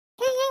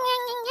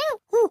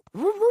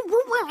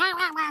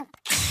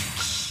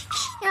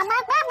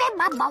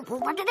The Frank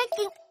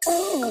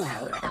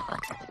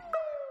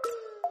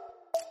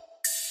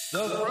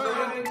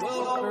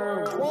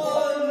Welker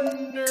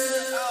Wonder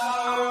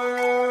Hour.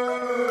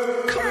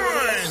 Come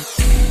on.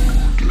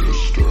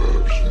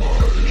 Disturbs my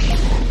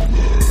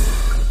slumber.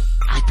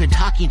 I've been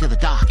talking to the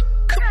doc.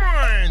 Come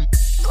on.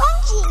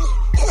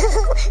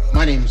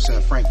 My name's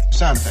Frank,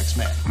 sound effects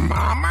man.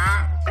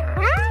 Mama.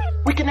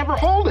 We can never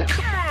hold him.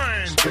 Come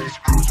on. Space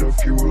cruiser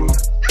fuel.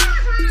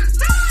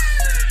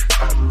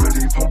 I'm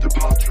ready for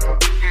departure.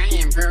 I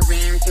am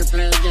programmed to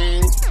play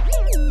games.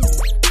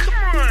 Come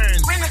on.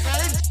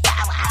 Renegade.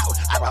 Come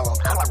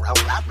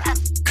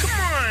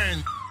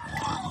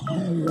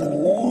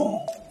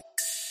on.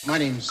 My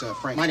name's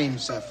Frank. My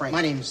name's Frank.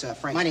 My name's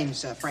Frank. My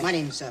name's Frank. My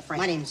name's Frank.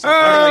 My name's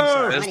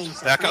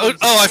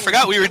I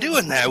forgot we were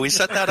doing that. We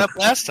set that up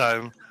last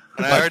time.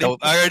 And I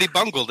already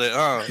bungled it.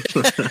 Oh.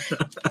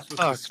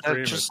 Fuck,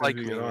 that's just like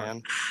me,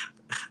 man.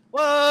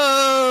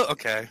 Whoa.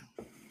 Okay.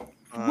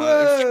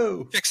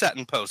 Whoa! Fix that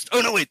in post.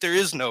 Oh no, wait, there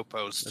is no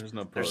post. There's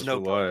no post. no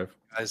live.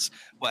 Guys,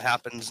 what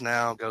happens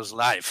now goes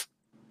live.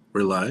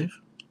 We're live?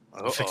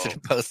 Fix it in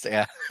post,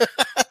 yeah.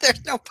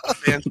 There's no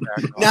post. Now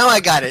Now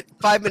I got it.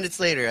 5 minutes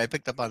later, I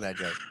picked up on that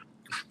joke.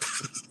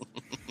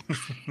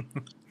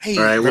 Hey,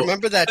 All right, well,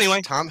 remember that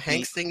anyway. Tom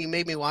Hanks thing you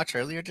made me watch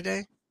earlier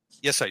today?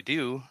 Yes, I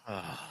do.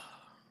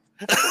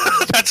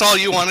 That's all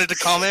you wanted to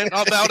comment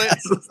about it?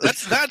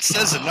 That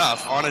says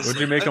enough, honestly. What'd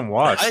you make him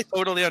watch? I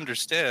totally You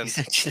understand.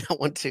 sent you that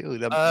one too.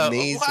 The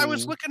Well, I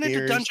was looking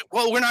into Dungeon.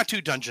 Well, we're not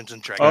to Dungeons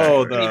and Dragons.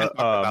 Oh, We can't even the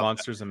talk about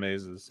Monsters and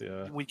Mazes. Yeah.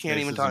 that. We can't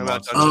even Mazes talk and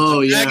about Monsters. Dungeons Oh,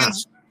 and yeah.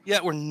 Dragons.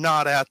 Yet we're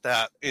not at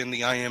that in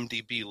the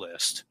IMDb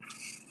list.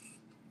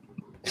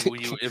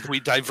 If we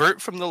divert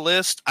from the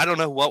list, I don't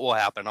know what will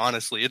happen,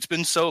 honestly. It's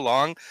been so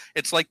long.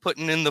 It's like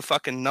putting in the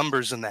fucking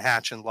numbers in the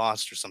hatch and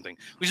Lost or something.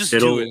 We just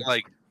do it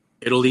like...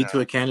 It'll lead to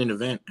a canon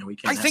event, and we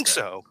can't. I think that.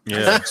 so.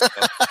 Yeah.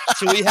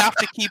 So we have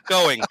to keep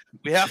going.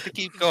 We have to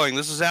keep going.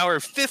 This is hour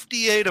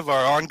 58 of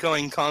our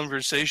ongoing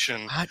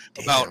conversation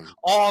about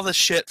all the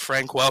shit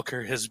Frank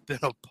Welker has been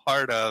a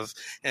part of.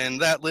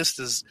 And that list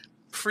is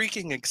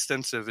freaking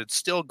extensive. It's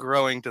still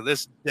growing to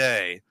this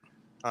day.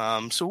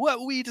 So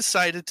what we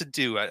decided to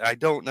do, I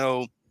don't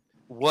know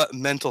what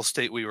mental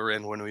state we were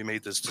in when we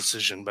made this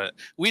decision, but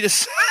we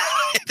decided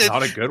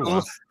Not a good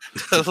one.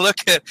 to look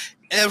at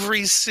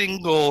every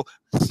single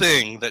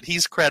thing that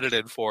he's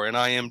credited for in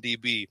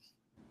IMDb.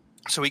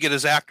 So we get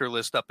his actor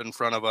list up in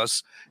front of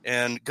us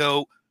and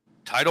go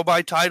title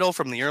by title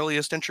from the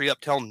earliest entry up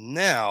till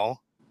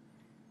now,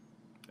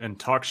 And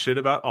talk shit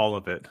about all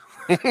of it.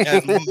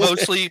 and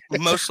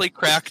mostly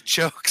crack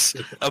jokes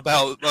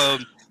about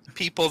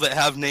people that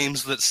have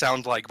names that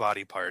sound like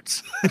body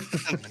parts.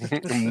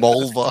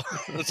 Mulva.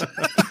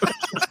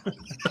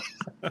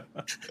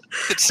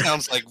 It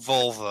sounds like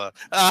vulva.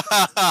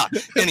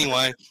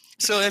 Anyway,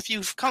 so if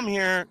you've come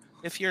here,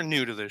 if you're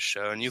new to this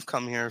show and you've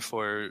come here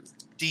for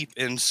deep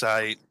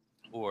insight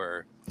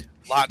or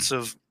lots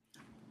of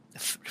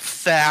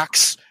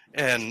facts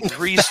and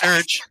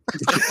research,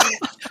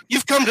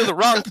 you've come to the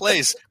wrong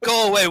place.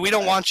 Go away. We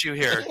don't want you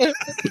here.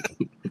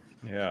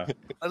 Yeah.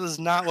 That is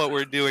not what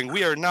we're doing.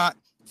 We are not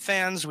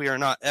fans. We are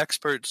not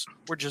experts.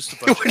 We're just a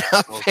bunch We're of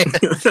not assholes.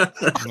 fans.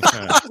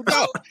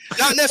 No,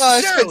 not I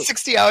necessarily. spent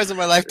 60 hours of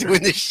my life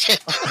doing this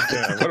shit.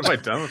 Yeah. What have I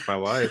done with my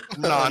life?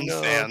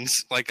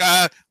 Non-fans. Like,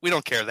 we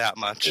don't care that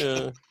much.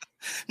 Yeah.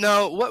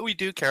 No, what we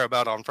do care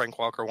about on Frank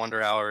Welker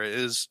Wonder Hour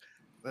is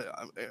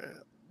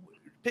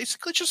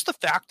basically just the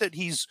fact that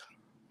he's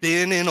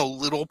been in a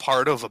little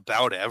part of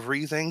about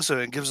everything, so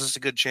it gives us a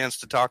good chance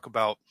to talk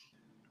about.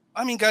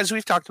 I mean, guys,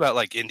 we've talked about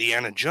like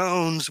Indiana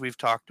Jones. We've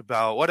talked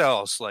about what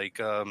else? Like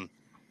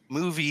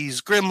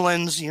movies,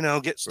 Gremlins.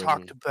 Gets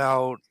talked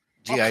about.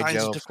 G.I.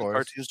 Joe, of course.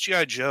 Cartoons,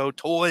 G.I. Joe,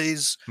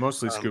 toys,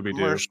 Mostly Scooby-Doo.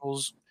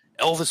 commercials,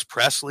 Elvis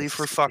Presley,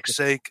 for fuck's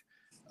sake.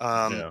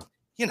 Yeah.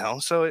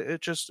 So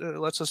it just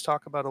lets us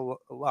talk about a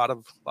lot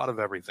of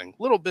everything.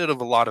 A little bit of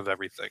a lot of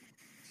everything.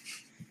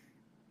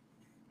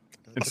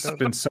 It's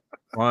been so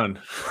fun.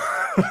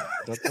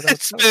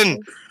 It's been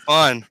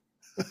fun.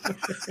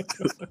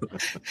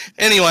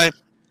 Anyway,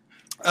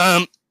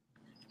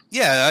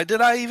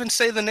 did I even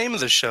say the name of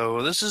the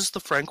show? This is the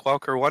Frank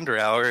Welker Wonder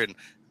Hour, and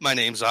my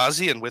name's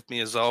Ozzy, and with me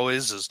as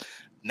always is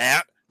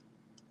Matt,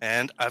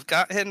 and I've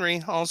got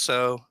Henry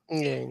also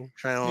trailing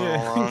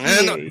along.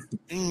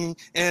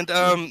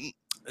 And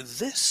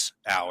this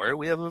hour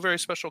we have a very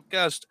special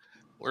guest.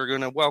 We're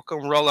going to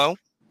welcome Rolo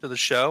to the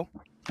show.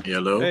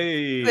 Hello.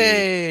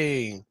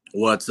 Hey.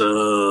 What's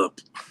up?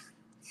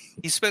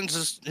 He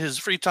spends his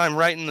free time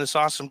writing this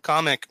awesome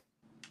comic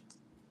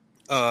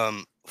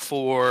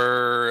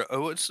for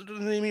what's the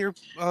name of your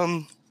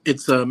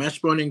It's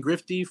Mashbone and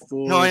Grifty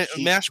for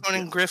Mashbone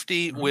and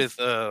Grifty with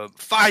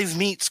Five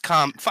Meats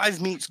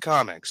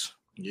Comics.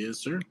 Yes,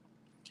 sir.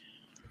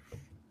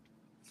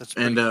 That's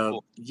pretty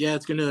cool.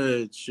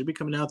 It should be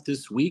coming out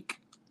this week.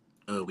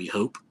 We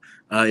hope.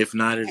 If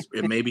not,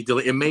 it may be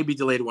delayed. It may be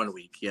delayed 1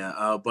 week.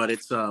 Yeah. But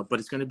it's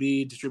going to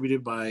be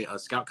distributed by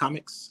Scout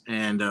Comics,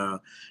 and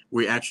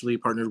we actually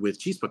partnered with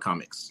Chispa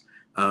Comics.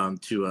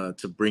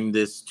 to bring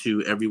this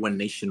to everyone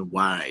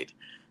nationwide.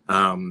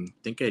 I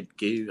think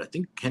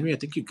Henry, I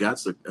think you got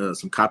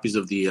some copies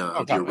of the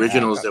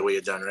originals that we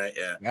had done, right?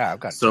 Yeah. Yeah, I've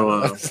got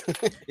So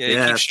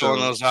Yeah, keep showing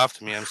those off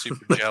to me. I'm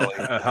super jelly.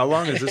 How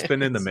long has this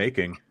been in the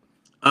making?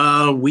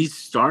 We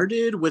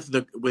started with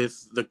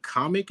the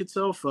comic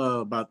itself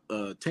about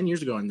 10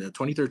 years ago in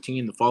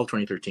 2013, the fall of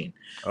 2013.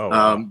 Oh,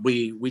 wow.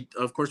 We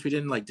of course we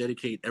didn't like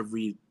dedicate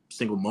every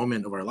single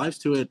moment of our lives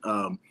to it.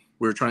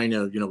 We were trying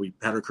to, we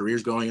had our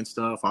careers going and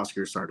stuff.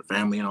 Oscar started a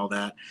family and all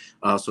that.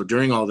 So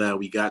during all that,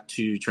 we got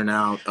to turn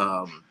out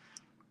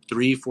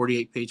 3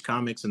 48-page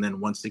comics and then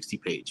 1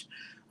 60-page.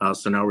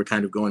 So now we're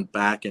kind of going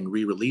back and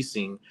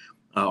re-releasing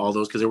all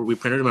those because we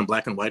printed them in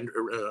black and white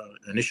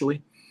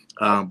initially.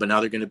 But now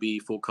they're going to be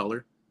full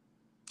color.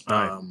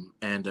 Right.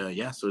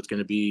 So it's going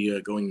to be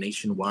going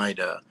nationwide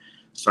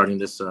starting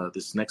this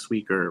next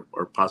week or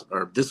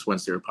this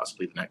Wednesday or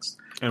possibly the next.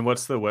 And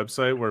what's the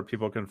website where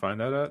people can find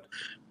that at?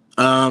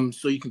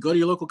 So you can go to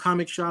your local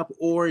comic shop,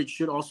 or it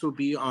should also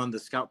be on the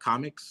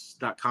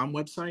scoutcomics.com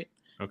website.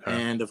 Okay.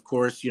 And of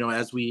course,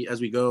 as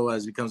we go,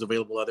 as it becomes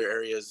available other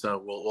areas,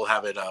 we'll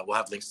have it. We'll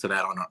have links to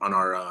that on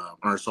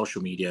our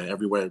social media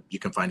everywhere. You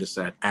can find us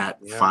at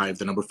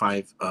 5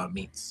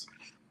 meets.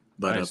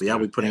 But Nice,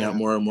 we're putting out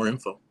more and more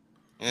info.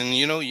 And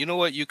you know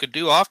what you could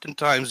do?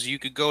 Oftentimes, you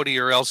could go to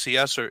your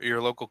LCS or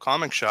your local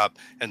comic shop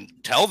and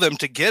tell them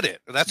to get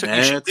it. That's what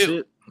you should do.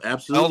 It.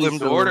 Absolutely. Tell them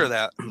to order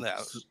that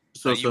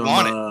you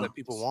want it, that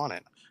people want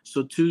it.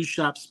 So 2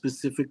 shops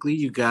specifically,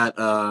 you got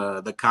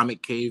the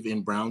Comic Cave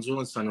in Brownsville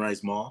and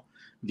Sunrise Mall,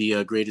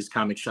 the greatest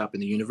comic shop in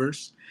the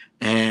universe,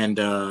 and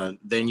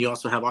then you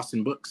also have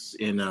Austin Books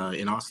in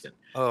Austin.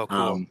 Oh,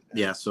 cool.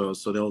 So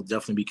they'll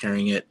definitely be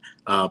carrying it.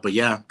 But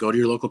yeah, go to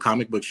your local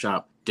comic book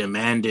shop,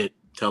 demand it,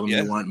 tell them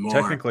you want more.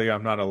 Technically,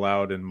 I'm not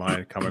allowed in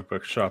my comic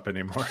book shop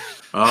anymore.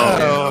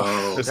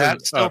 Oh, This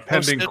is a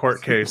pending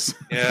court case.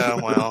 Yeah,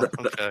 well,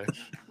 okay.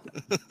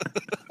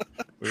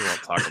 We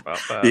won't talk about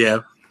that. Yeah.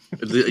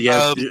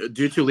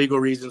 Due to legal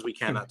reasons, we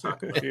cannot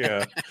talk about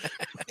it.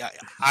 Yeah,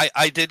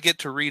 I did get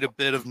to read a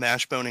bit of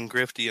Mashbone and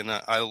Grifty, and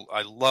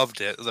I loved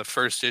it. The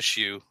first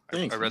issue.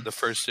 Thanks, I read man. the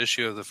first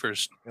issue of the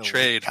first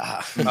trade.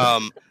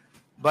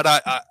 But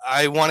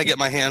I want to get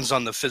my hands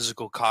on the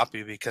physical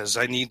copy because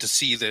I need to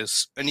see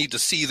this. I need to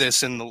see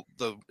this in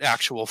the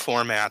actual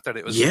format that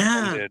it was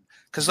intended.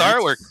 Because the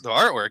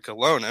artwork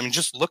alone, I mean,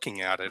 just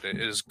looking at it, it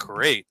is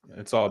great.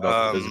 It's all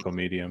about the physical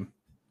medium.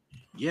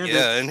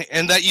 Yeah,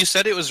 and that you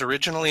said it was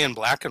originally in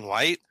black and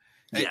white.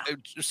 Yeah.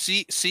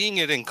 Seeing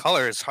it in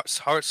color is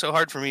so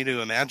hard for me to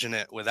imagine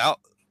it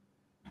without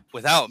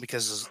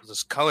because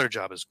this color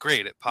job is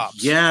great. It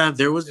pops. Yeah,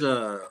 there was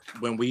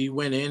when we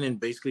went in and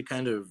basically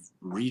kind of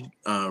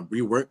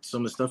reworked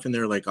some of the stuff in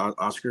there. Like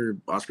Oscar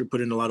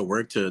put in a lot of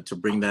work to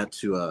bring that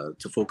to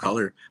full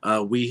color.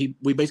 We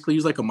basically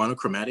use like a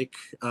monochromatic.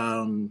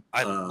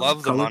 I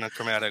love the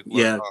monochromatic.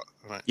 Yeah.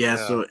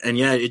 So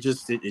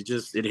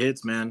it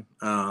hits, man.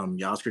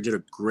 Oscar did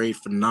a great,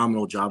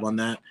 phenomenal job on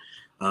that.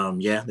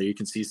 There you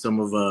can see some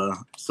of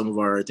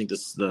our, I think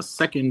the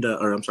second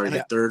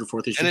the third or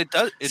fourth issue. And it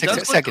does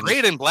look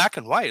great in black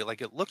and white.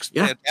 Like it looks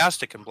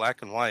fantastic in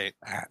black and white.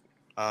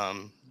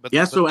 But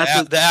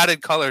the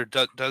added color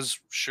does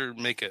sure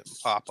make it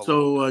pop a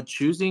little. So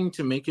choosing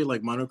to make it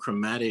like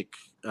monochromatic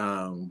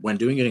when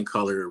doing it in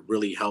color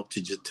really helped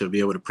to be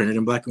able to print it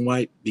in black and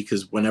white,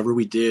 because whenever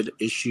we did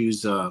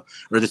issues or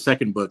the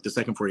second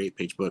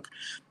 48-page book,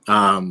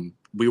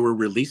 we were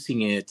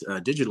releasing it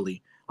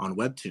digitally on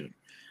Webtoon.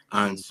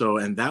 And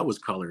that was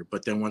color.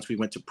 But then once we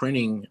went to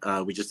printing,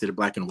 we just did it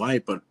black and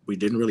white, but we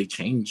didn't really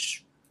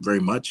change very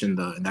much in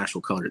the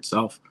actual color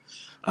itself.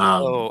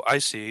 I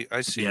see.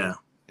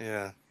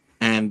 Yeah.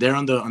 And there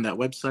on that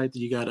website that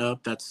you got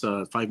up, that's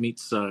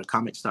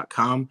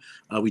 5meetscomics.com.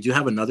 We do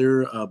have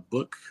another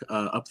book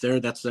up there.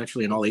 That's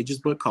actually an all ages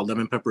book called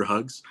Lemon Pepper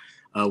Hugs.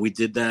 We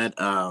did that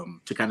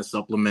to kind of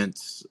supplement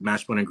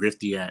Mashbone and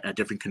Grifty at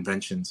different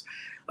conventions.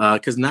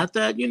 Because not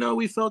that,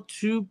 we felt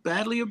too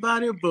badly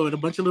about it, but a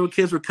bunch of little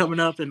kids were coming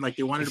up and like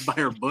they wanted to buy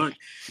our book.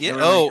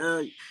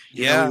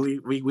 Yeah.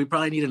 We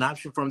probably need an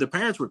option for them. The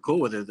parents were cool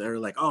with it. They were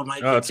like, "Oh,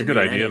 my." Oh, that's a good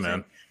idea,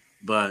 man.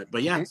 But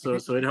yeah, so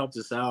it helped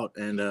us out,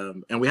 and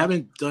we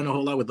haven't done a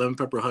whole lot with Lemon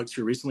Pepper Hugs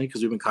here recently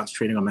because we've been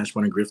concentrating on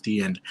Mashbone and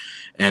Grifty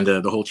and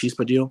the whole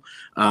Chispa deal.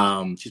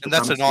 And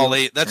that's an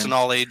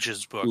all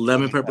ages book.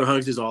 Lemon Pepper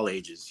Hugs is all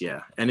ages,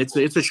 yeah, and it's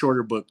a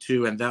shorter book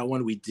too. And that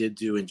one we did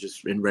do in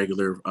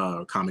regular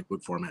comic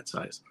book format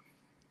size.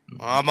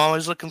 Well, I'm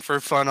always looking for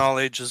fun all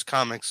ages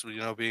comics.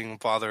 Being a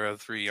father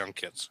of 3 young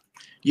kids.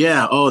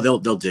 Yeah. Oh, they'll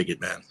dig it,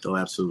 man. They'll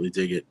absolutely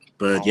dig it.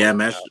 But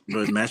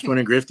Mashbone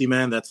and Grifty,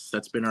 man, that's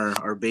been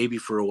our baby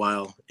for a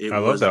while. I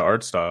love that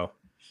art style.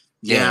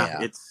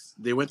 Yeah.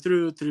 They went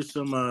through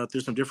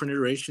some different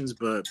iterations,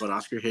 but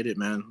Oscar hit it,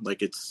 man.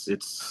 Like it's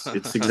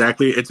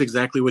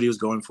exactly what he was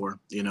going for.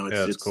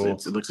 It's cool.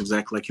 It looks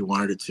exactly like he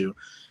wanted it to.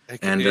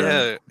 It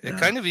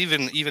kind of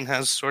even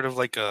has sort of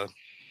like a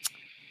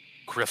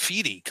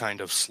graffiti kind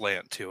of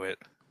slant to it.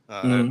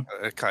 I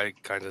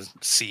kind of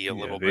see a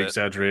little bit. The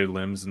exaggerated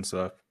limbs and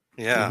stuff.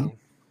 Yeah.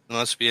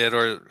 Must be it,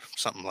 or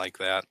something like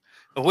that.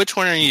 But which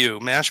one are you,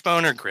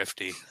 Mashbone or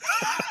Grifty?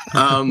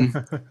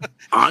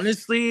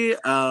 Honestly,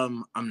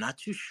 I'm not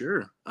too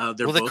sure.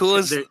 They're Well, the both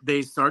coolest-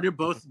 they started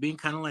both being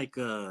kind of like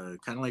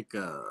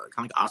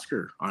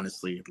Oscar.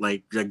 Honestly,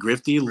 like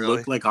Grifty Really?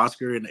 looked like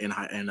Oscar in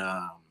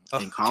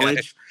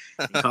college,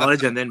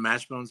 and then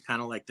Mashbone's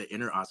kind of like the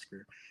inner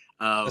Oscar.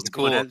 That's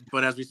cool.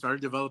 But as we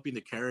started developing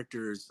the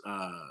characters,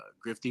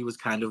 Grifty was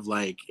kind of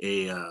like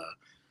a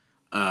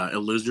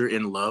loser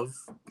in love,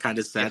 kind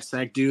of sad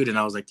sack dude, and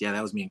I was like, yeah,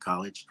 that was me in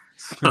college.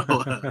 So,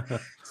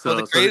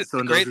 the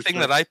great thing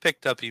that I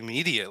picked up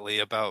immediately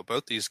about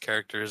both these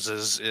characters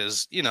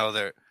is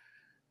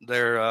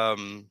they're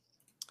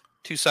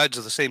two sides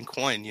of the same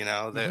coin.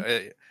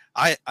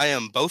 I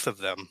am both of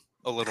them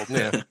a little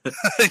bit.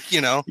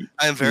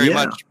 I am very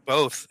much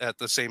both at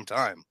the same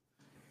time.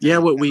 Yeah,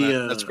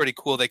 that's pretty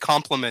cool. They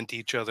complement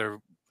each other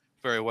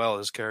very well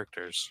as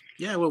characters.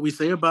 Yeah, what we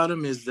say about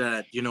them is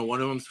that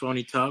one of them's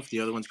phony tough, the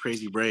other one's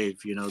crazy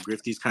brave.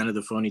 Grifty's kind of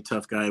the phony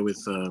tough guy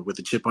with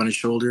a chip on his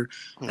shoulder,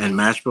 and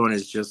Mashbone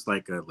is just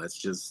like a let's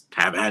just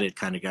have at it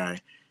kind of guy.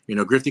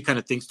 Grifty kind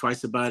of thinks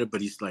twice about it, but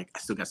he's like, I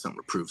still got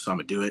something to prove, so I'm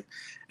gonna do it.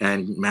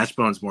 And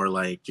Mashbone's more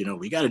like,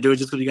 we got to do it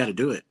just because we got to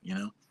do it.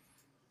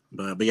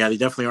 But yeah, they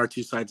definitely are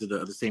two sides of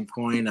the same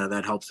coin.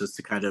 That helps us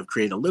to kind of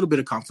create a little bit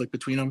of conflict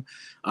between them.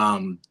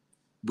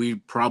 We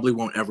probably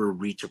won't ever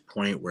reach a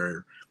point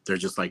where they're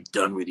just like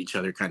done with each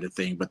other kind of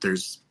thing, but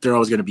they're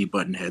always going to be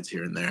button heads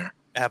here and there.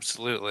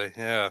 Absolutely.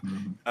 Yeah.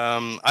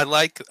 I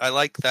like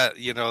that,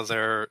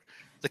 they're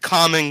the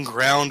common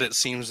ground. It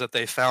seems that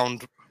they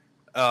found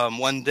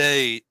one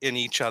day in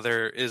each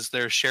other is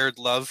their shared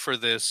love for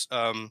this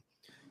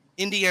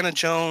Indiana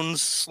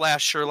Jones /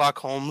 Sherlock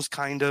Holmes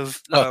kind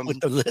of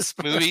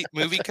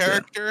movie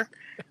character.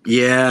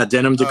 Yeah,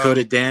 Denim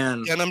Dakota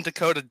Dan. Denim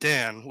Dakota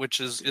Dan, which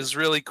is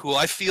really cool.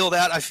 I feel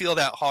that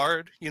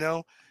hard,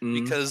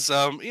 because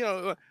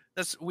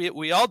that's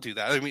we all do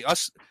that. I mean,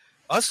 us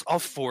all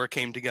four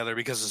came together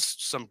because of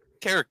some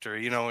character,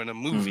 in a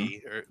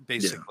movie,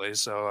 basically. Yeah.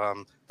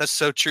 So that's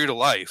so true to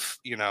life,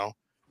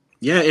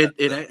 Yeah,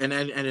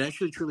 it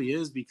actually truly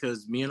is,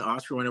 because me and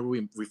Oscar, whenever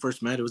we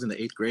first met, it was in the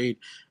 8th grade,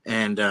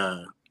 and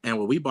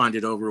what we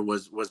bonded over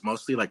was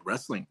mostly like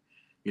wrestling.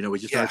 We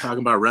just started talking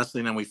about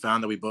wrestling, and we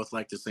found that we both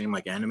liked the same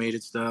like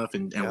animated stuff,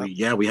 and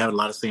we had a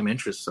lot of same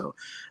interests. So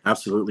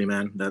absolutely,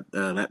 man,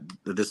 that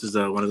this is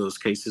one of those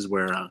cases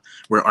where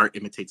art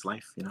imitates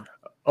life.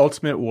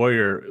 Ultimate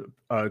Warrior,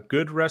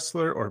 good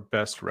wrestler or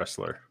best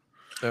wrestler?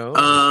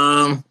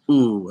 I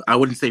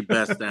wouldn't say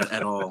best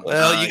at all.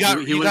 Well,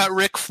 you got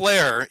Ric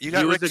Flair. You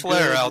got Ric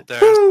Flair out there.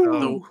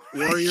 The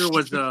Warrior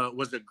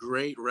was a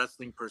great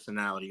wrestling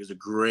personality. He was a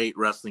great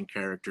wrestling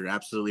character.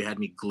 Absolutely had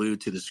me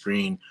glued to the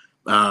screen.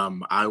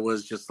 I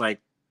was just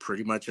like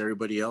pretty much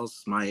everybody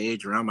else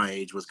around my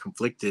age was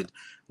conflicted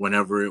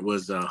whenever it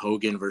was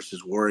Hogan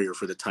versus Warrior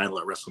for the title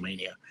at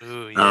WrestleMania.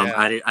 Ooh, yeah.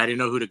 I didn't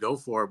know who to go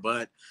for,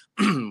 but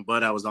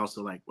I was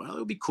also like, well, it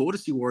would be cool to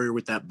see Warrior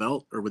with that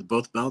belt or with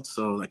both belts.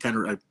 So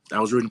I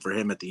was rooting for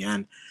him at the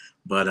end,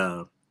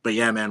 but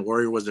yeah, man,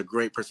 Warrior was a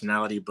great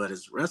personality, but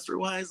as wrestler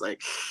wise,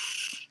 like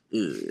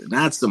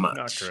not so much.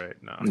 Not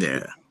great. No.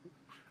 Yeah.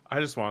 I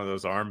just wanted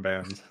those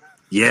armbands.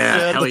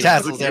 Yeah, the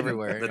tassels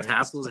everywhere. The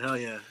tassels, hell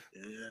yeah.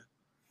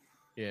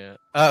 Yeah.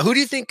 Who do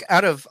you think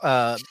out of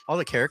all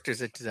the characters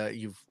that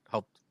you've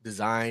helped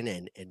design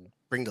and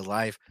bring to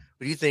life,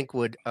 who do you think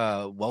would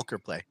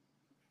Welker play?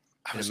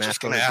 I was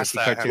just going to ask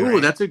that.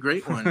 Ooh, that's a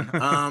great one.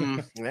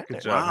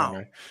 Good job, wow.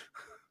 Henry.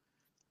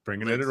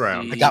 Bringing it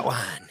around. I got one.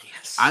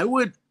 Yes. I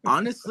would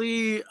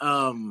honestly,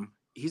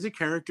 he's a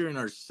character in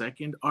our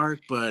second arc,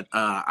 but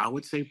I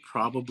would say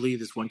probably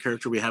this one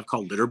character we have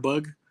called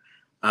Litterbug.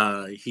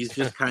 He's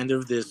just kind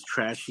of this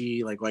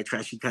trashy, like white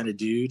trashy kind of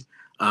dude.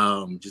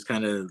 Just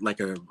kind of like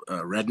a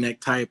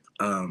redneck type.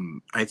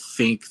 I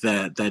think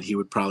that he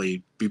would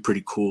probably be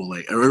pretty cool.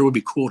 Or it would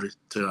be cool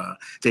to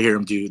hear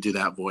him do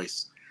that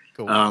voice.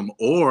 Cool.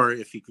 Or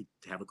if he could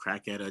have a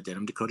crack at a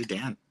Denim Dakota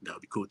Dan, that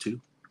would be cool too.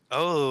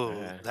 Oh,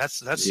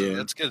 that's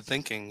good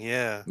thinking.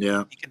 Yeah,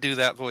 yeah, he could do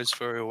that voice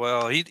very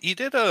well. He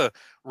did a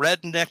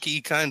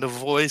rednecky kind of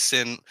voice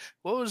in,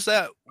 what was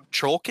that?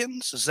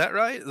 Trollkins, is that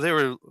right? They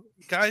were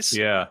guys.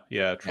 Yeah.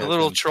 The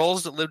little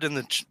trolls that lived in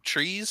the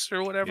trees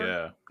or whatever.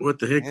 Yeah. What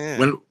the heck? Yeah.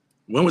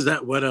 When was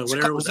that? What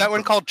era was that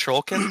one called?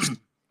 Trollkins.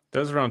 That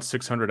was around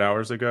 600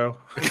 hours ago.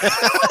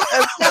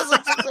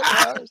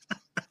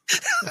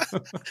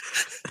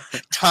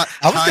 Time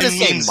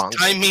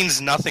means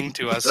nothing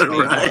to us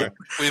anymore. Right.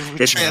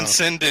 We've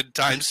transcended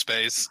time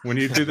space. When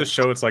you do the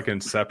show, it's like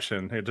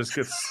Inception. It just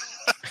gets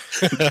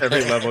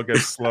every level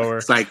gets slower.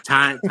 It's like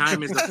time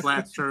is a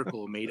flat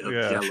circle made of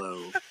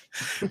jello.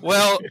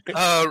 Well,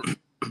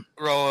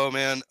 Rolo,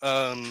 man,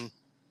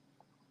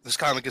 this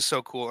comic is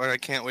so cool, and I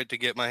can't wait to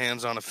get my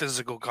hands on a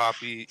physical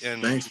copy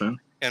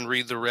and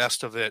read the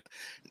rest of it.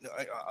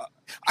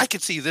 I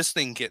could see this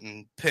thing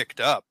getting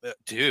picked up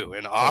too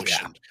and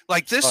optioned. Oh, yeah.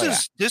 Like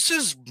this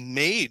is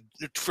made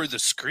for the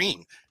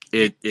screen.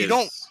 It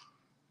is.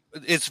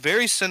 It's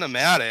very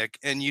cinematic,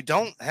 and you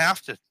don't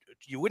have to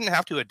you wouldn't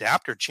have to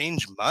adapt or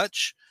change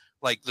much.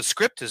 Like the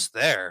script is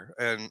there,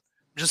 and I'm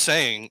just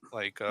saying,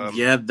 like,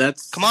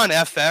 that's come on,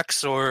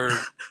 FX or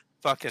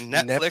fucking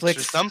Netflix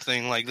or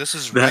something. Like, this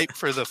is ripe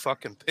for the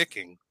fucking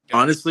picking.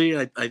 Honestly,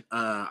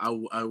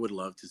 I would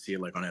love to see it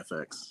like on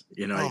FX,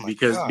 you know, Oh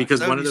because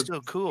that one would of be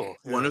so cool.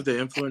 one of the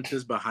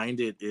influences behind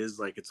it is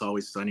like It's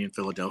Always Sunny in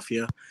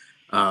Philadelphia,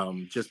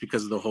 just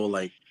because of the whole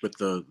like with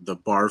the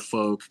bar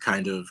folk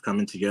kind of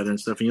coming together and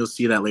stuff, and you'll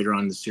see that later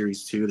on in the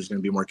series too. There's going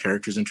to be more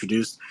characters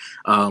introduced,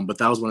 but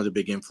that was one of the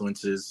big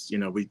influences. You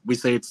know, we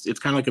say it's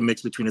kind of like a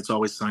mix between It's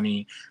Always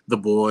Sunny, The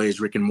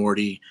Boys, Rick and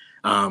Morty.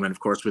 And of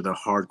course, with a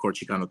hardcore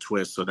Chicano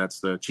twist, so that's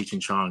the Cheech and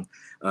Chong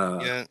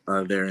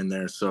there and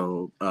there.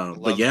 So,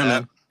 but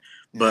yeah,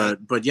 man.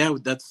 But yeah,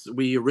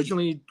 we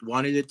originally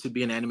wanted it to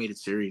be an animated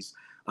series.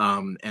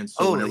 And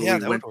so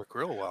that would work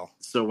real well.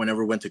 So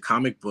whenever we went to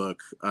comic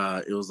book,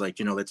 it was like,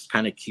 you know, let's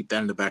kind of keep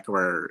that in the back of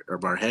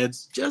our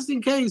heads just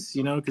in case,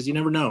 you know, because you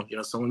never know, you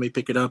know, someone may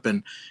pick it up,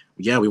 and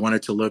yeah, we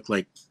wanted to look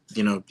like,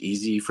 you know,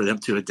 easy for them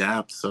to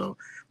adapt. So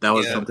that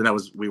was something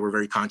that we were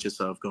very conscious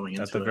of going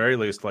into. At the very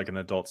least, like an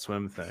Adult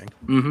Swim thing.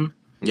 Mm-hmm.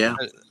 Yeah,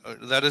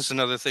 that is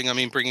another thing. I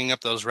mean, bringing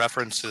up those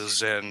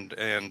references and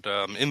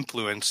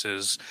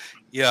influences.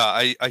 Yeah,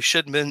 I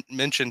should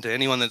mention to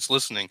anyone that's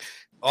listening.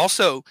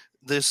 Also,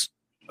 this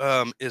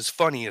is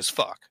funny as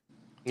fuck.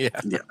 Yeah.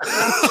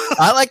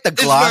 I like the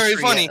glossary.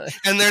 It's very funny,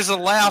 and there's a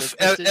laugh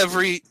at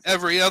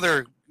every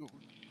other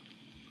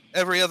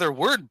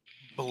word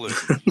balloon.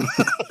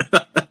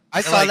 I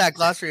saw that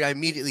glossary. I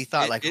immediately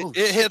thought,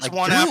 it hits like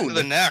one Dune. After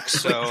the next.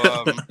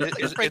 So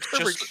it's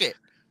just shit.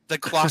 The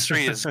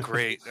glossary is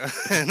great.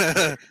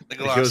 The glossary it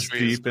goes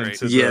deep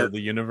into the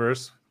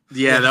universe.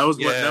 Yeah, that was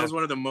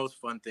one of the most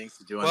fun things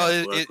to do.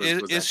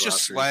 It's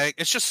just slang.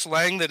 It's just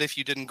slang that if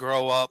you didn't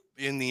grow up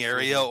in the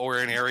area or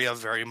an area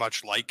very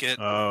much like it,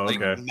 like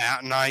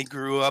Matt and I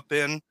grew up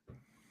in,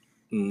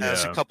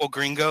 as a couple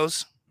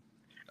gringos.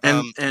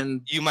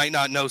 And you might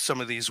not know some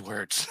of these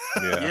words.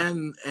 Yeah,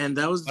 and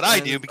that was. But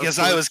I do, because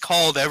I was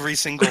called every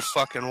single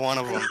fucking one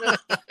of them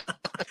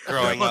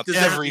growing up.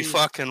 Every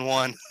fucking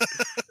one.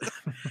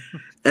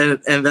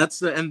 And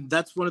that's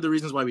one of the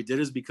reasons why we did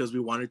it, is because we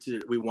want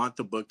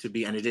the book to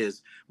be, and it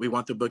is, we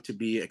want the book to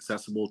be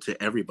accessible to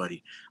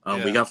everybody.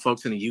 We got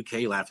folks in the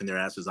UK laughing their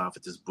asses off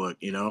at this book,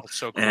 you know. That's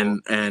so cool.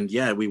 And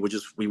yeah, we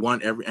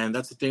want and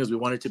that's the thing, is we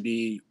want it to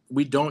be,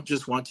 we don't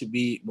just want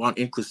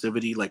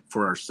inclusivity like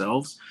for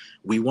ourselves.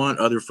 We want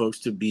other folks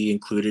to be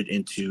included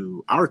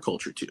into our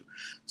culture too.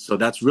 So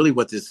that's really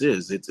what this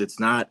is. It's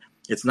not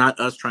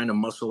us trying to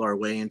muscle our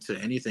way into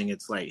anything.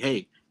 It's like,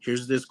 hey,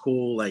 here's this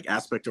cool like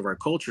aspect of our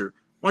culture.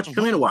 Why don't you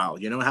come in a while,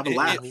 you know, have a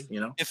laugh, you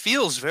know? It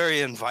feels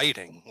very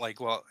inviting. Like,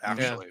 well,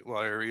 actually,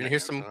 while you're reading,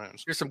 here's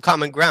some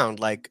common ground,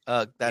 like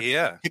that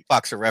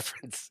kickboxer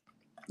reference.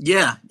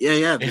 Yeah.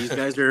 These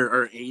guys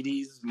are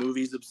 80s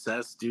movies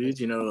obsessed dudes,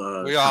 you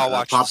know. We all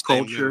watch pop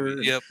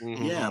culture. Yep.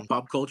 Mm-hmm. Yeah,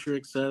 pop culture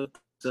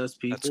obsessed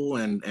people,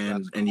 and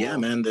cool. Yeah,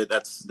 man,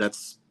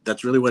 that's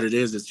really what it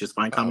is. It's just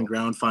find common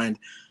ground, find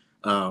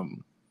Are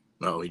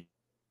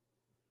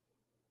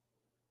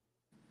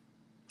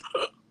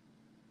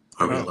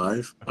we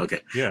live?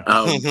 Okay. Yeah.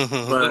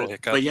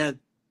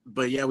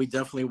 But yeah, we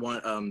definitely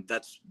want.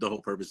 That's the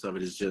whole purpose of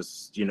it, is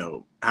just, you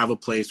know, have a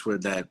place where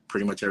that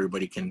pretty much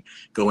everybody can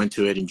go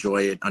into it,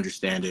 enjoy it,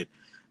 understand it,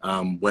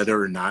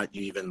 whether or not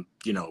you even,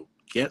 you know,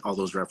 get all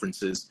those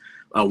references.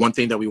 One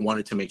thing that we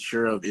wanted to make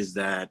sure of is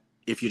that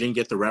if you didn't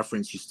get the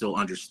reference, you still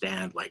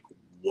understand like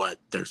what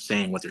they're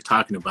saying, what they're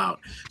talking about,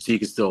 so you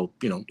can still,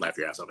 you know, laugh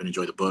your ass off and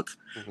enjoy the book.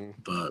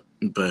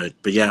 Mm-hmm.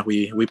 But yeah,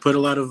 we put a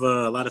lot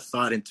of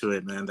thought into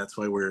it, man. That's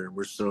why we're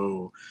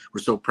so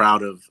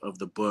proud of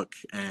the book,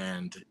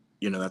 and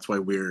you know, that's why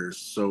we're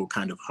so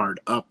kind of hard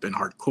up and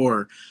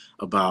hardcore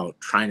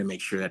about trying to make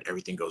sure that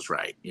everything goes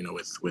right, you know,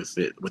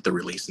 with the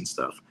release and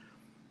stuff.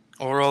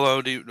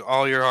 Rolo,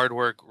 all your hard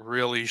work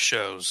really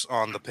shows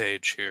on the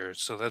page here,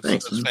 so that's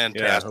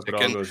fantastic. Yeah, I hope it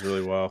all goes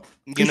really well.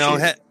 You know,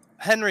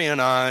 Henry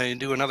and I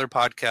do another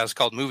podcast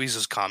called Movies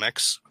as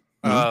Comics.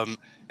 Mm-hmm.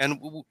 And,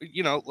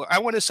 you know, I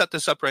want to set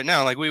this up right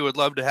now. Like, we would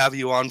love to have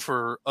you on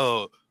for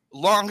a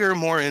longer,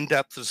 more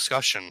in-depth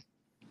discussion.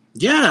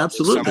 Yeah,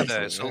 absolutely.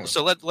 Someday.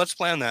 So let's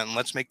plan that, and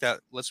let's make that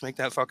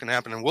fucking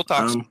happen. And we'll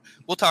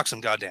talk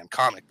some goddamn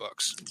comic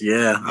books.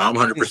 Yeah, I'm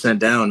 100%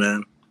 down,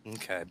 man.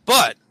 Okay.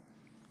 But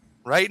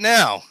right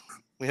now,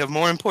 we have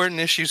more important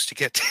issues to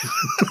get to.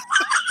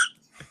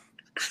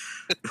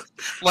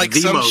 Like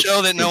some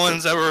show that no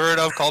one's ever heard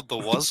of called The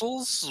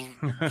Wuzzles.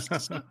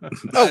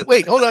 Oh,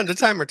 wait, hold on. The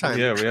timer time.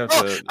 Yeah, we have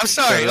to. I'm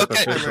sorry.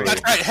 Okay, that's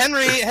right.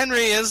 Henry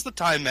is the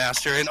time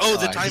master, and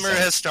the timer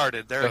has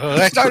started. There.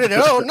 I started it.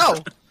 Oh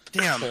no.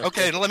 Damn.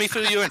 Okay, let me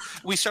fill you in.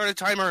 We start a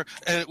timer,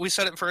 and we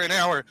set it for an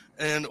hour.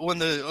 And when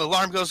the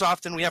alarm goes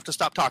off, then we have to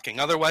stop talking.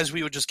 Otherwise,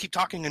 we would just keep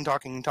talking and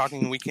talking and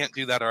talking, and we can't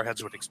do that. Our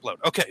heads would explode.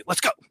 Okay,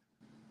 let's go.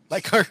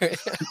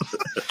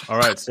 All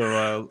right.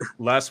 So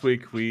last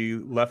week we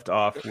left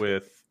off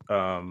with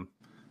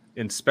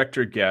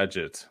Inspector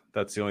Gadget.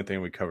 That's the only thing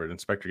we covered.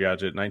 Inspector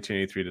Gadget,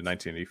 1983 to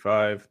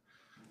 1985,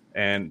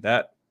 and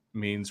that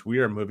means we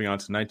are moving on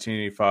to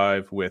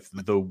 1985 with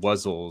the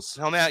Wuzzles.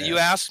 No, Matt, you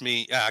asked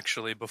me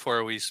actually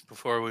before we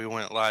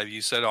went live.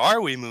 You said,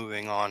 "Are we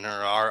moving on, or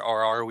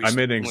are we?" I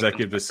made an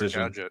sticking with executive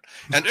Inspector decision. Gadget?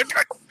 And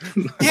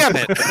damn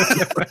it!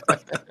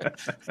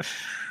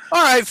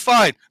 All right,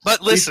 fine.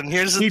 But listen,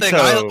 here's the thing.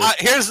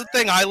 Here's the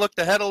thing. I looked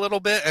ahead a little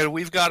bit, and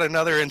we've got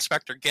another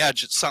Inspector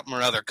Gadget something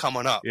or other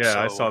coming up. Yeah, so,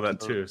 I saw that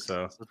too.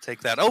 So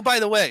take that. Oh, by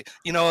the way,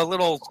 a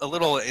little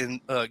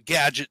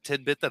gadget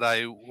tidbit that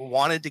I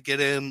wanted to get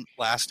in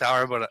last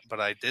hour, but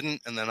I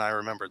didn't, and then I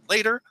remembered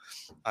later.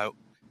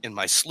 In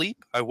my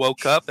sleep, I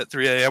woke up at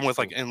 3 a.m. with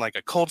in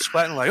a cold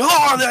sweat and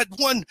that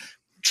one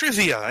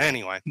trivia.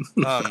 Anyway,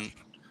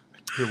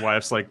 your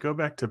wife's like, "Go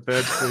back to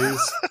bed,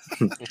 please."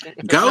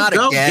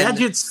 Go,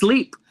 Gadget,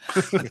 sleep.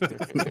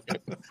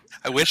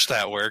 I wish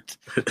that worked.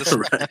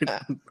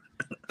 Right.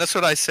 That's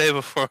what I say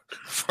before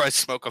I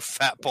smoke a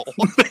fat bowl.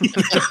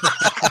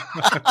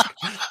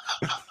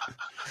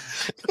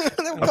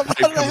 A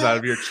pipe comes out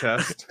of your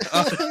chest.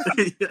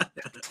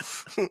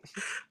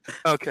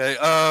 Okay,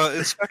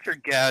 Inspector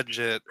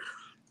Gadget.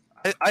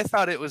 I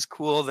thought it was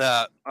cool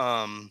that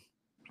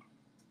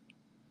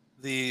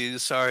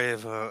sorry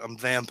if I'm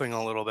vamping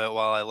a little bit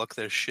while I look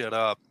this shit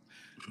up.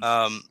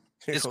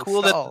 It's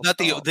cool that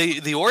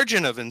the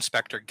origin of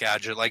Inspector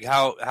Gadget, like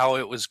how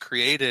it was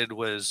created,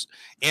 was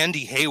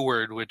Andy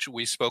Hayward, which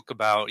we spoke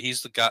about.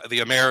 He's the guy,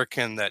 the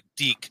American that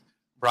Deke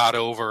brought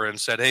over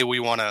and said, "Hey, we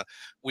want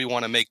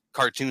to make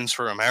cartoons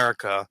for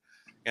America,"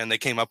 and they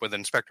came up with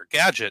Inspector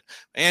Gadget.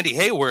 Andy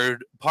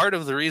Hayward, part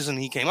of the reason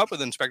he came up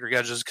with Inspector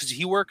Gadget is because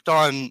he worked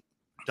on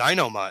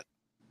Dynamite.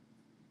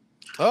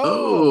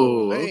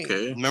 Oh,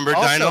 okay. Remember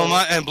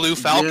Dynamite and Blue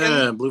Falcon?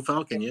 Yeah, Blue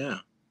Falcon. Yeah.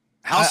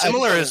 How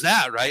similar is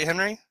that, right,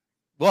 Henry?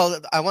 Well,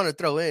 I want to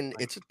throw in,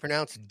 it's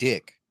pronounced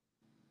Dick.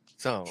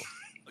 So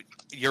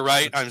you're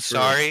right. I'm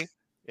sorry.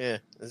 Yeah,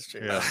 that's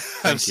true. Yeah,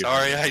 I'm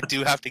sorry. I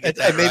do have to get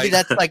that maybe right.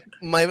 that's that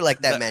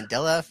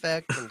Mandela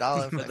effect,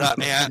 Mandela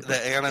effect.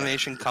 The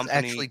animation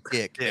company. Actually,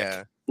 Dick.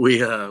 Yeah.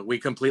 We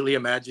completely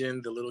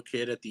imagined the little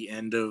kid at the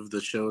end of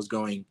the shows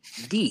going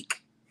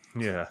Deke.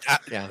 Yeah.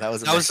 That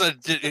was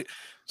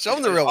show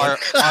them the real one.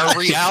 Our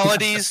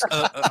realities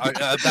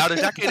about a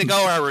decade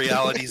ago. Our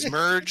realities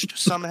merged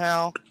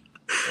somehow.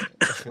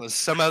 It was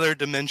some other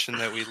dimension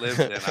that we lived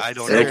in. I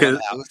don't know.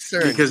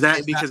 Because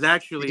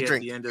actually at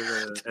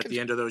the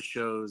end of those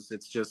shows,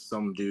 it's just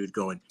some dude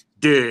going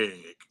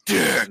Dick,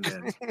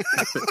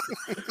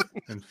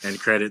 and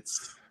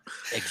credits.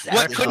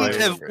 Exactly.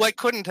 What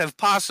couldn't have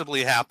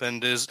possibly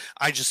happened is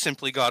I just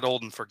simply got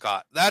old and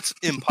forgot. That's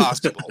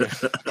impossible.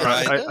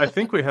 Right? I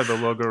think we have the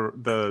logo,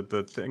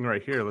 the thing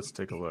right here. Let's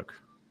take a look.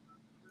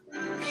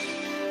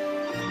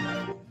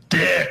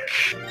 Dick.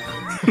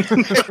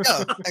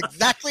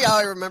 Exactly how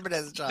I remembered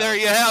as a child. There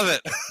you have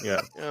it.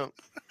 Yeah.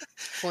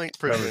 Point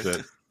That was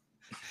proven. it.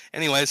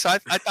 Anyway, so I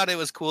thought it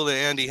was cool that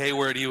Andy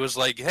Hayward, he was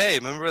like, "Hey,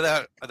 remember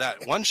that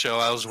one show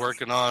I was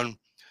working on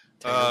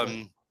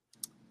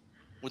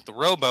with the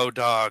Robo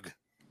Dog?"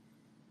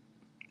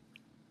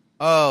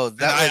 Oh,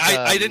 that was,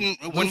 I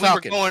didn't when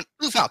Falcon. we were going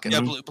Blue Falcon.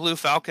 Yeah, Blue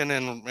Falcon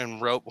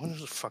and Robo. What is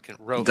the fucking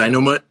Robo?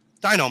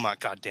 Dynamite.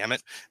 God damn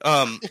it.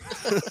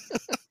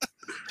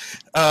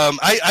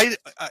 I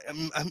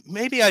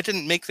maybe I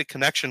didn't make the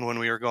connection when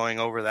we were going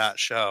over that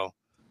show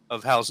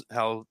of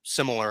how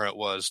similar it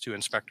was to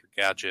Inspector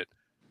Gadget.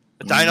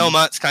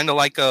 Dynamite's kind of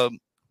like a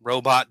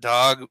robot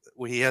dog.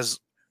 He has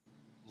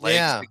legs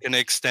that can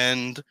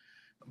extend.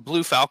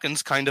 Blue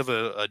Falcon's kind of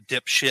a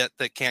dipshit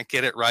that can't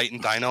get it right,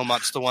 and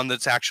Dynamite's the one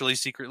that's actually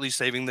secretly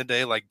saving the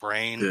day, like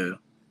Brain.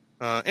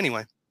 Yeah.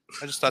 Anyway,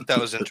 I just thought that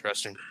was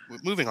interesting.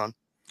 Moving on.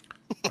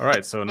 All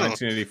right, so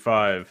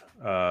 1985,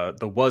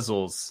 the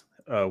Wuzzles.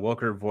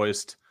 Welker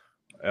voiced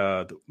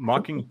the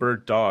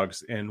Mockingbird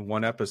dogs in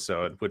one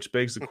episode, which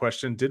begs the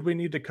question: did we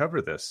need to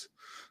cover this?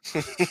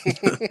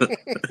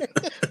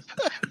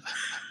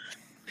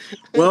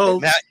 Well,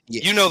 Matt,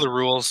 you know the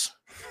rules.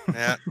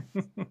 Matt.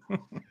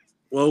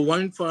 Well,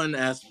 one fun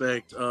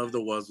aspect of the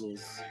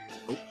Wuzzles.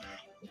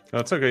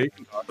 That's okay.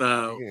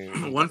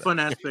 One fun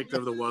aspect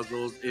of the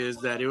Wuzzles is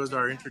that it was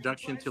our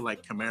introduction to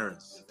like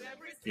chimeras.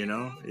 You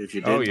know, if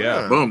you did, Oh,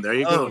 yeah. boom, there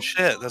you go. Oh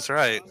shit, that's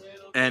right.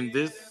 And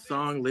this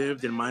song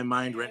lived in my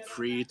mind rent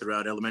free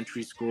throughout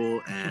elementary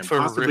school and For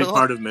possibly real?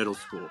 part of middle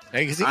school.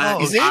 He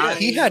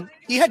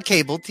had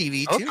cable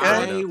TV too.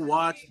 I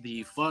watched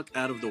the fuck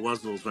out of the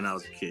Wuzzles when I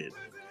was a kid.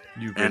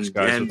 You bitch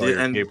guys with all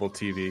your cable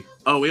TV.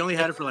 Oh, we only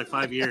had it for like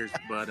 5 years,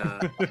 but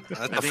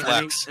That's I a think,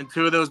 flex. and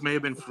 2 of those may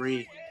have been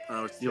free.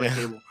 Stealing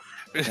cable,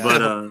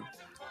 Yeah.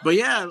 but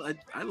yeah,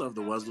 I love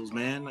the Wuzzles,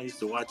 man. I used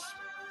to watch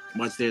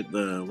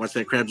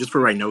that crap just for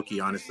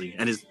Rhinoki, honestly,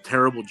 and his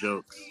terrible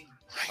jokes.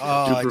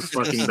 Oh,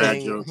 Super fucking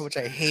bad jokes. Which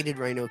I hated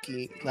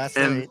Rhinoki last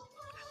And- night.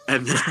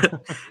 And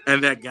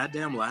that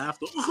goddamn laugh,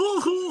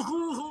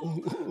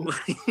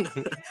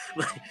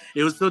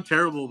 it was so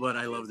terrible, but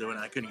I loved it when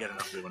I couldn't get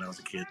enough of it when I was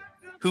a kid.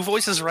 Who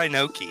voices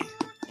Rhinoki?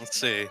 Let's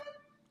see.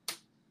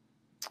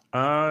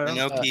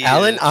 Inoki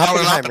Alan is-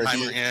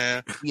 Oppenheimer,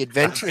 yeah. The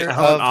adventure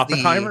Alan of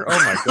Oppenheimer? the Oh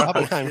my god.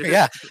 Oppenheimer,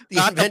 yeah, the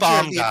Not the adventure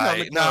bomb of the guy,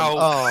 atomic no.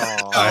 bomb.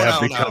 Oh, I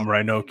have no, become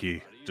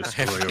Rinoki,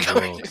 destroyer of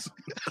worlds.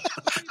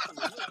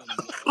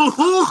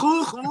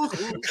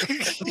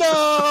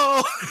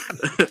 No.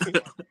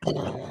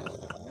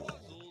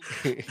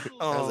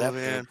 how's that for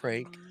a man.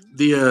 prank?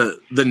 The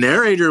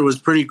narrator was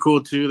pretty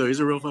cool too, though. He's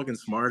a real fucking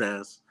smart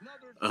ass.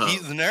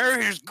 The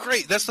narrator's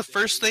great. That's the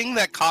first thing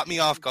that caught me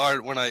off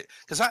guard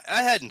because I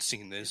hadn't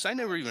seen this. I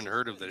never even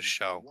heard of this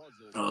show.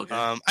 Okay.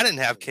 I didn't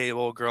have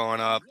cable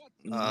growing up,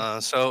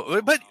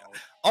 but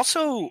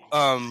also,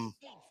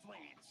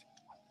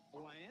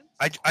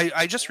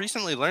 I just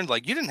recently learned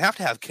like you didn't have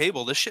to have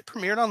cable. This shit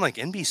premiered on like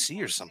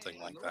NBC or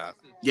something like that.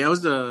 Yeah, it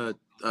was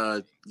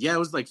it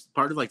was like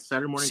part of like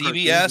Saturday morning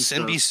CBS, cartoons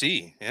and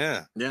NBC.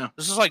 Yeah. Yeah.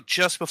 This is like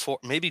just before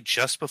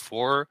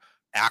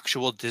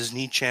actual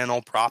Disney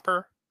Channel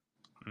proper.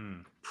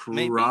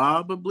 Maybe.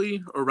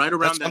 Probably, or right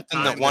around That's that something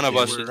time. that one of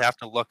us would have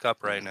to look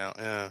up right now.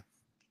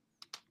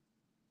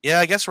 Yeah,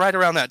 I guess right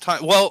around that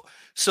time. Well,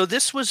 so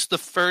this was the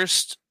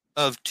first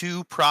of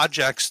two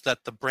projects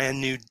that the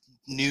brand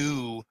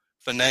new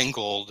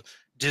finangled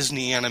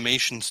Disney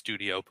Animation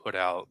Studio put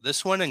out.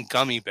 This one and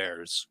Gummy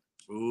Bears.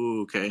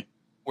 Ooh, okay.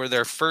 Were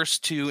their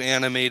first two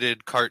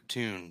animated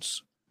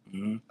cartoons.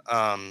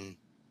 Mm-hmm.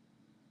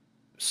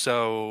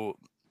 So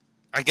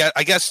I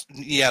guess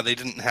yeah, they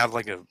didn't have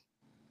like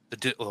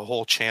the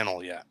whole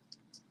channel yet.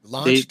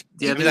 Launched.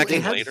 They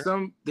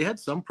had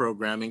some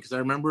programming, because I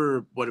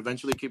remember what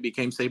eventually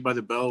became Saved by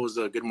the Bell was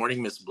Good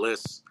Morning Miss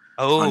Bliss.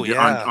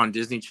 On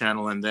Disney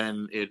Channel, and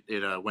then it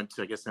went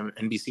to, I guess,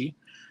 NBC,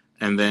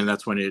 and then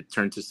that's when it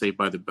turned to Saved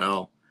by the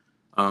Bell.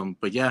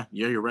 But yeah,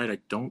 you're right. I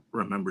don't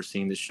remember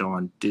seeing this show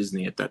on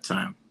Disney at that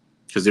time,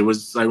 because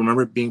I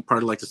remember it being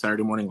part of like the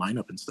Saturday morning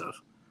lineup and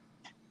stuff.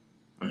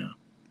 Yeah.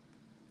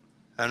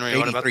 Henry,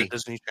 what about the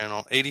Disney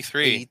Channel?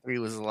 83. 83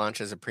 was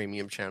launched as a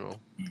premium channel.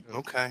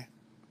 Okay.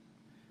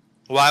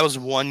 Well, I was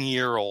 1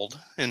 year old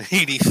in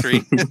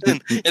 83.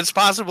 And it's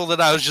possible that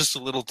I was just a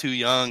little too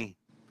young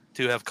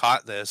to have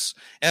caught this.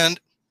 And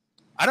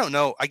I don't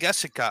know. I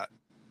guess it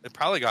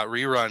probably got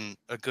rerun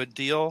a good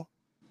deal.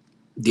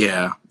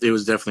 Yeah, it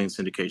was definitely in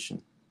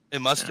syndication.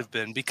 It must have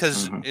been,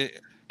 because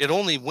it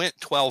only went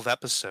 12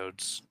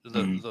 episodes.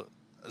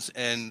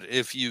 And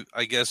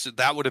I guess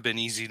that would have been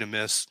easy to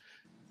miss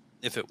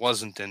if it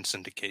wasn't in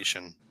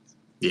syndication.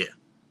 Yeah.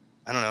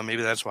 I don't know.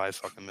 Maybe that's why I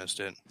fucking missed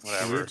it.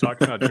 Whatever. We were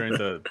talking about during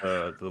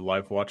the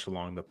live watch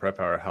along the prep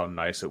hour how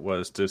nice it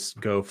was to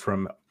go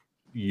from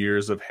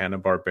years of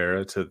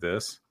Hanna-Barbera to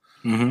this.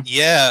 Mm-hmm.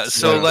 Yeah.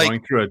 So like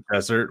going through a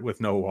desert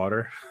with no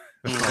water.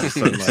 All of a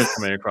sudden, like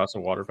coming across a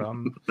water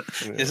fountain.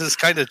 This is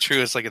kind of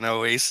true. It's like an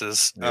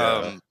oasis.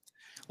 Yeah.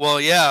 Well,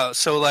 yeah.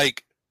 So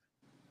like,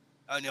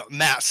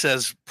 Matt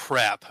says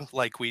prep,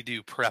 like we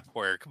do prep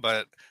work,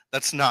 but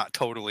that's not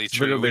totally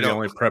true. Literally the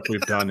only prep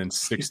we've done in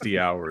 60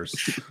 hours.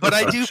 But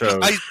I do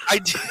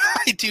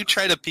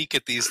try to peek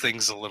at these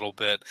things a little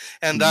bit,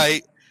 and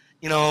I'd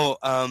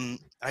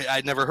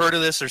never heard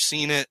of this or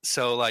seen it,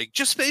 so like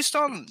just based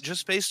on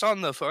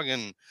the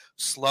fucking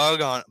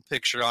slug on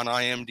picture on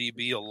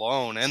IMDb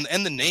alone, and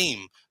the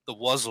name, the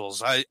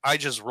Wuzzles, I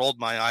just rolled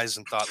my eyes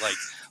and thought like,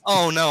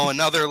 oh no,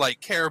 another like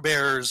Care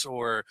Bears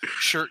or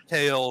Shirt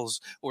Tails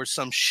or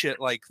some shit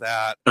like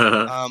that.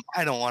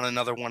 I don't want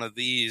another one of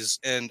these,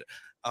 and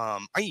I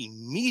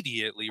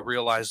immediately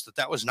realized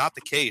that was not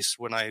the case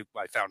when I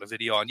found a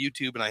video on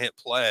YouTube and I hit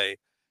play,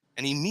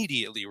 and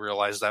immediately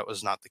realized that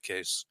was not the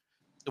case.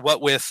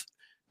 What with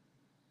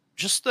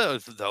just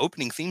the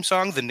opening theme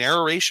song, the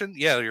narration.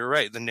 Yeah, you're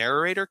right. The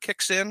narrator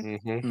kicks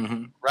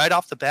in right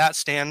off the bat.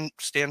 Stan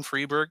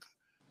Freberg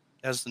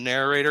as the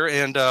narrator,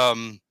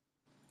 and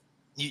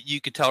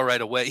you could tell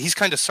right away he's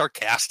kind of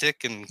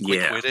sarcastic and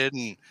quick-witted,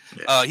 and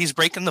he's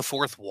breaking the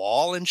fourth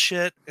wall and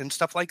shit and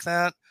stuff like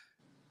that.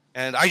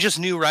 And I just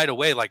knew right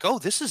away, like, oh,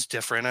 this is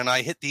different. And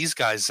I hit these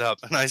guys up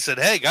and I said,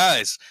 hey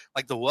guys,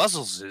 like the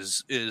Wuzzles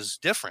is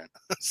different.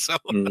 So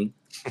we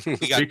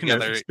got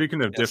together.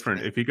 Speaking of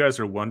different, if you guys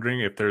are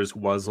wondering if there's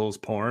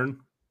Wuzzles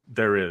porn,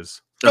 there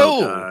is.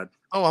 Oh,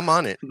 I'm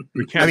on it.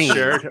 We can't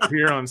share it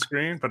here on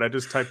screen, but I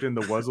just typed in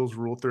the Wuzzles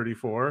Rule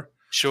 34.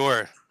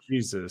 Sure.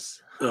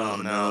 Jesus. Oh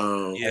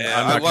no!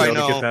 Yeah, I'm not going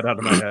to get that out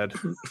of my head.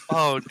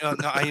 Oh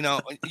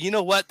no! You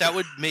know what? That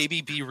would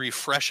maybe be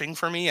refreshing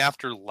for me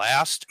after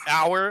last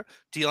hour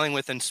dealing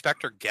with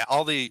Inspector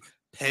all the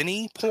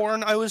Penny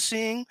porn I was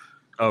seeing.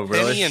 Oh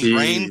really? Penny and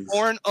Brain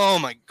porn. Oh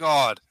my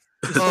god!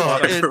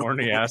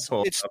 Horny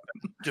asshole. It's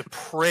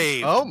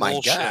depraved. Oh my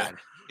bullshit. god!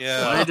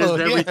 Yeah. Why does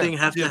everything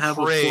have to have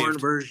a porn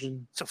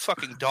version? It's a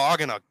fucking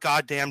dog and a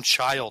goddamn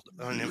child.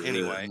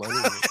 Anyway.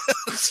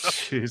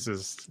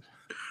 Jesus.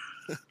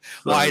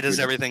 Why does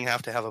everything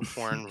have to have a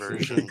porn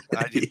version?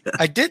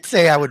 I did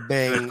say I would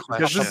bang.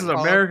 Because this is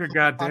America,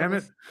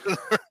 goddammit.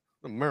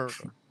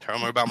 America. Tell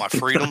me about my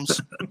freedoms.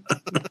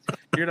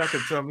 You're not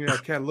going to tell me I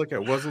can't look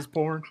at Wuzzles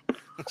porn?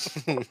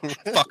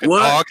 Fucking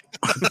dog.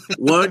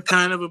 What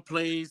kind of a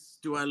place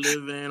do I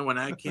live in when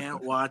I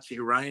can't watch a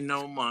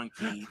rhino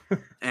monkey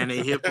and a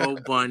hippo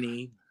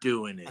bunny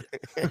doing it?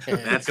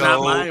 That's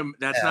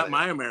not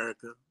my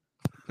America.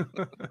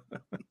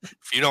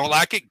 If you don't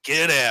like it,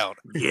 get out.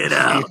 Get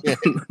out.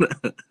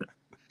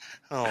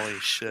 Holy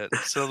shit.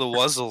 So the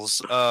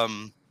Wuzzles.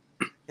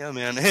 Yeah,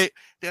 man. Hey,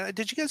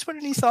 did you guys put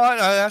any thought?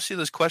 I asked you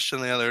this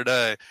question the other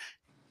day.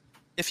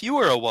 If you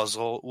were a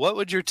Wuzzle, what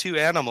would your two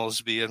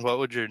animals be and what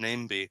would your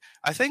name be?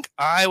 I think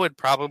I would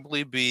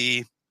probably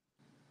be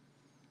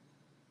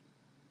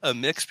a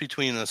mix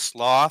between a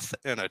sloth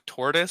and a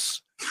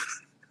tortoise.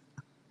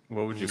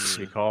 What would you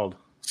be called?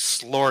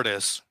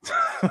 Slortus.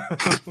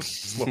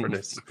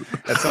 Slortus.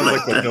 That sounds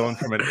like the villain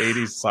from an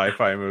 80s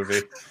sci-fi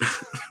movie.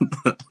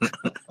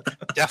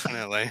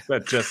 Definitely.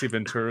 That Jesse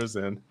Ventura's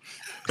in.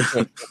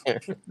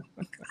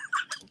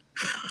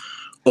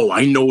 Oh,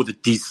 I know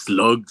that these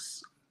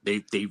slugs,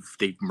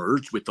 they've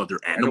merged with other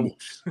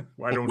animals.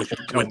 Why don't you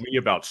tell me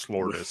about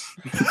Slortus?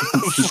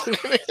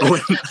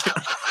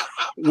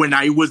 When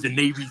I was a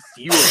Navy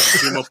SEAL, I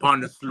came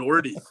upon a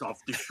Slortus off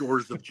the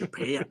shores of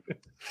Japan.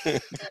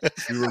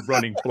 You were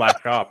running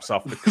Black Ops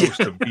off the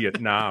coast of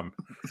Vietnam.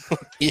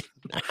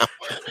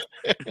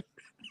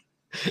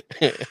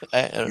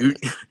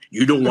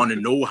 You don't want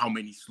to know how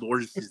many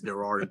Slortuses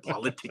there are in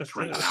politics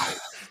right now.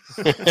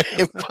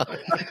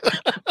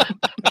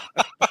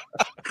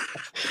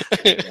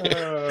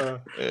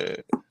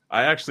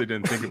 I actually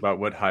didn't think about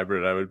what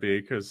hybrid I would be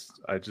because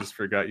I just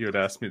forgot you had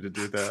asked me to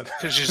do that.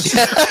 I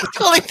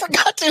totally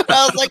forgot to.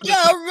 I was like, yeah,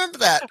 I remember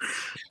that.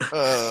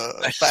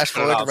 I flash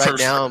forward to right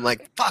now. I'm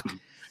like, fuck.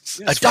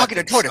 A dog and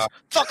a tortoise.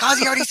 Fuck,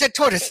 Ozzy already said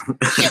tortoise.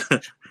 Shit.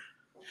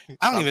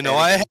 I don't even know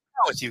why I hang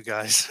out with you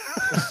guys.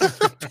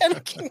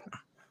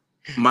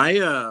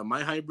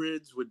 My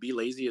hybrids would be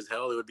lazy as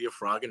hell. It would be a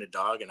frog and a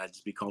dog, and I'd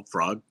just be called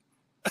Frog.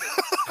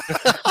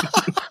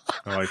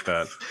 I like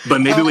that.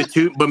 But maybe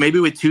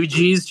with two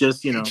G's,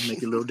 just make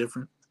it a little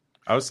different.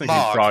 I was thinking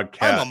Mog. frog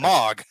cat. I'm a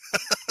Mog.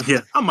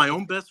 Yeah, I'm my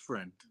own best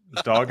friend.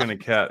 Dog and a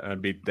cat, and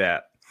I'd be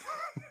dat.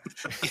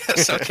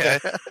 Yes, okay.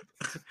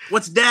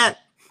 What's that?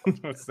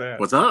 What's that?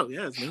 What's up?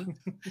 Yeah, it's me.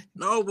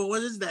 No, but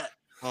what is that?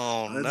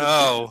 Oh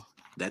no.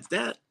 That's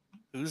that.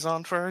 Who's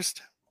on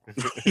first?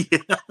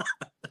 Yeah.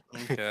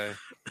 Okay.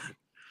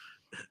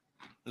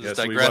 This Yes,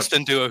 digressed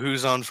into a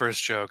who's on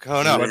first joke.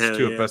 Oh no. We watched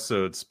two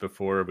episodes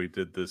before we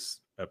did this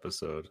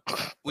episode.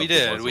 We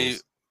did.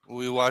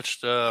 We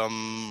watched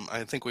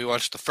I think we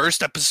watched the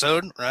first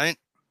episode, right?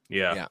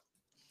 Yeah.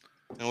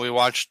 And we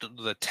watched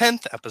the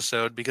 10th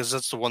episode because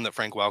that's the one that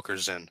Frank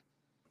Welker's in.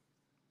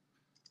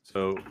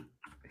 So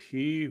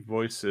he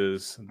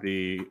voices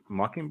the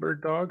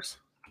Mockingbird dogs.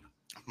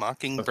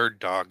 Mockingbird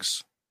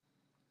dogs.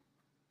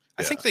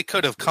 I think they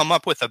could have come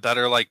up with a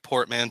better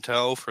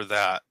portmanteau for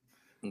that.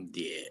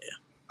 Yeah.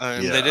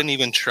 They didn't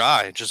even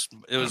try.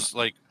 It was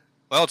like,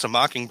 well, it's a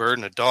mockingbird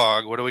and a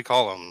dog. What do we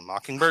call them?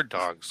 Mockingbird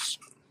dogs.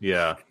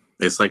 Yeah.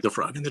 It's like the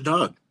frog and the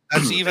dog.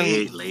 That's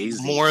even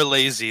more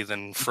lazy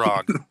than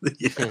frog.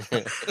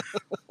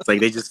 It's like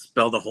they just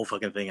spell the whole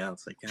fucking thing out.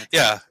 It's like,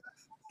 yeah.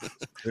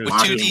 With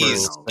two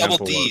D's, double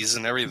Sample D's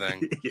and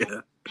everything.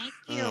 Yeah.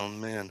 Oh,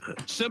 man.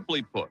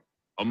 Simply put,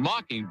 a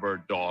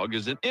mockingbird dog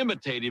is an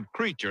imitative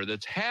creature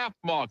that's half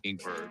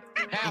mockingbird,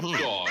 half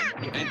dog,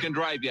 and can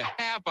drive you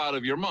half out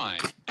of your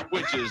mind,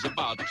 which is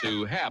about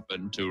to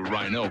happen to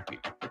Rhinoki.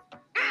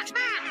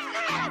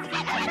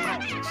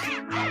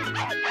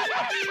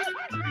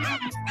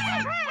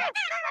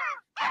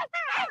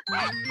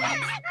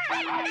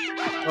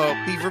 Oh,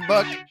 beaver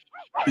buck.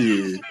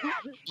 Yeah.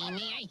 May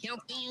I help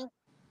you?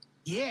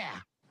 Yeah,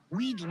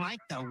 we'd like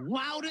the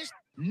wildest,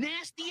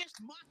 nastiest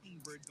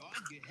mockingbird dog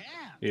you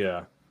have.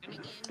 Yeah.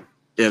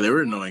 Yeah, they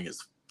were annoying as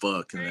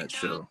fuck in that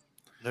show.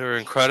 They were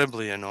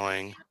incredibly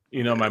annoying.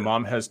 My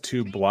mom has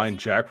two blind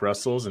Jack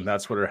Russells, and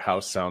that's what her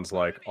house sounds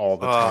like all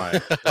the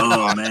time.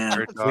 Oh,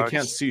 man. They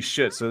can't see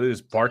shit, so they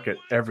just bark at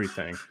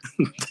everything.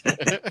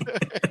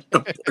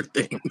 Poor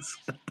things.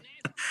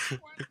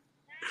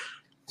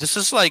 This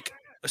is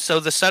so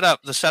the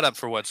setup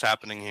for what's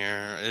happening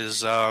here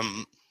is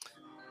the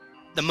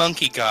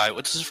monkey guy.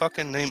 What's his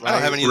fucking name? I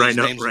don't have any of these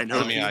names in front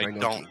of me. I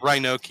don't.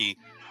 Rhinoki.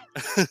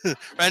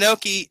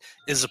 Rhinoki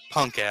is a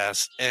punk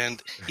ass,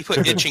 and he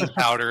put itching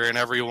powder in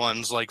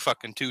everyone's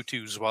fucking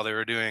tutus while they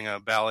were doing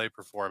a ballet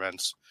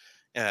performance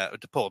to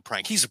pull a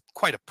prank. He's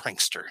quite a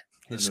prankster,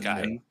 this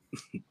guy.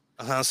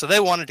 So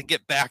they wanted to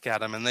get back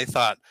at him, and they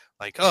thought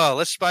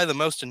let's buy the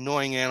most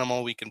annoying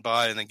animal we can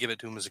buy and then give it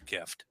to him as a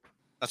gift.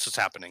 That's what's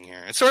happening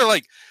here. It's sort of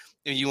like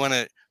you want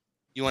to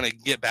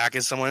get back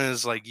at someone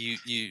is you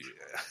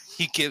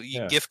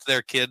gift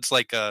their kids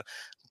a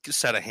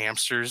set of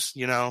hamsters,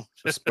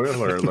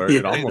 Spoiler alert,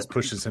 it almost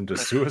pushes him to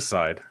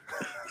suicide.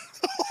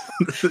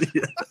 It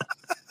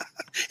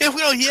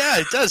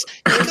does.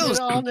 It goes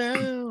all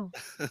now.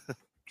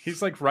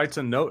 He's writes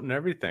a note and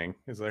everything.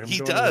 He's like, he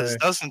does,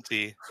 doesn't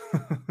he?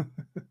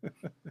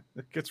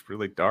 It gets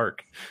really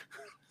dark.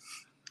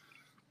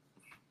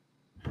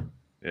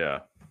 Yeah.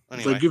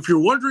 Anyway. It's if you're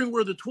wondering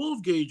where the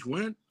 12 gauge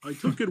went, I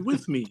took it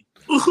with me.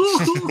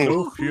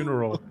 No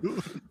funeral.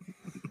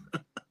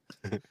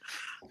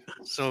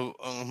 So,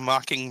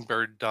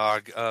 Mockingbird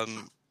Dog.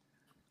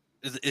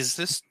 Is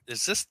this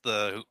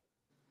the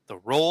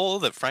role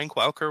that Frank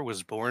Welker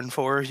was born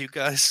for? You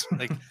guys,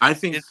 like, I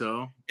think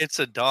so. It's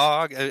a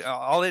dog.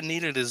 All it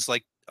needed is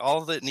like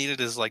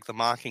the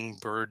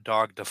Mockingbird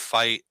Dog to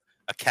fight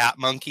a cat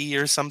monkey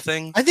or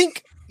something. I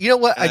think you know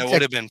what. It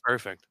would have been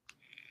perfect.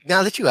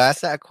 Now that you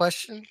asked that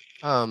question,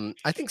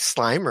 I think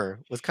Slimer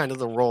was kind of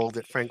the role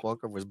that Frank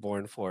Welker was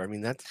born for. I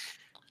mean,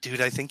 Dude,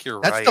 I think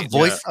you're that's right. the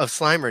voice of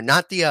Slimer,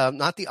 not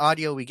the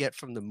audio we get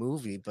from the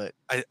movie. But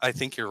I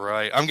think you're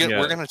right.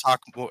 We're gonna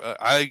talk.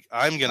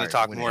 I'm gonna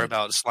talk more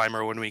about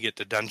Slimer when we get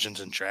to Dungeons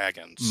and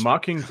Dragons.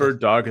 Mockingbird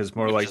Dog is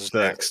more like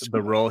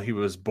the role he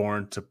was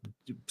born to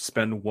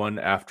spend one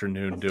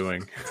afternoon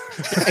doing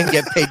and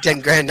get paid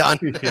 $10,000 on.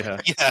 Yeah.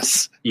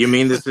 Yes. You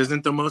mean this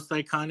isn't the most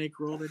iconic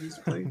role that he's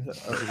played?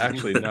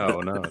 Actually, no,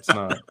 it's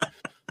not.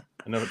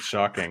 I know it's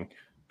shocking.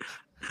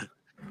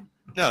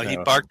 No, he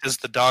barked as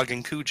the dog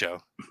in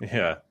Cujo.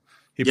 Yeah,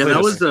 he played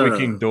a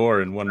squeaking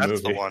door in one movie.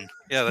 That's the one.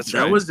 Yeah, that's that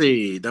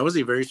right. That was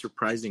a very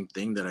surprising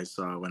thing that I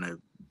saw when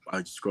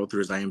I scrolled through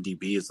his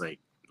IMDb. It's like,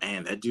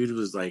 man, that dude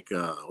was like,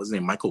 what's his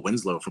name, Michael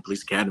Winslow from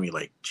Police Academy,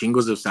 like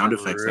jingles of sound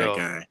effects. That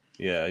guy.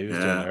 Yeah, he was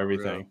doing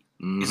everything.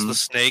 He's the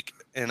snake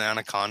in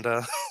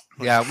Anaconda.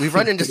 Yeah, we've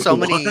run into so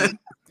many.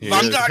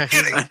 I'm not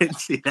kidding. I didn't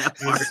see that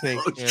part.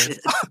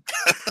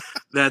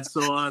 That's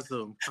so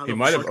awesome. He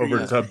might have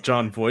overdubbed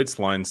John Voight's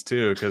lines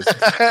too, because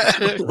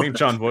I think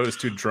John Voight was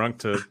too drunk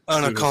to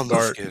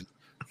Anaconda skin.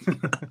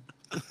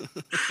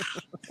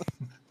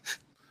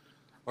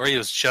 Or he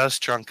was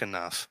just drunk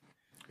enough.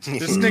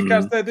 This snake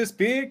outside this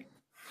big.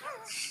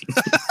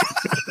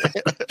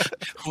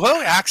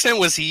 What accent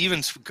was he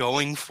even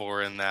going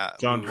for in that?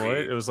 John movie?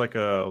 Voight. It was like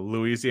a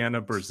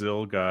Louisiana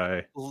Brazil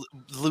guy.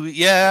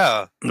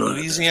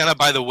 Louisiana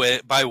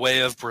by way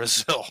of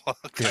Brazil.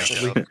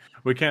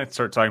 We can't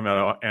start talking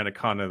about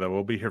Anaconda though.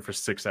 We'll be here for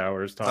 6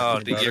 hours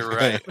talking about you're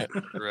it.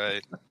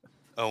 right.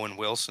 Owen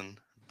Wilson.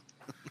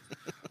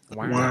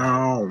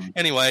 Wow.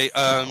 Anyway,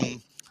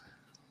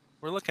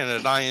 we're looking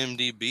at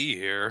IMDb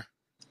here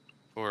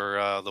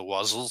for the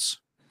Wuzzles.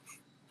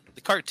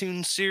 The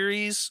cartoon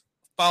series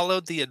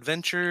followed the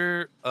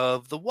adventure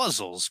of the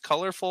Wuzzles,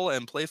 colorful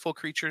and playful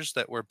creatures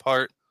that were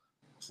part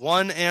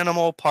one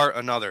animal, part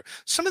another.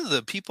 Some of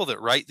the people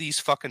that write these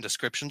fucking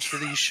descriptions for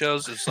these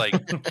shows, it's like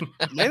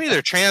maybe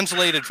they're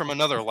translated from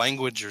another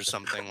language or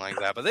something like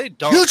that, but they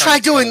don't. You try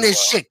doing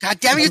this shit. God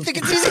damn it, you think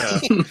it's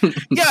easy?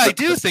 Yeah, I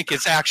do think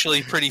it's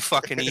actually pretty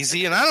fucking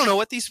easy, and I don't know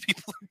what these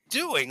people are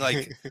doing.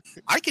 Like,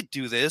 I could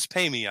do this.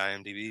 Pay me,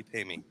 IMDb.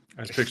 Pay me.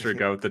 I picture a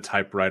guy with the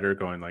typewriter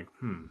going like,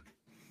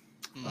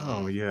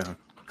 oh yeah.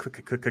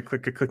 Click, click, click,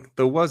 click, click, click.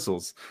 The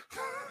Wuzzles.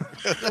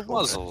 The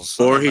Wuzzles.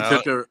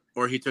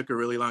 Or he took a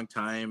really long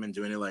time and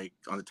doing it like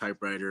on the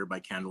typewriter by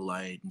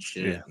candlelight and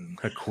shit. Yeah, and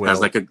has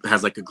like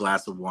a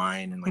glass of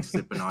wine and like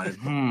sipping on it.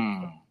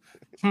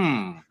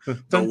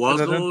 The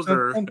Wuzzles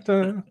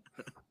are...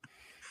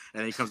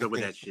 And he comes up with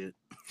that shit.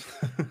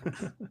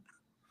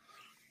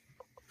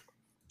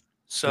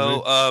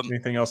 So,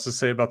 anything else to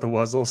say about the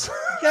Wuzzles?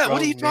 Yeah,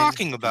 what are you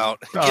talking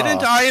about? Get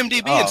into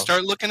IMDb and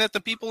start looking at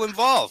the people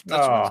involved.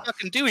 That's what we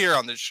fucking do here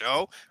on this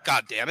show.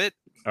 God damn it.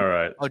 All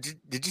right. Oh,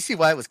 did you see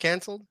why it was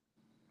canceled?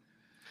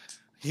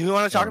 You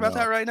want to talk about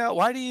that right now?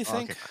 Why do you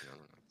think?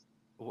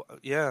 Okay.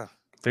 Yeah.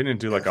 They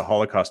didn't do like a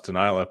Holocaust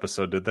denial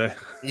episode, did they?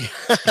 Yeah,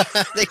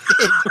 they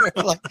did.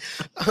 They're like,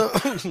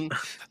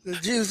 the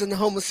Jews and the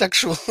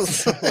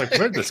homosexuals. Like,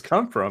 where'd this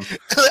come from?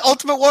 The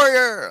Ultimate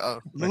Warrior. Oh,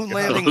 Moon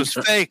landing was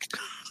faked.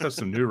 Have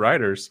some new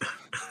writers.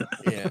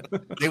 Yeah,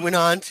 they went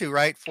on to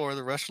write for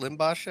the Rush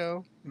Limbaugh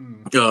show.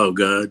 Oh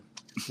god,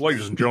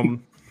 ladies and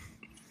gentlemen.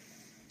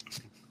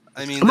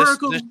 I mean,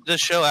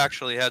 this show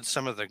actually had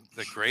some of the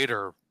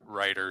greater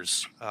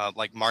writers,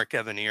 like Mark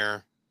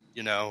Evanier.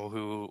 You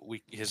know,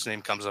 his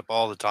name comes up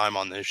all the time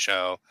on this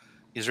show.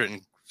 He's written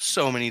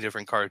so many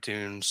different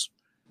cartoons.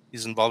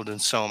 He's involved in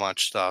so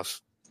much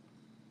stuff.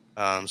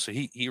 So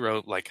he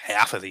wrote like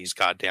half of these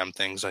goddamn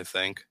things, I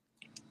think.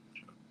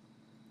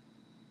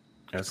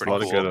 That's a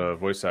lot of good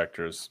voice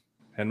actors.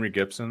 Henry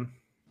Gibson.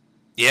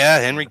 Yeah,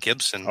 Henry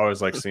Gibson. I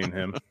always like seeing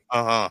him.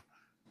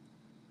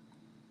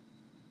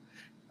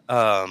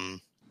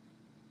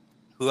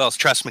 Who else?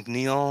 Tress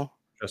MacNeille,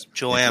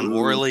 Joanne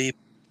Worley,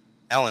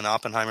 Alan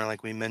Oppenheimer,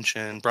 like we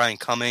mentioned, Brian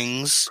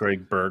Cummings,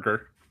 Greg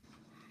Berger.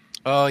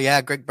 Oh yeah,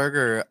 Greg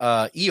Berger,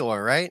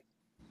 Eeyore, right?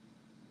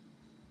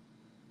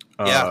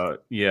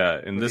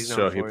 Yeah. In this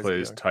show, he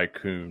plays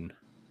Tycoon.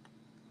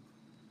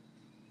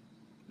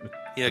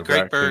 Yeah,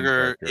 Greg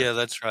Berger. Yeah,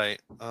 that's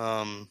right.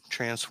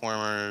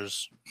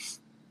 Transformers.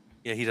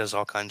 Yeah, he does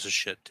all kinds of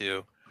shit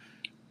too.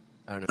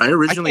 I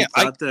originally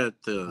thought that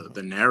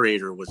the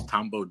narrator was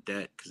Tom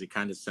Bodett because he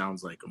kind of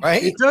sounds like him.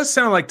 Right? It does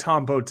sound like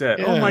Tom Bodett.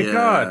 Yeah. Oh my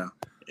god.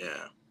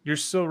 Yeah. You're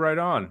so right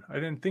on. I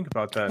didn't think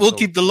about that. We'll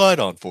keep the light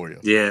on for you.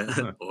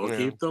 Yeah. We'll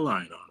keep the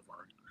light on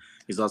for you.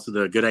 He's also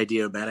the good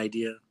idea, bad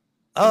idea.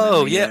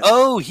 Oh yeah.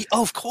 Oh,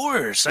 of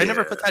course. I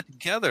never put that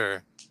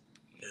together.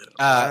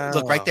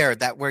 Look right there.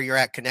 That where you're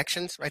at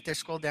connections. Right there.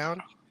 Scroll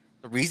down.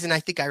 The reason I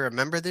think I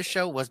remember this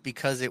show was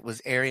because it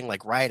was airing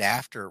like right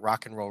after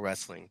Rock and Roll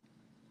Wrestling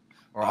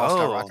or All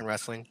Star Rock and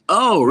Wrestling.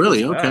 Oh,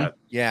 really? Okay.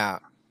 Yeah.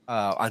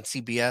 On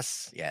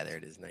CBS. Yeah, there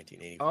it is,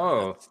 1984.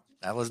 Oh,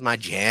 that was my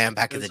jam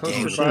back in the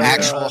day with by,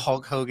 actual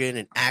Hulk Hogan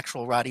and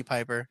actual Roddy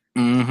Piper.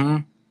 Mm-hmm.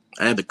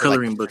 I had the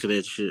coloring book of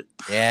that shit.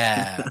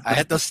 Yeah. I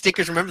had those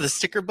stickers. Remember the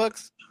sticker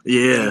books?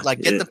 Yeah.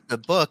 You'd, get the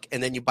book,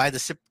 and then you buy the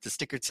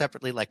stickers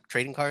separately, like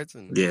trading cards.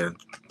 And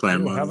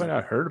haven't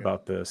I heard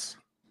about this?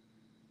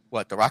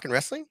 What, the Rock and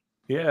Wrestling?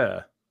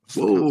 Yeah.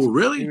 Whoa,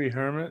 really? Pee Wee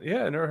Herman?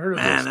 Yeah, I never heard of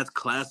this. Man, that's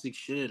classic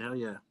shit. Hell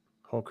yeah.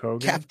 Hulk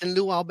Hogan? Captain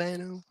Lou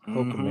Albano?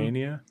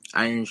 Hulkamania?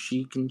 Iron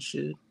Sheik and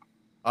shit.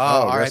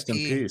 Oh, rest in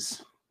R.I.P.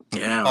 peace.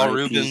 Yeah. Paul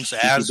Rubens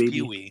as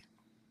Pee Wee.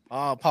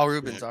 Oh, Paul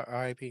Rubens,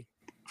 R.I.P.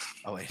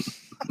 Oh, wait.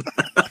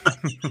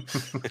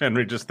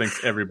 Henry just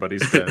thinks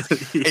everybody's dead.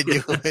 They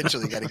do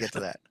eventually got to get to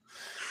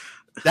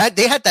that.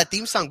 They had that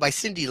theme song by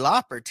Cyndi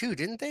Lauper too,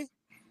 didn't they?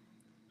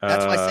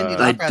 That's why Cyndi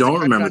Lauper. I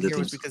don't remember the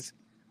theme because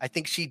I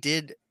think she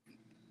did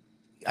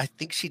like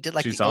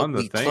she's the on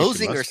the thing,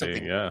 closing or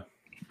something. Yeah.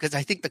 Because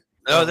I think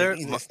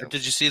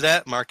did you see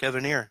that? Mark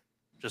Evanier.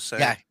 Just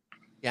saying.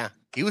 Yeah.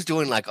 He was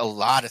doing like a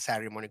lot of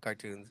Saturday morning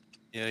cartoons.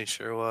 Yeah, he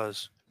sure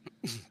was.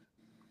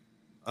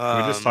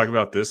 Can we just talk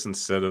about this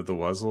instead of the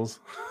Wuzzles?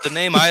 The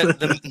name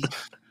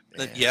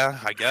yeah,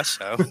 I guess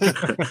so.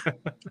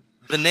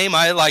 The name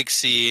I like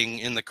seeing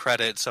in the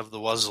credits of the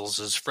Wuzzles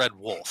is Fred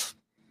Wolf.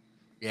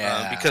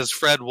 Yeah, because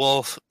Fred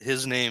Wolf,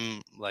 his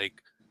name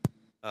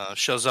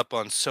shows up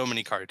on so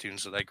many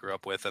cartoons that I grew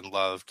up with and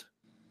loved.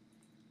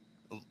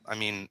 I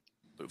mean,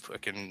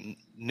 fucking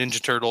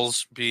Ninja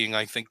Turtles being,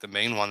 I think, the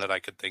main one that I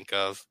could think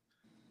of.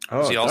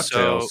 Oh, he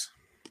also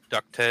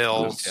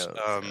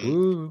DuckTales.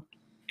 Ooh.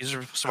 He's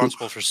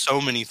responsible for so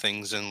many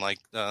things in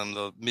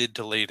the mid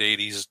to late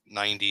 80s,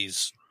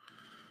 90s.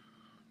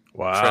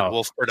 Wow. Fred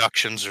Wolf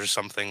Productions or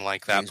something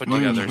like that. Put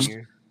together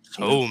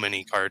so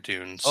many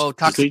cartoons. Oh,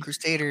 Toxic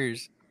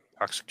Crusaders.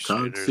 Toxic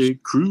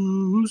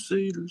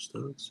Crusaders.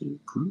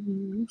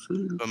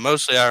 But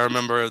mostly I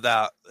remember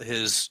that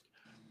his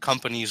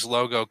company's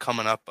logo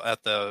coming up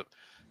at the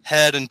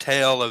head and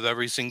tail of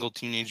every single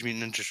Teenage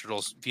Mutant Ninja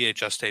Turtles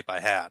VHS tape I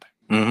had.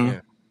 Mm-hmm.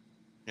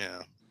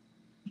 Yeah.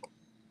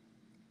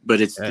 But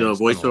it's the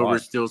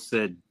voiceover still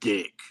said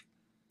dick.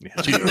 Yeah.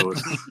 Dick.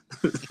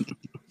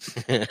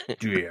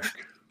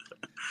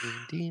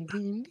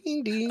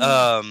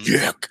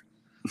 Dick.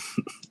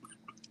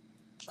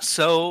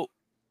 So,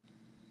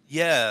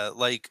 yeah,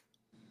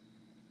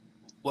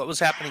 what was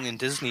happening in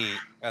Disney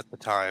at the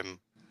time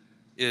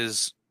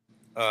is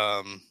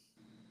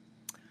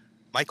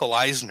Michael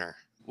Eisner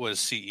was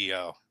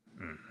CEO.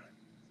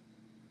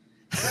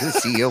 He was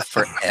CEO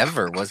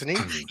forever, wasn't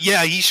he?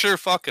 Yeah, he sure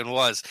fucking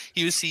was.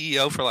 He was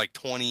CEO for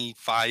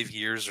 25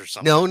 years or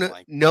something.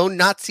 No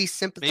Nazi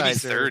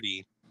sympathizer. Maybe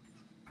 30.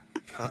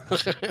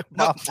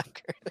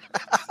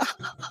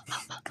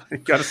 You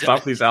gotta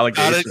stop these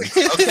allegations.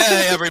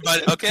 Okay,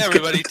 everybody,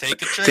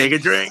 take a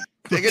drink.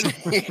 Take a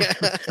drink.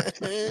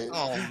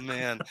 Oh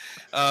man,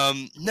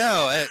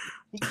 no,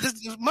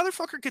 this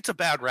motherfucker gets a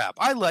bad rap.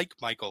 I like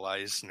Michael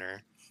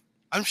Eisner.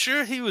 I'm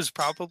sure he was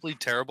probably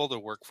terrible to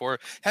work for.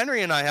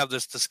 Henry and I have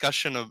this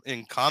discussion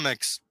in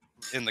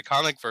the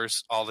comic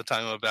verse all the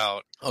time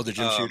about the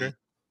Jim Shooter.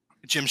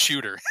 Jim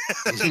Shooter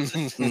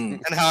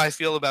and how I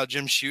feel about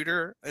Jim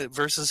Shooter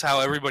versus how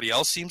everybody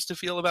else seems to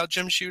feel about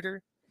Jim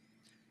Shooter.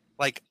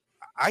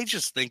 I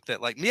just think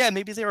that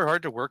maybe they were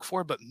hard to work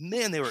for, but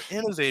man, they were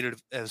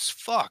innovative as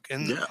fuck.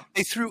 And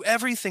they threw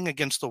everything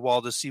against the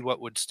wall to see what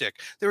would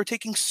stick. They were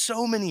taking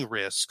so many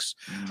risks.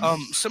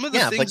 Some of the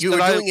things but you were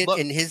doing it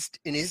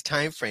in his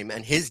time frame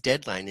and his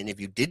deadline. And if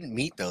you didn't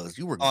meet those,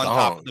 you were on gone.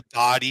 top of the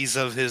bodies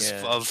of his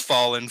of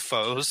fallen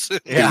foes.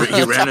 Yeah,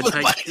 he ran a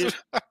tight ship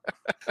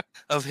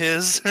of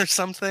his or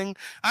something.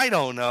 I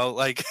don't know.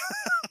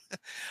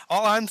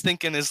 All I'm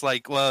thinking is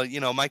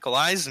Michael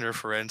Eisner,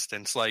 for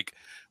instance,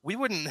 we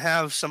wouldn't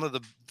have some of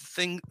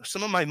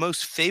my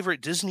most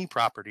favorite Disney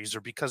properties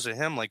are because of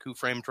him, like Who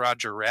Framed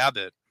Roger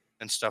Rabbit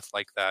and stuff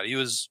like that. He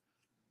was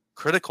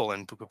critical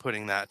in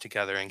putting that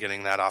together and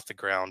getting that off the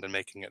ground and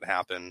making it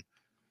happen.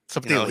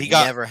 Something he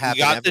got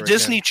the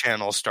Disney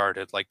Channel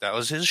started. That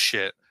was his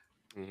shit.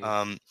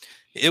 Mm-hmm.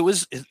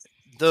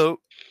 The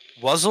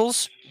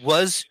Wuzzles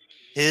was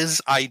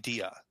his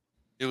idea.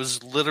 It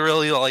was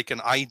literally an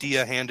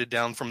idea handed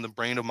down from the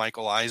brain of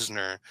Michael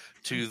Eisner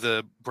to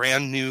the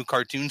brand new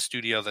cartoon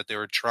studio that they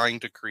were trying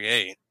to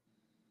create.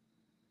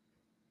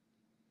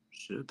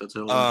 Shit, that's a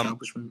hell of an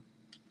accomplishment.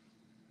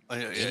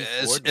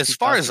 As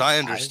far as I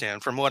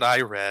understand, from what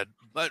I read,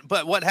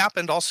 but what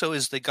happened also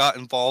is they got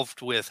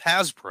involved with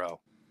Hasbro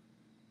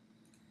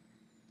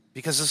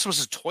because this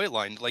was a toy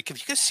line. Have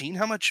you guys seen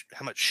how much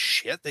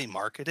shit they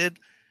marketed?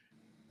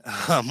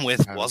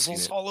 With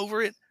Wuzzles all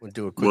over it. We'll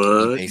do a quick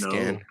eBay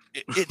scan.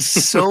 It's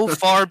so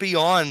far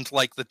beyond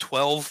the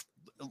 12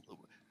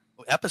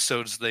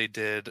 episodes they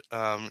did.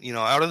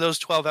 Out of those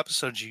 12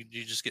 episodes, you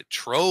just get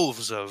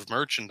troves of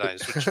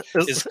merchandise,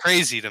 which is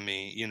crazy to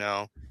me.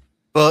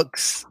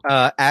 Books,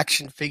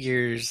 action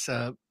figures,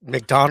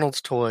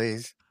 McDonald's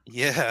toys.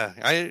 Yeah,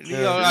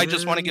 I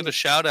just want to give a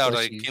shout out.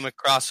 I Plushies. came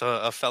across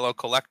a fellow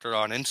collector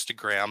on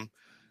Instagram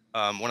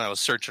when I was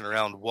searching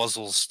around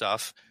Wuzzles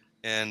stuff,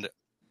 and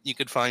you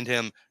could find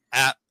him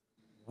at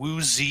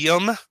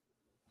Woozeum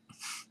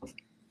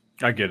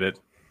I get it.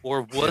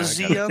 or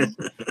Wuzzeum.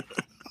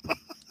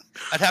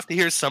 I'd have to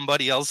hear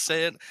somebody else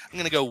say it. I'm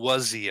gonna go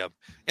Wuzzeum.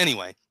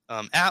 Anyway,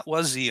 at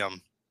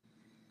Wuzzeum.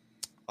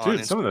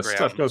 Dude, some of this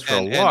stuff goes for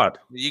a lot.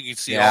 You can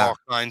see all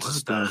kinds of What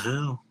stuff. the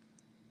hell?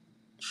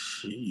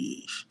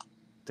 Sheesh.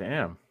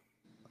 Damn.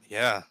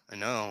 Yeah, I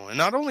know. And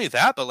not only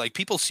that, but like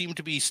people seem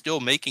to be still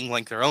making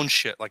like their own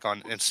shit, like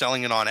on and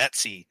selling it on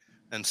Etsy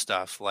and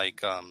stuff.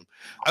 Like, I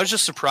was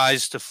just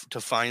surprised to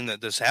find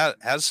that this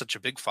has such a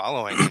big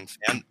following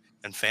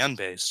and fan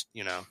base.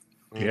 You know.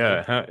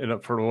 Yeah, and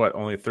up for what?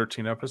 Only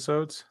 13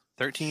 episodes?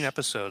 13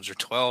 episodes or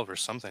 12 or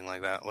something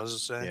like that. What does it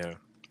say? Yeah.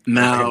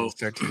 Now,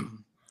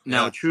 13.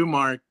 now, Yeah. True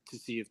Mark, to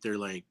see if they're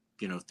like,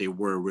 you know, if they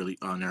were really.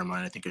 Oh, never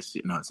mind. I think I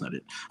see. No, it's not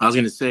it. I was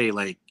gonna say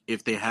like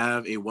if they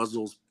have a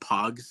Wuzzles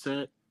Pog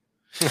set.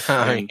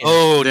 then-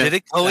 Oh, that- did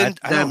it go in?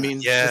 That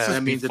means yeah.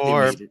 that means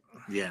before- that they made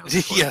it. Yeah.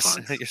 before Yes,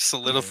 Pogs. you're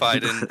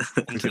solidified into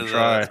Good the.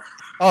 try.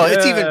 Oh,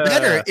 it's even Yeah.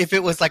 better if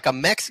it was like a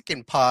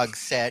Mexican Pog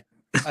set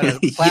out of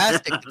Yeah.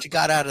 plastic that you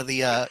got out of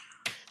the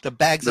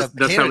bags The of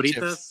potato chips.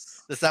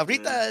 Sabritas. The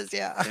Sabritas,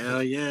 yeah.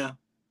 Hell yeah.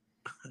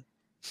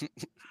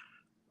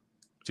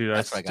 Dude,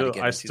 That's what I gotta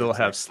get I into still this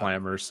have next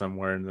time. slammers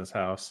somewhere in this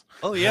house.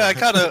 Oh yeah, I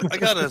got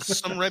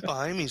some right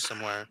behind me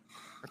somewhere,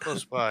 or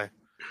close by.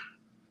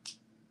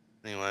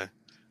 Anyway,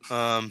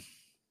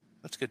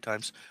 that's good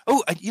times.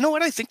 Oh, you know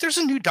what? I think there's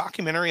a new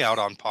documentary out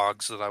on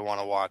Pogs that I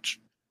want to watch.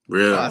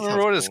 Really? I that don't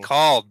remember sounds what it's cool.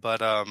 called,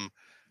 but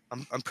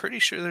I'm pretty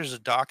sure there's a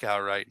doc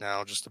out right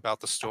now just about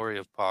the story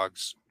of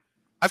Pogs.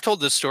 I've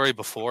told this story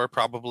before,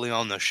 probably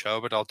on the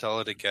show, but I'll tell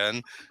it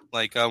again.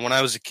 Like when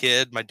I was a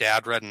kid, my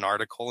dad read an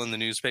article in the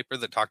newspaper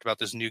that talked about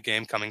this new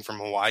game coming from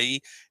Hawaii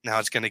and how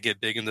it's going to get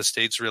big in the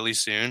States really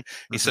soon.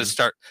 He says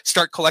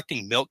start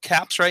collecting milk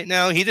caps right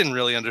now. He didn't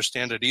really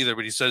understand it either,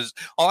 but he says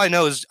all I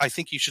know is I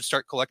think you should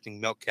start collecting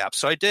milk caps.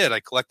 So I did. I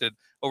collected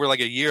over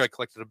like a year. I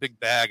collected a big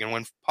bag, and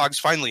when Pogs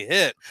finally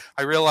hit,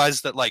 I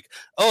realized that like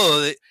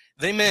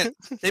they meant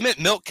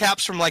milk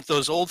caps from like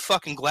those old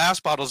fucking glass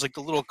bottles, like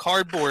the little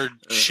cardboard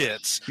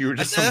shits. You were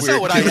just That's some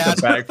not weird what kid I with had.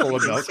 a bag full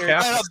of milk I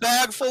had caps. a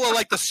bag full of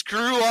like the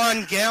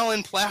screw-on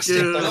gallon plastic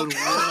Dude, milk. what?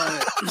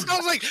 I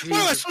was like, what am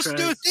I Jesus supposed to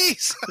do with Christ.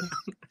 these?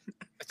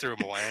 I threw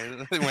them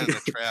away. They went in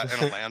the trash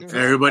in a landfill.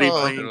 Everybody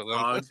Oh. playing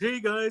Pogs. Hey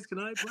guys, can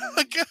I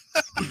play?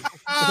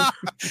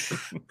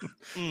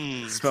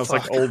 Hmm. Smells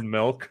like old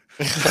milk.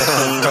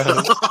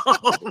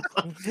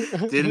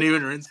 Didn't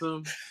even rinse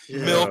them.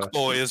 Milk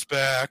Boy is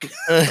back.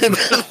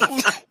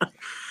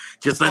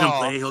 Just let him Aw.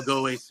 play. He'll go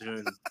away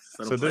soon. Just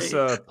let So him this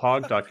play.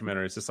 Pog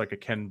documentary, is this like a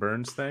Ken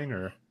Burns thing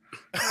or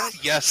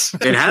Yes.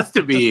 It has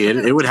to be.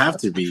 It would have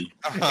to be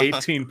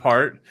 18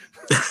 part?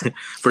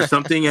 for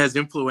something as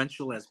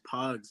influential as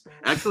Pogs.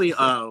 Actually,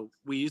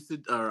 we used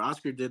to.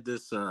 Oscar did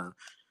this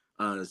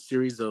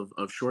series of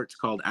shorts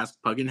called Ask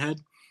Pugginhead.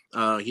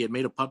 He had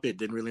made a puppet,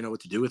 didn't really know what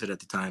to do with it at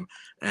the time,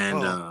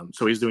 and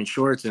so he was doing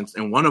shorts,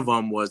 and one of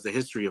them was the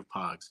history of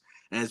Pogs,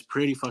 and it's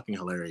pretty fucking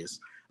hilarious.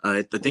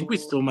 I think we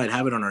still might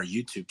have it on our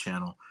YouTube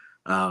channel,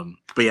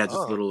 but yeah,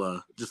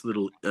 just a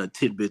little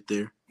tidbit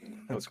there.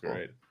 That's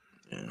great.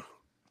 Yeah.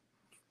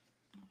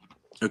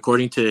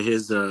 According to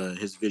his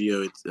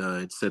video,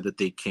 it said that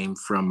they came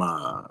from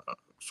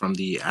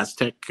the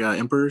Aztec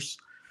emperors,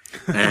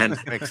 and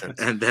Makes sense.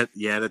 and that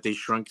they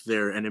shrunk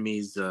their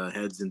enemies'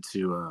 heads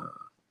into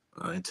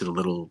the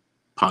little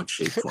Pog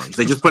shaped forms.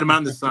 They just put them out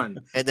in the sun,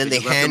 And then They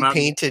they just left them hand out-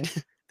 painted.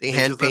 They they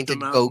hand just left painted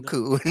them out in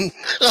Goku.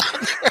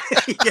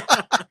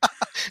 yeah.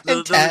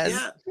 And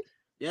Taz.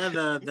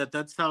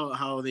 That's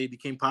how they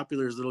became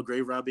popular as little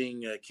grave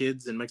robbing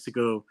kids in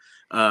Mexico.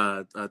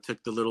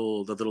 Took the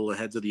little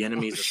heads of the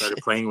enemies and started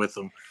playing with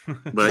them.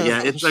 But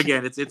yeah, it's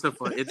a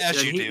fun. It's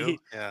As you he- do. he-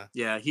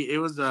 Yeah. it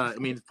was. I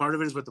mean, part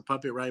of it is with the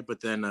puppet, right? But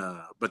then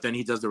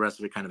he does the rest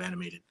of it kind of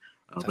animated.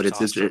 But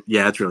That's it's awesome.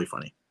 it's really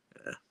funny.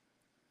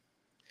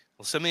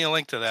 Well, send me a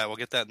link to that. We'll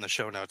get that in the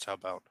show notes. How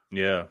about?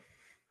 Yeah.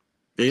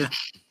 But yeah,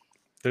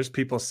 There's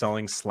people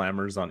selling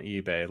slammers on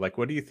eBay. Like,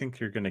 what do you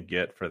think you're going to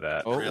get for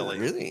that? Oh, Really?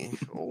 really?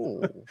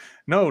 Oh.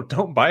 No,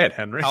 don't buy it,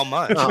 Henry. How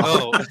much?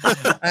 Oh.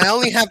 Oh. I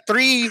only have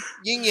 3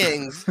 yin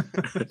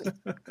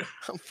yangs.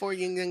 I'm 4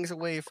 yin yangs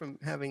away from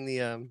having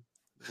the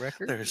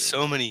record. There's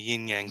so many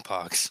yin yang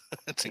Pogs.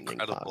 It's Yin yang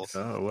incredible. Pogs.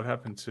 Oh, what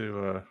happened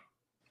to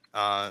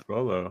Uh,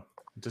 Rolo?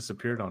 It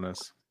disappeared on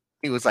us.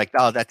 He was like,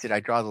 "Oh, that's it. I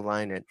draw the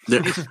line at."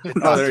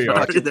 Oh, there you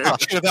are.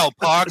 Talking about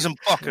Pogs and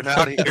fucking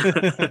out of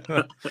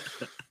here.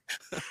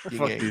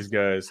 Fuck these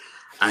guys.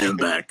 I am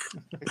back.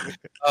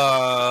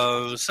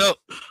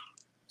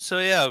 So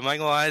yeah,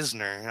 Michael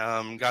Eisner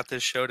got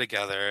this show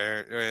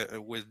together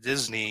with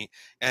Disney,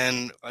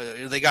 and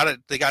they got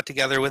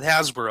together with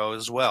Hasbro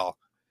as well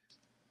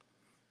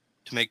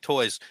to make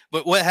toys.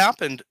 But what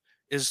happened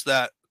is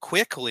that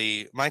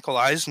quickly, Michael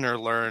Eisner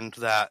learned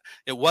that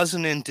it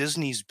wasn't in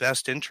Disney's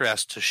best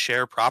interest to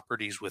share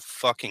properties with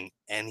fucking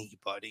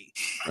anybody.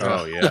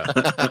 Oh yeah.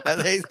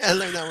 I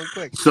learned that one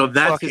quick. So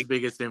that's his Fucking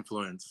biggest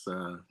influence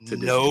to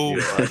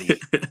nobody.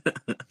 Disney.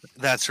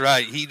 That's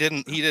right. He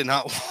did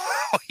not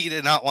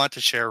want to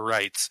share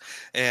rights,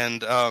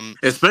 and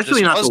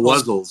Especially not the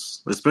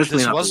Wuzzles. Especially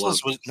this not the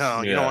Wuzzles Wuzzles. was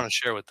no, you don't want to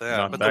share with that.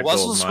 Not But that the gold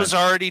Wuzzles mine. was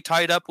already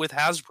tied up with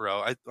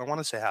Hasbro. I want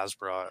to say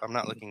Hasbro. I'm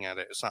not looking at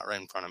it. It's not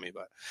right in front of me,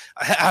 but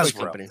Toy Hasbro.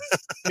 company.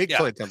 Big Yeah.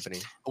 toy company.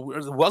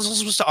 The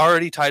Wuzzles was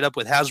already tied up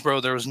with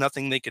Hasbro. There was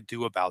nothing they could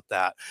do about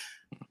that,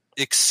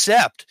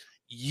 except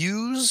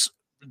use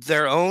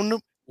their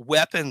own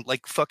weapon,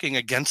 like fucking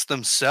against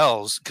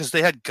themselves, because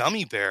they had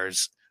gummy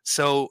bears.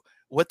 So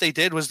what they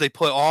did was they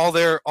put all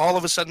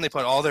of a sudden they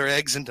put all their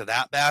eggs into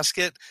that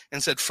basket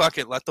and said, "Fuck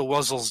it, let the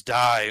Wuzzles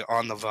die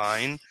on the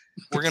vine.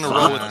 We're gonna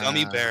roll with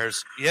gummy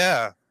bears."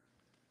 Yeah,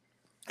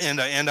 and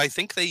I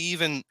think they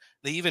even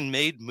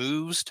made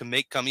moves to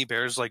make gummy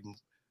bears like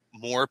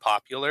more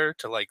popular,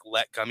 to like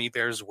let gummy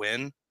bears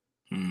win.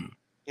 You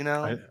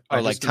know,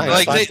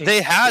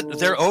 they had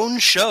their own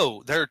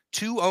show. Their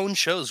two own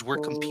shows were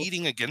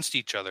competing against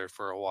each other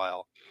for a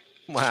while.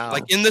 Wow.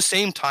 Like in the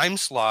same time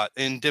slot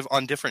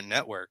on different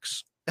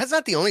networks. That's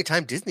not the only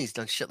time Disney's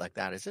done shit like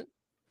that, is it?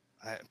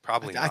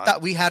 Probably I not.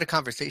 thought we had a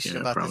conversation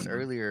about this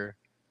earlier.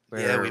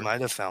 Yeah, we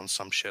might have found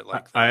some shit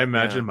like that. I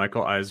imagine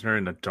Michael Eisner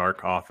in a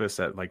dark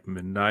office at like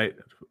midnight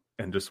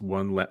and just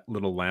one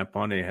little lamp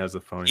on, and he has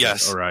a phone.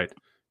 Yes. Goes, all right.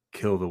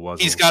 Kill the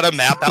Wuzzles. He's got a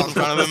map out in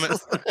front of him.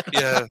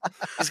 Yeah.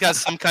 He's got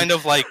some kind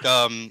of like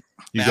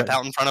map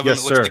out in front of him.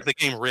 It looks like the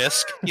game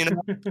Risk, you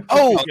know?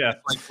 Oh, yeah.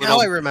 Like now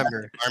I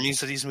remember. Armies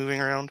that he's moving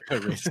around.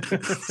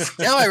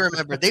 Now I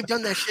remember. They've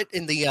done that shit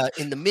in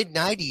the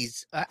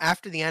mid-90s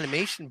after the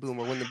animation boom,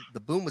 or when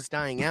the boom was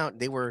dying out.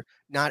 They were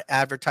not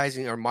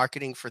advertising or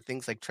marketing for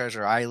things like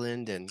Treasure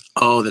Island and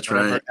that's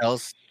whatever right.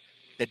 else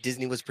that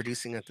Disney was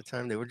producing at the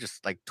time. They were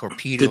just like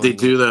torpedoing. Did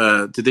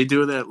they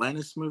do the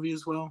Atlantis movie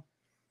as well?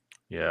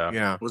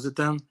 Yeah. Was it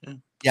them?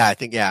 Yeah, I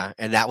think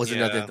and that was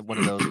another one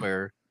of those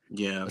where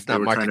it's not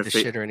marketing the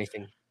shit or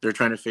anything. They're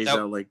trying to phase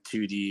out like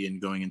 2D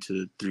and going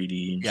into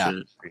 3D and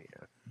shit.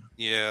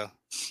 Yeah.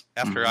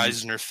 After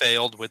Eisner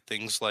failed with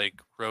things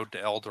like Road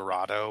to El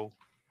Dorado.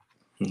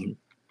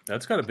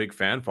 That's got a big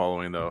fan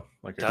following though.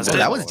 Like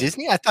that was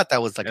Disney? I thought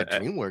that was like a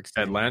DreamWorks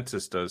thing.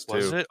 Atlantis does too.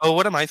 Was it? Oh,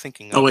 what am I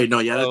thinking of? Oh wait,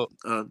 no,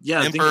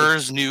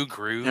 Emperor's New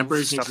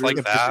Groove, stuff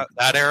like that.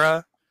 That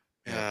era.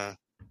 Yeah.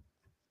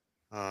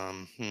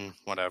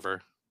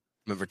 Whatever.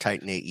 Remember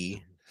Titan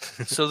AE?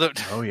 So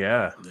that. Oh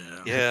yeah.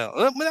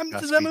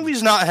 That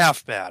movie's not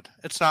half bad.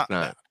 It's not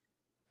bad.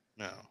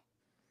 No.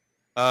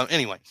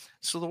 Anyway,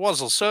 so the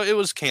Wuzzles. So it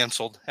was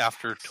canceled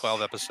after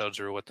 12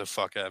 episodes or what the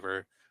fuck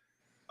ever.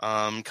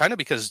 Kind of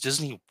because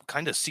Disney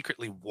kind of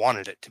secretly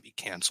wanted it to be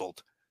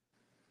canceled.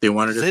 They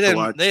wanted it to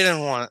watch. They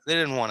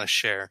didn't want to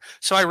share.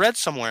 So I read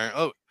somewhere.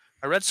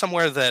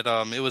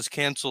 that it was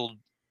canceled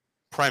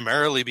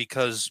primarily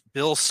because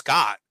Bill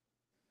Scott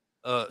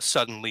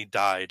suddenly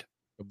died.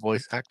 The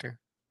voice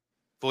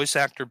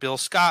actor Bill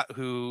Scott,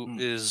 who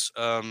is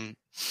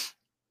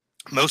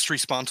most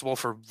responsible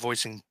for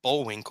voicing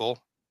Bullwinkle.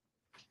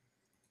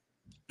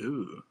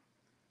 Ooh.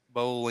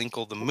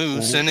 Bullwinkle the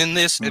moose, and in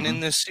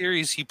this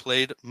series he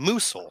played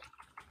Moosel,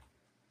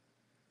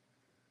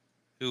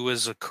 who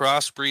is a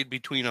crossbreed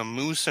between a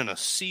moose and a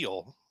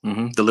seal.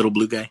 The little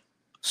blue guy.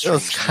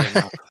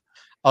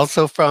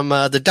 Also from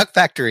the Duck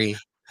Factory.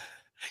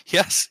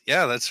 Yes,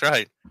 yeah, that's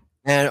right.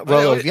 And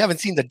Rolo, if you haven't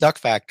seen the Duck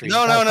Factory,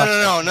 no.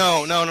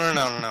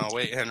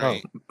 Wait,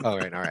 Henry. All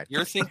right.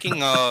 You're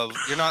thinking of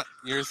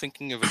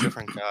a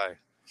different guy.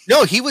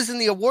 No, he was in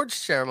the awards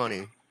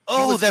ceremony.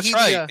 Oh, that's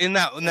right. In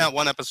that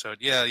one episode.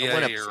 Yeah, you're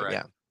right.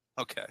 Yeah.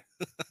 Okay.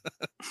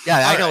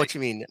 Yeah, I know what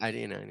you mean.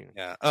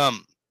 Yeah.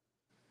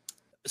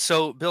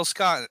 So Bill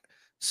Scott.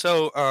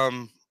 So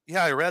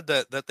I read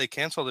that they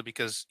canceled it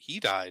because he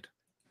died.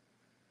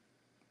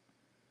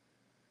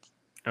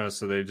 Oh,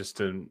 so they just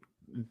didn't.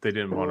 They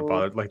didn't want to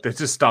bother. Like they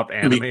just stopped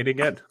animating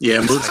it.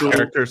 Yeah, most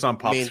characters on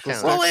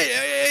popsicle. Well,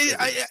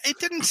 it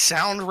didn't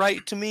sound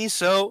right to me,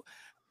 so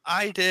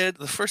I did.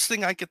 The first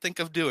thing I could think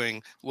of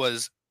doing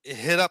was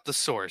hit up the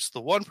source.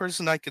 The one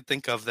person I could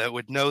think of that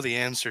would know the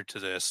answer to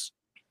this,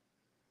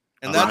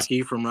 and that's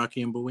Rocky from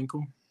Rocky and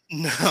Bullwinkle.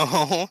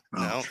 No.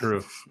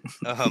 True.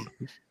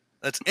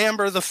 That's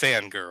Amber the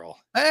fangirl.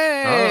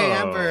 Hey,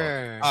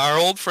 Amber, our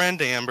old friend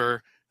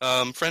Amber,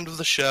 friend of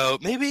the show,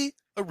 maybe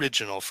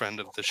original friend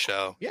of the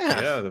show.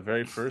 Yeah, the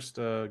very first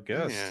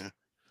guest. Yeah,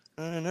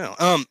 I know.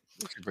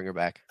 We should bring her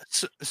back.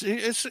 So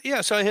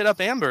I hit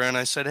up Amber and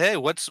I said, "Hey,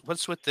 what's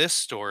with this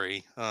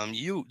story?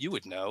 You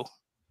would know."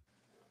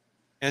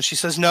 And she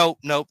says, "Nope.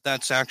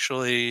 That's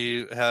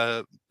actually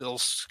Bill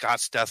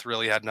Scott's death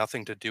really had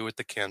nothing to do with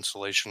the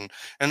cancellation."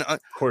 And of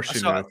course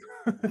she knew.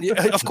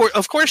 Yeah,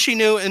 of course she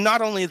knew. And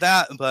not only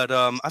that, but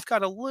I've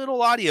got a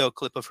little audio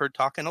clip of her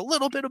talking a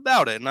little bit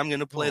about it, and I'm going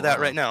to play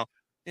that right now.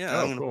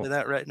 Yeah, I'm going to play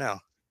that right now.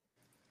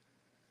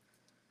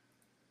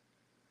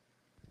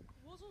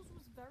 Wuzzles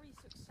was very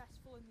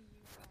successful in the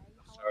UK.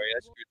 I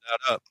screwed that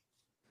up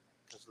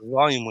because the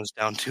volume was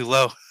down too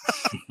low.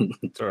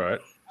 It's all right.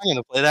 I'm going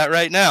to play that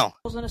right now.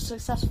 Wasn't as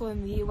successful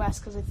in the US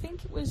because I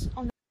think it was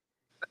on.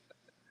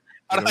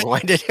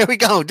 Rewind it. Here we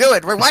go. Do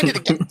it. Rewind it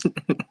again.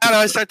 How do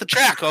I start the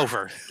track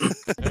over?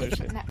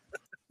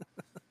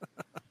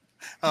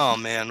 Oh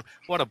man,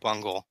 what a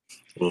bungle!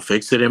 We'll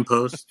fix it in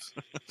post.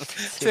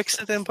 Fix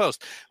it in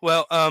post.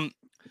 Well,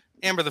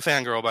 Amber the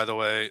fangirl, by the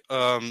way.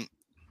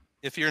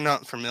 If you're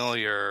not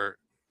familiar,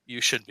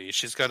 you should be.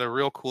 She's got a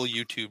real cool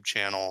YouTube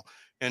channel,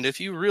 and if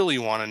you really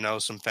want to know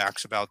some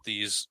facts about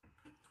these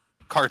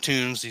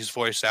cartoons, these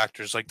voice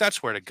actors, like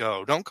that's where to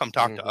go. Don't come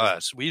talk to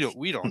us. We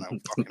don't know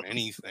fucking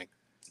anything.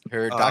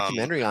 Her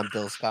documentary on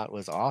Bill Scott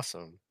was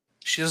awesome.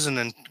 She has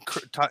an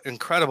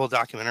incredible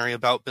documentary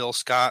about Bill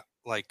Scott.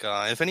 Like,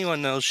 if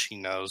anyone knows, she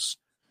knows.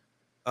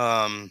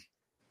 Yeah,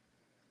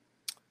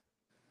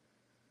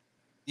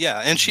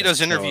 and she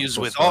does interviews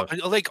with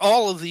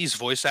all of these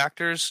voice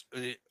actors.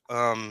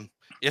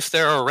 If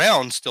they're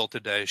around still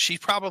today, she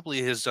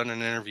probably has done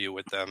an interview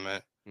with them.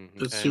 That's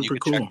and super you can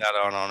cool. check that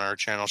out on our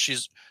channel.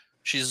 She's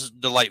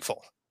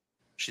delightful.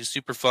 She's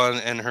super fun,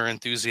 and her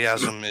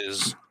enthusiasm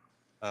is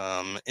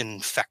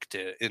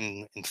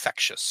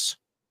infectious.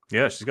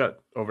 Yeah, she's got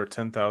over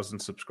 10,000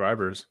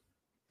 subscribers.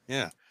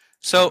 Yeah.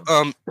 So,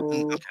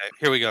 okay,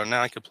 here we go.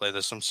 Now I could play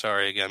this. I'm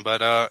sorry again,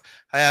 but I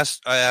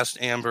asked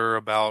Amber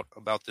about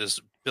this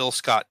Bill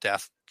Scott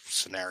death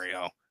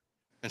scenario,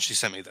 and she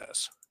sent me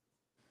this.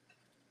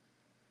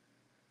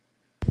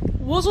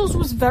 Wuzzles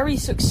was very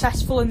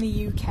successful in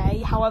the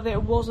UK, however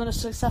it wasn't as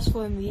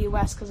successful in the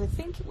US because I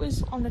think it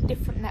was on a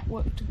different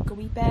network to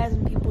Gummy Bears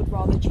and people would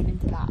rather tune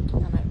into that, and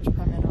it was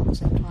premiered at the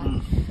same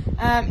time.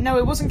 No,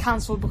 it wasn't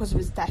cancelled because of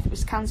his death, it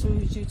was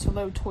cancelled due to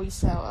low toy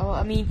sale.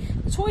 I mean,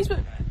 the toys were,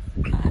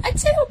 I'd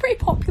say they were pretty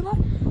popular.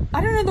 I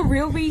don't know the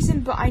real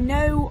reason, but I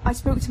know I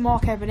spoke to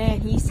Mark Evanier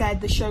and he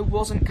said the show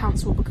wasn't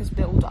cancelled because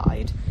Bill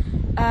died.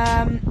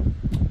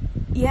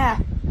 Yeah.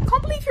 I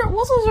can't believe you're at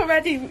Wuzzles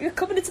already. You're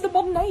coming into the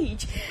modern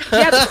age.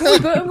 Yeah, but Chloe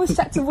Burton was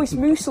set to voice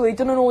Moosely,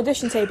 done an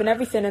audition tape and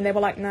everything, and they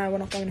were like, no, we're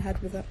not going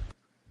ahead with it.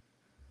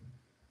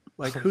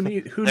 Like, who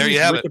needs you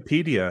have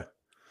Wikipedia?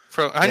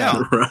 I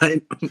know.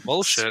 Right?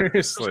 Bullshit.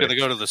 Seriously. I was going to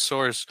go to the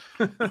source.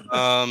 Mark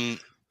And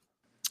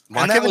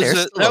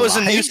that was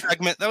a new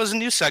segment. That was a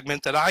new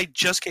segment that I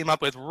just came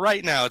up with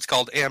right now. It's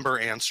called Amber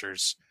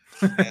Answers.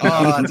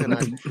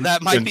 That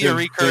might be a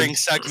recurring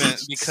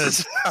segment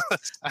because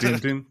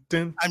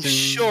I'm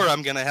sure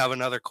I'm going to have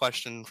another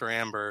question for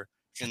Amber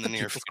in the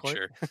near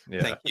future.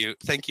 Yeah.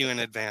 Thank you in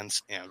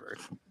advance, Amber.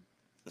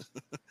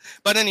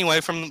 But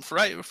anyway, from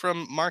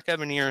Mark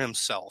Evanier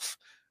himself,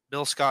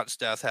 Bill Scott's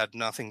death had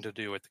nothing to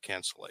do with the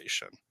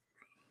cancellation.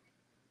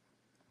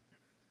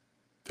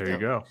 There you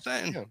go.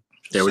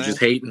 They were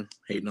just hating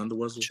on the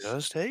Wuzzles.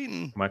 Just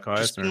hating. Michael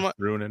Eisner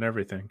ruining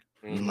everything.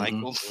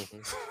 Michael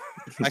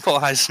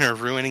Eisner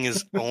ruining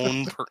his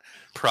own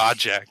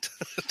project.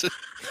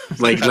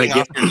 like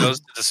off your nose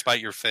to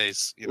despite your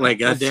face. You know? Like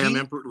goddamn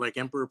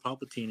Emperor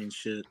Palpatine and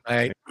shit.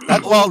 Right.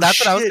 That's what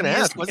I was going to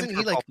ask. Wasn't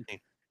Wasn't he like?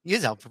 He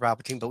is Emperor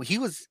Palpatine, but he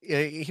was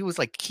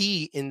like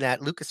key in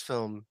that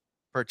Lucasfilm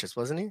purchase,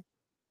 wasn't he?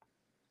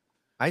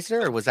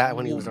 Eisner, or was that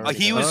when he was already?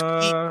 He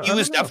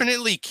was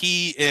definitely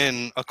key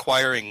in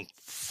acquiring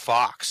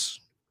Fox.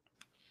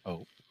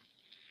 Oh.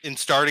 In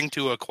starting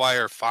to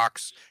acquire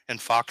Fox and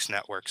Fox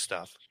Network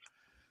stuff.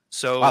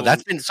 So wow,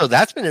 that's been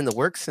in the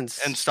works since.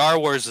 And Star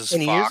Wars is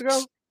 20 Fox, years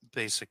ago,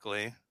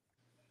 basically.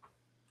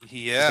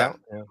 Yeah.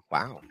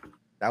 Wow.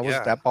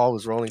 That ball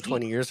was rolling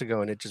 20 years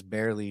ago, and it just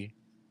barely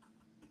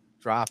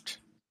dropped.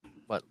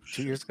 What,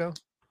 2 years ago?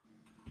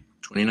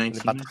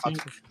 2019.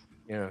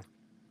 Yeah.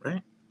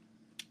 Right.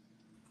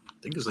 I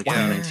think it was like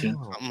 2019.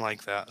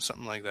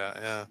 Something like that.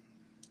 Yeah.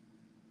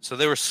 So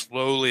they were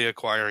slowly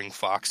acquiring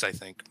Fox, I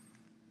think,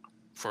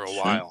 for a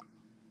while.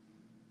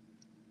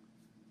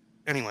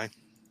 Anyway,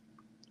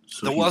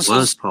 so the was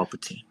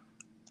Palpatine.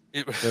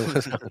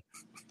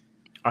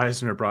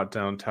 Eisner brought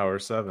down Tower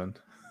 7.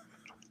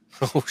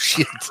 Oh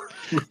shit!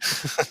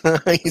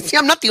 See,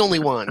 I'm not the only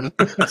one.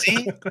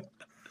 See,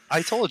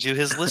 I told you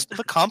his list of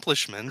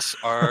accomplishments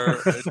are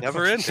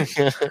never ending.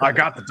 I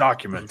got the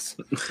documents.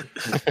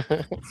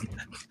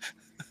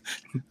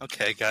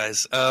 Okay,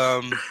 guys.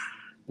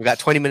 We got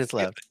 20 minutes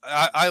left.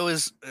 I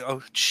was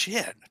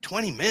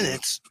 20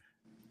 minutes.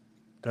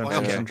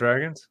 Dungeons and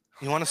Dragons.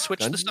 You want to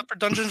switch this up for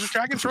Dungeons and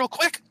Dragons real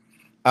quick?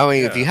 I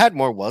mean, if you had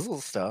more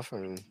Wuzzle stuff, I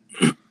mean,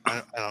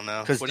 I don't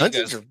know.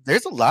 Because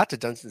there's a lot to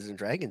Dungeons and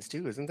Dragons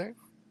too, isn't there?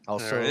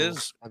 Also, there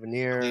is.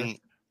 Avenir. I mean,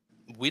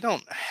 we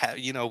don't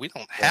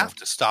have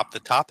to stop the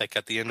topic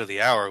at the end of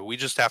the hour. We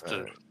just have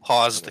to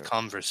pause the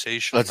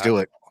conversation. Let's do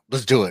it.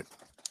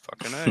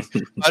 Fucking A.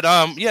 But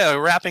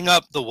wrapping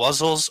up the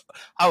Wuzzles,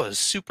 I was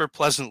super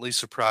pleasantly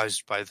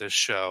surprised by this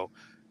show.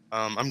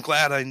 I'm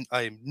glad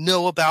I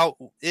know about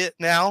it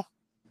now,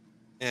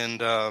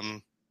 and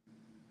I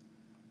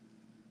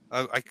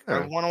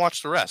want to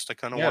watch the rest. I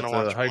kind of want to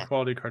watch. It's a high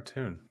quality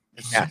cartoon.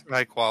 It's super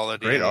high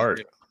quality. Great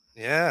art.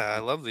 Yeah, I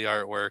love the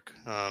artwork.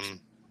 I'm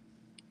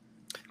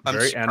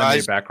very surprised.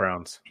 anime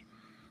backgrounds.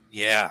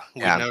 Yeah,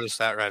 we Yeah. noticed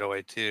that right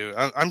away too.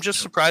 I'm just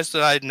surprised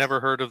that I'd never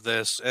heard of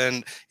this,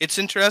 and it's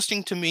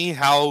interesting to me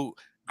how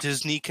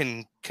Disney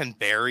can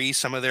bury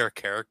some of their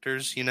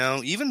characters. You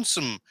know, even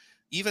some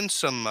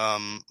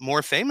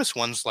more famous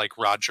ones like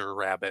Roger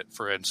Rabbit,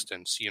 for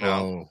instance. You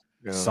know, Oh,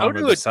 yeah. Song of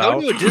go the to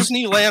South. a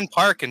Disneyland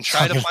park and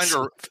try Song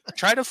to of the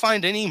try to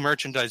find any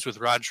merchandise with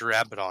Roger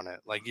Rabbit on it.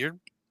 Like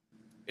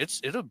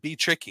it'll be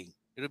tricky.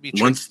 It'll be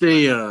tricky. Once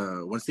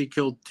they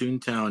killed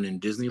Toontown in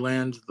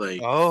Disneyland,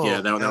 like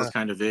that was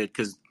kind of it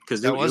because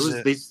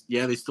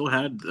they still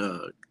had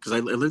because I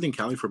lived in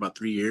Cali for about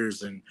 3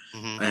 years and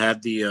I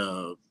had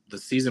the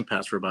season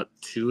pass for about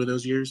 2 of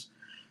those years.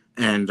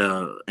 And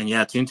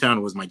yeah,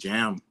 Toontown was my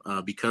jam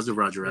because of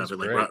Roger Rabbit.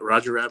 Like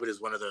Roger Rabbit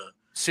is one of the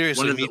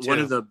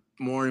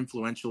more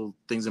influential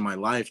things in my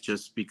life,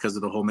 just because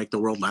of the whole make the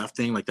world laugh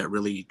thing. Like that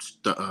really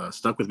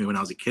stuck with me when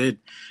I was a kid,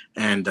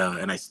 and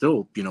I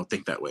still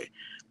think that way.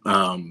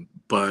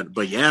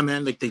 But yeah,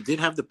 man, like they did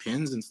have the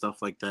pins and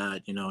stuff like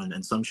that,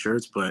 and some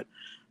shirts, but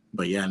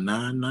yeah,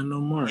 not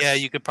no more. Yeah,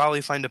 you could probably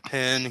find a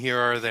pin here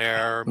or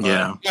there. But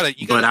yeah,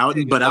 out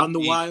in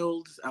the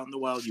wild,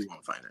 you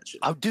won't find that shit.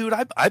 Oh, dude,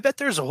 I bet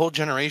there's a whole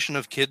generation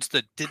of kids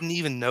that didn't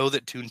even know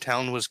that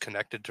Toontown was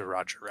connected to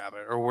Roger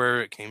Rabbit or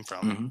where it came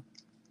from. Mm-hmm.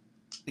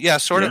 Yeah,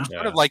 sort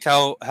of like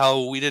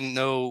how we didn't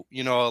know,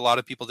 a lot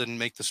of people didn't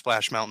make the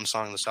Splash Mountain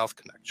Song of the South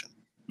connection.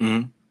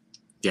 Mm-hmm.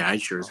 Yeah, I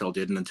sure as hell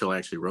didn't until I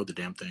actually wrote the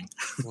damn thing.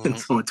 And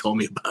someone told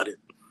me about it.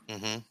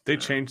 Mm-hmm. They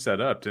changed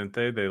that up, didn't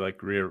they? They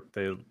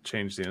they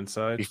changed the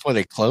inside before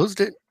they closed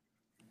it.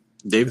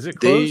 Is it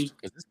closed?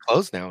 It's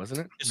closed now, isn't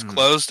it? It's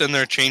closed, and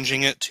they're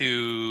changing it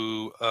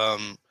to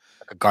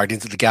like a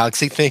Guardians of the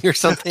Galaxy thing or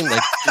something,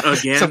 like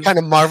again? Some kind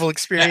of Marvel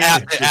experience.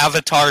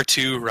 Avatar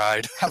 2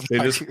 ride. They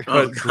just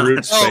put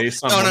Groot's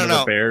face on one of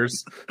the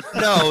bears.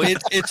 No,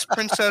 it's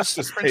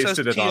Princess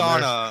pasted it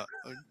on Tiana.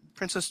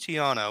 Princess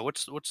Tiana.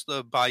 What's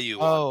the Bayou?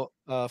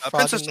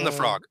 Princess and the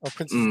Frog. Oh,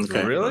 Princess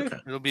okay. Really? Okay.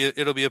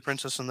 It'll be a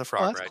Princess and the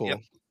Frog, that's right? Cool.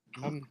 Yep.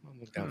 I'm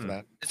down for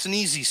that. It's an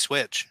easy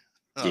switch.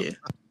 Yeah.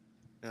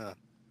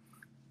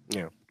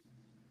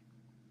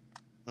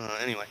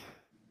 Anyway.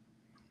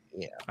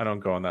 Yeah. I don't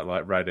go on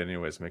that ride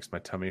anyways. It makes my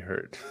tummy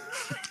hurt.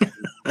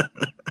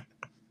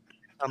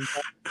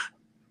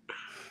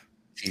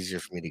 It's easier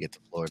for me to get to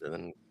Florida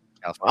than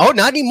California. Oh,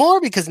 not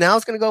anymore, because now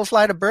it's going to go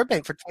fly to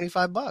Burbank for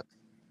 $25.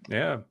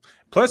 Yeah.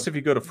 Plus, if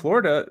you go to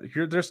Florida,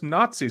 there's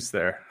Nazis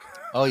there.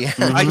 Oh yeah,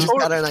 I just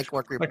gotta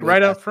work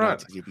right out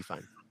front. You'll be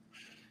fine.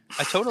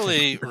 I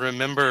totally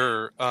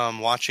remember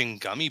watching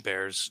Gummy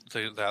Bears,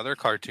 the other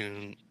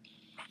cartoon.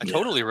 I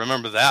totally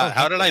remember that.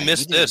 How did I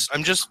miss this?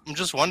 I'm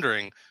just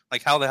wondering,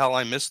 like, how the hell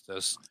I missed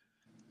this.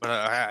 But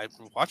I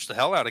watched the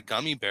hell out of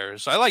Gummy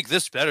Bears. I like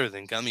this better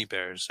than Gummy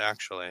Bears,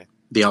 actually.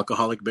 The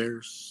Alcoholic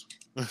Bears.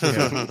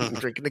 Yeah.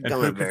 Drinking the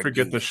Gummy Bear.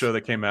 Forget the show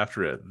that came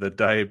after it, the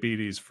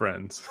Diabetes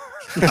Friends.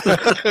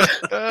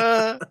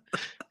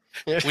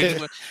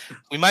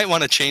 We might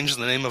want to change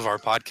the name of our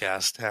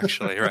podcast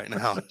actually right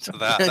now to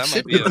that. That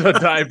might be the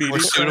Diabetes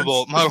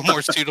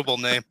more suitable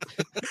name.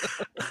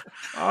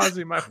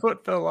 Ozzy, my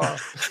foot fell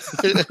off.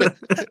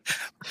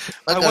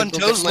 My one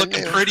toe's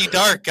looking pretty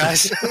dark,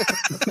 guys.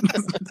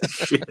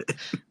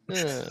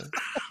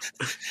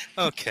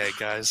 Okay,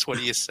 guys, what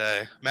do you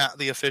say, Matt,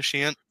 the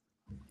officiant?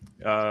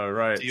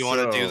 Right. Do you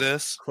want to do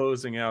this?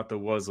 Closing out the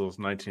Wuzzles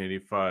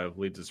 1985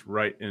 leads us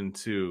right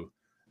into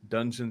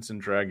Dungeons and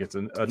Dragons,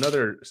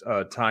 another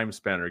time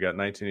spanner. Got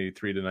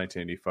 1983 to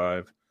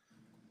 1985.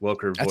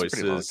 Welker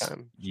voices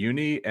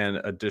Uni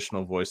and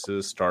additional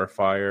voices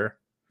Starfire.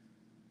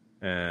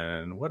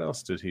 And what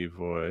else did he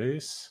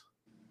voice?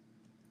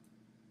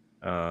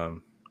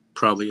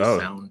 Probably a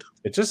sound.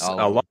 It's just a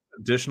lot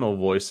of additional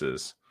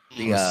voices.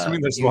 I'm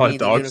assuming there's a lot of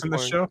dogs in the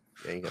show.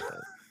 Yeah, you got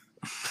that.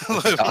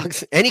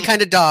 Dogs. Any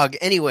kind of dog,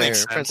 anywhere.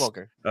 Frank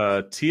Welker.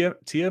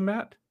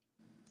 Tiamat?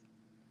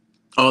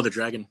 Oh, the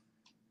dragon.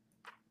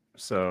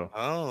 So.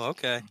 Oh,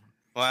 okay.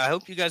 Well, I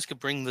hope you guys could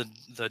bring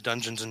the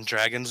Dungeons and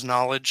Dragons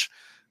knowledge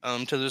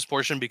to this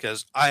portion,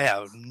 because I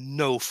have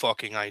no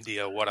fucking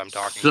idea what I'm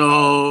talking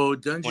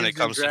about when it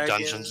comes to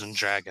Dungeons and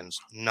Dragons.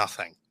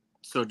 Nothing.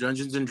 So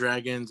Dungeons and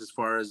Dragons, as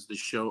far as the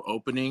show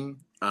opening,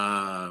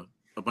 a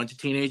bunch of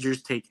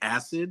teenagers take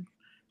acid.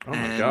 Oh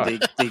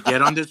and they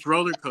get on this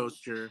roller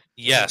coaster.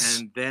 Yes.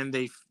 And then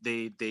they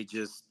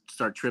just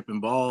start tripping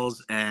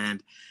balls,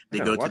 and they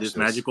go to this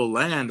magical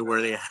land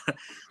where they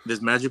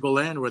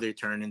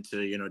turn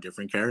into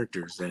different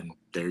characters, and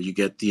there you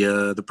get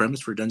the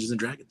premise for Dungeons and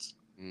Dragons.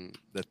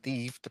 The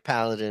thief, the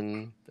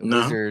paladin, the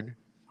wizard.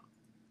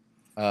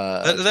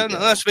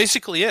 That's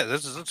basically it.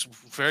 That's a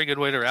very good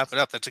way to wrap it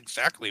up. That's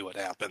exactly what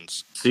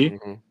happens. See,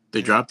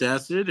 they dropped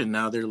acid, and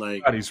now they're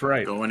like, he's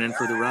right, going in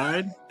for the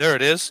ride. There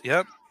it is.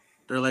 Yep.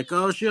 They're like,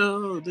 oh,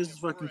 this is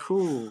fucking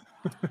cool.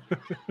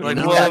 Like,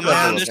 whoa,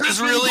 man, this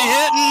is really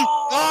hitting.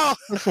 Oh,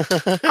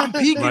 I'm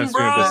peeking, reminds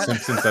bro. me of the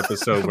Simpsons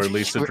episode where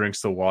Lisa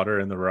drinks the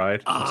water in the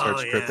ride and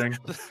starts tripping.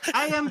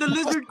 I am the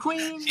lizard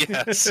queen.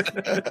 Yes.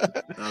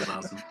 That was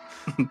awesome.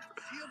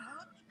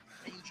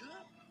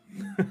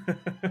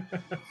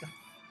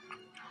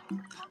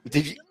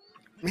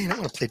 Man, I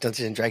want to play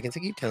Dungeons and Dragons. I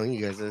keep telling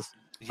you guys this.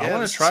 Yeah, I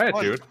want this to try is it,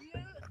 fun. dude.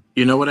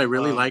 You know what I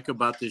really like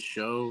about this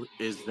show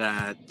is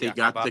that they Yeah,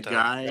 got the Cabata,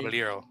 guy.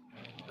 Caballero.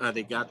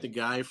 They got the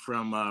guy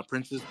from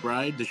Princess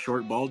Bride, the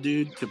short bald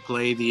dude, to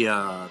play the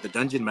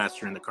dungeon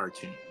master in the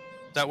cartoon.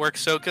 That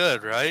works so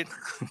good, right?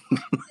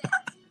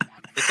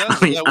 It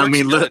does. I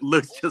mean,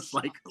 looks just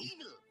like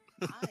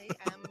him.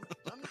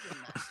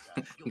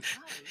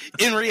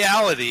 In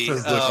reality,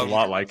 Does look a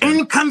lot like him.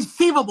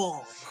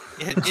 Inconceivable.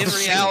 In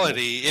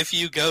reality, if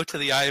you go to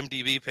the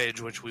IMDb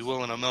page, which we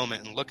will in a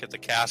moment, and look at the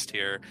cast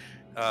here,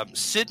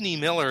 Sidney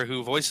Miller,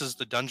 who voices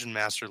the Dungeon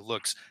Master,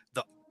 looks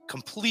the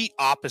complete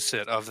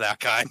opposite of that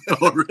guy.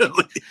 Oh,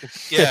 really?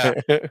 Yeah,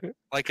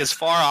 like as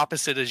far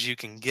opposite as you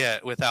can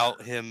get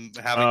without him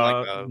having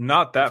like a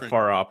not that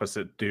far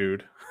opposite,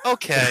 dude.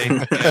 Okay.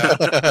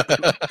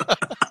 Yeah.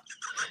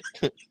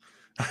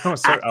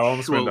 I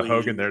almost went to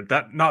Hogan there.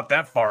 Not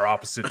that far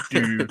opposite,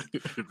 dude.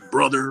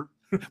 Brother.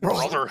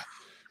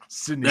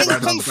 Sitting right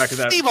on the back of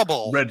that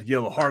red,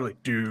 yellow Harley,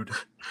 dude.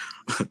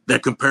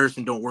 That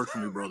comparison don't work for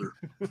me, brother.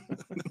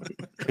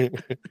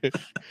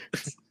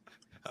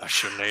 I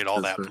shouldn't have ate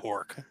all that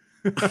pork.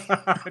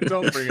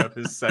 Don't bring up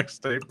his sex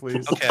tape,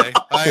 please. Okay,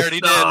 I already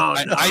did.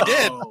 I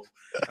did.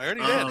 I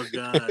already did. Oh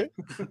God,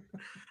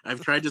 I've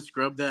tried to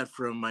scrub that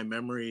from my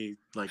memory.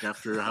 Like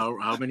after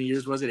how many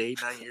years was it? 8,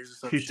 9 years or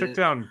something. He took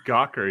down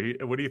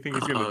Gawker. What do you think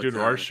he's going to do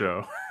to our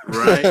show?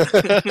 Right.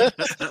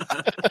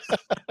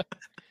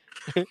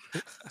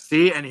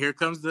 See, and here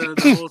comes the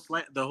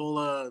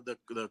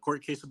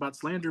court case about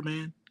slander,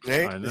 man.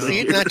 Hey,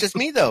 see, it's not just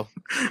me though.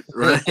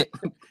 Right.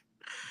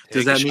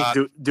 Does that mean shot.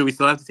 do we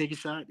still have to take a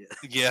shot? Yeah.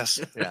 Yes.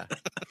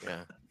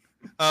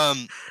 Yeah.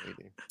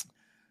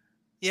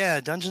 Yeah,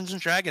 Dungeons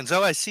and Dragons.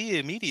 Oh, I see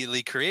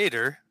immediately.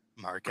 Creator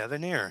Mark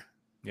Evanier.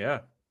 Yeah.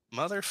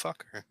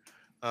 Motherfucker.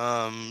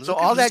 So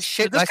all that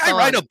shit. Did this guy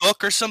write a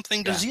book or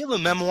something? Does he have a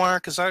memoir?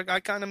 Because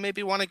I kind of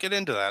maybe want to get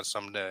into that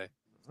someday.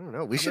 I don't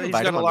know. We should He's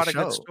invite got him a on lot the of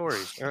show. good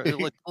stories.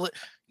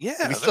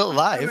 Yeah, he's still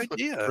alive.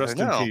 Idea. Rest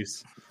in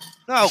peace.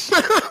 No,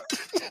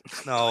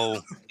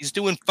 no, he's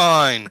doing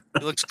fine.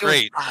 He looks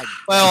great.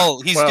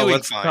 Well, he's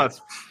doing fine.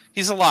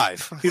 He's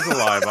alive. He's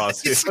alive,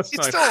 Ozzy. He's That's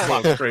still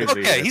not alive. crazy.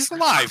 Okay, he's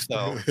alive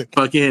though.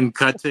 Fucking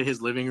cut to his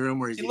living room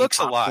where he looks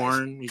alive.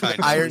 popcorn. He's Kind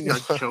iron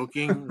of.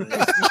 choking.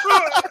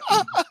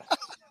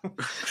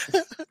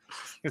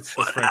 It's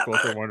the Frank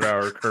Welker 1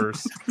 hour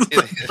curse.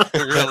 It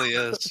really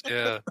is.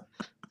 Yeah.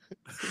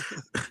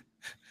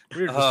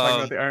 We were just talking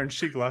about the Iron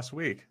Sheik last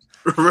week.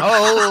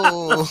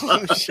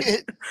 Oh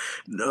shit!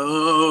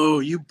 No,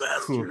 you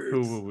bastard.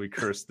 Who will we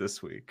curse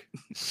this week?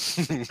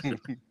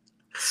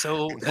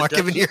 So Mark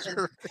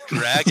Evanier.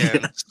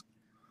 Dragons.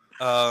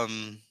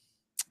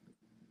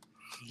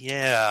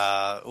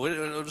 Yeah.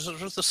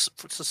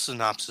 What's the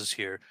synopsis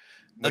here?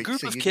 A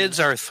group of kids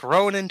are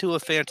thrown into a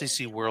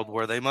fantasy world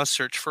where they must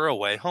search for a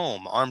way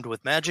home, armed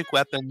with magic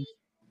weapons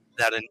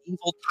that an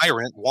evil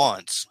tyrant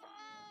wants.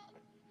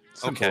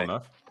 Simple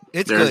enough.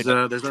 It's there's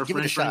good. There's our Give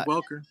it a friend shot.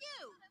 Welker.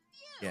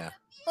 Yeah.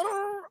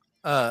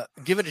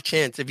 Give it a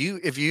chance. If you're,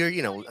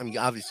 I mean,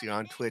 obviously you're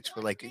on Twitch,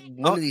 but like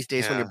one of these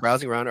days when you're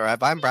browsing around, or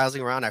if I'm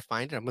browsing around, I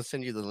find it, I'm gonna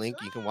send you the link.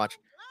 You can watch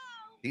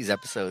these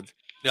episodes.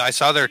 Yeah, I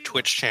saw their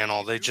Twitch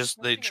channel. They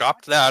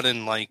dropped that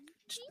in like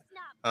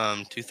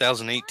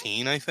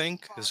 2018, I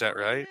think. Is that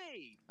right?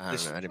 I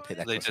don't know. I didn't pay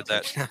that. They did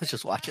that. I was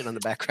just watching on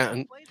the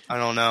background. I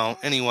don't know.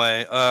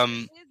 Anyway,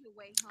 I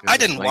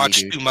didn't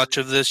watch too much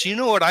of this. You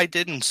know what I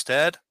did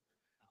instead?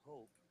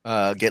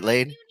 Get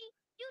laid.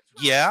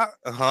 Yeah.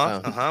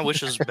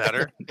 Which is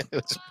better.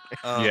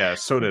 Yeah.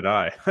 So did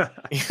I.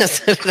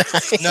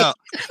 No.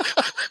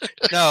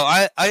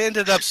 I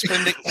ended up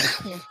spending.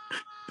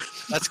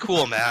 That's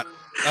cool, Matt.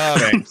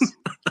 Thanks.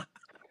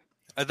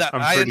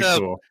 I ended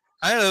up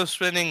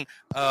spending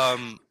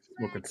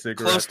smoking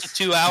cigarettes. close to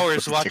 2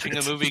 hours watching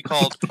a movie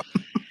called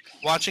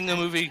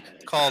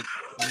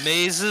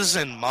Mazes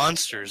and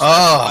Monsters.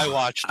 That's what I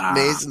watched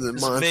Mazes and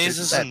Monsters.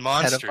 Mazes and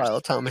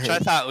Monsters, Tom which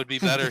Hanks. I thought would be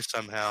better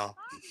somehow.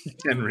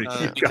 Henry,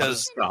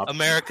 because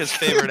America's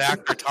favorite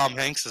actor Tom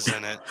Hanks is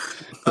in it.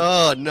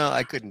 Oh no,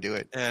 I couldn't do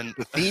it. And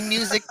the theme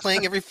music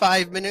playing every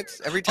 5 minutes,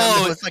 every time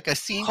there was like a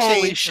scene change.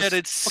 Holy shit,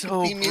 it's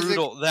so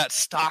brutal. That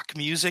stock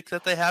music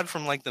that they had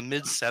from like the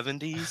mid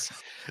 70s.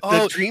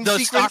 The dream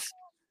sequence.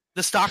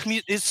 The stock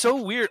music is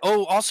so weird.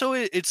 Oh, also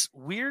it's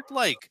weird,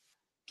 like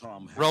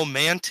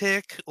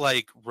romantic,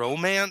 like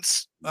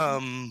romance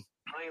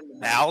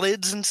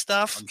ballads and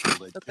stuff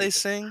that they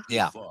sing.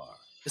 Yeah.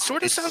 It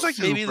sort of sounds like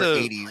maybe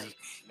the 80s.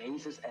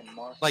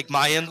 Like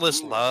My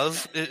Endless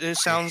Love. It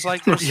sounds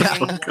like they're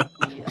singing,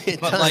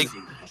 but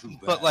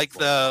like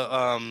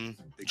the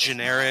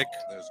generic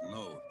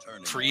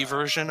free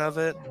version of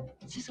it.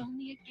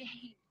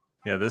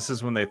 Yeah, this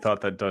is when they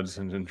thought that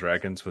Dungeons and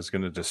Dragons was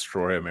going to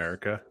destroy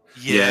America.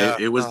 Yeah,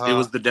 it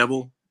was the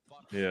devil.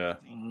 Yeah.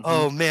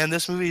 Oh man,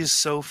 this movie is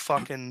so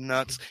fucking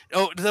nuts.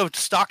 Oh, the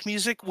stock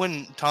music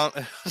when Tom,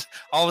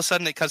 all of a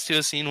sudden it cuts to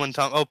a scene when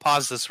Tom. Oh,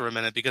 pause this for a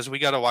minute because we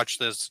got to watch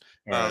this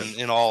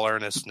in all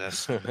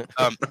earnestness.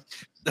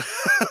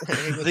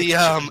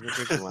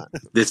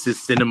 This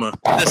is cinema.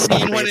 The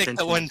scene Pay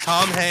attention. when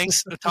Tom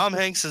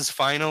Hanks has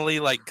finally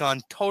like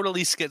gone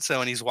totally schizo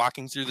and he's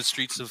walking through the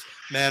streets of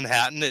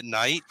Manhattan at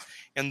night,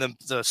 and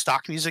the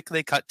stock music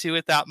they cut to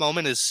at that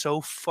moment is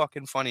so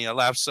fucking funny. I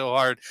laugh so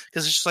hard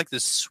because it's just like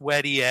this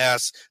sweaty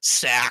ass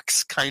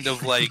sax kind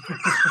of like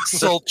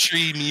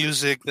sultry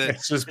music that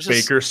It's just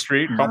Baker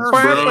Street. Bro,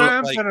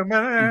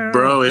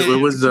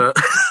 it was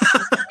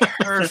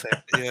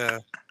perfect. Yeah.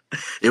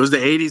 It was the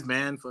 80s,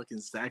 man. Fucking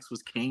sax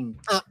was king.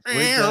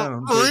 Way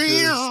down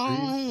Baker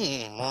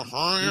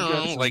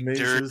Like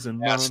mazes dirty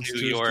and ass monsters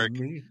New to York.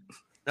 meet.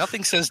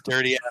 Nothing says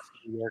dirty ass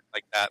New York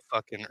like that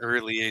fucking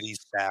early 80s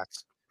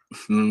sax.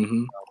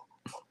 Mm-hmm.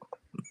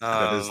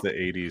 That is the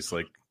 80s.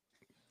 Like,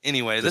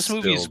 Anyway, this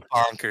movie is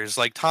bonkers.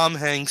 Like Tom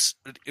Hanks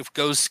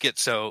goes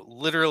schizo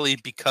literally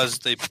because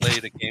they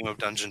played a game of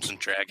Dungeons and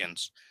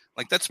Dragons.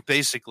 Like that's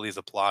basically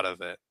the plot of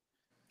it.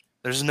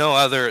 There's no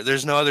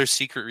other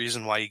secret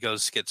reason why he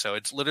goes schizo.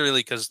 It's literally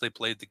because they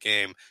played the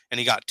game and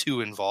he got too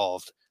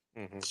involved.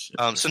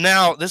 Mm-hmm. So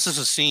now this is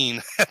a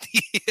scene at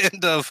the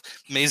end of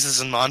Mazes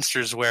and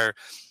Monsters where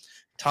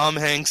Tom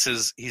Hanks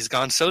he's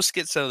gone so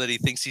schizo that he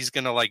thinks he's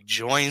gonna like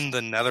join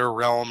the Nether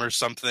Realm or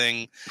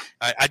something.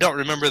 I don't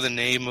remember the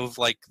name of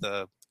like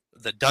the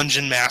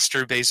dungeon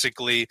master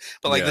basically,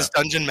 but like this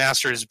dungeon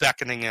master is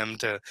beckoning him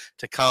to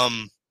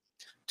come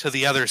to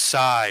the other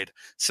side.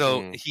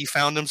 So he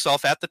found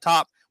himself at the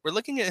top. We're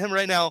looking at him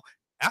right now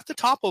at the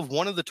top of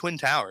one of the Twin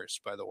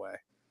Towers, by the way.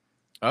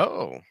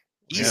 Oh.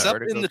 He's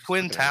up in the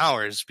Twin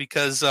Towers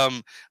because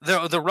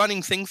the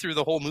running thing through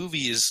the whole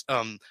movie is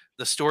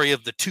the story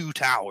of the two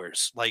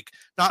towers, like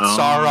not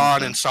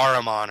Sauron and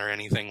Saruman or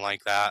anything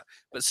like that,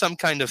 but some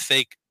kind of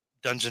fake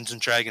Dungeons and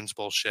Dragons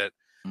bullshit.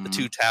 The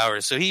two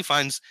towers. So he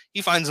finds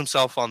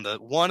himself on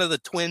one of the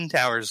Twin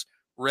Towers,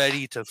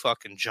 ready to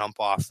fucking jump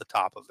off the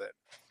top of it,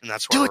 and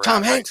that's where we're at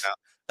Tom right Hanks. now.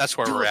 That's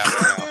where we're at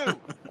right now.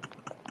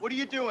 What are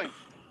you doing?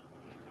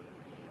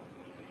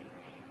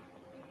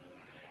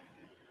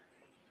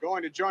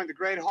 Going to join the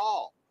Great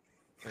Hall.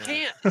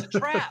 Can't. It's a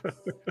trap.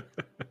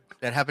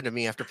 That happened to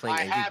me after playing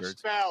I Angry have Birds.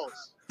 spells.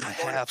 I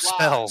Going to have fly.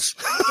 spells.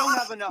 You don't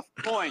have enough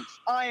points.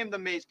 I am the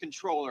maze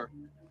controller.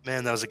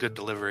 Man, that was a good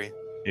delivery.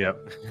 Yep.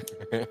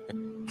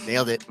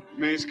 Nailed it.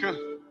 Maze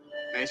controller.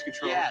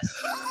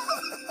 Yes.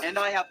 And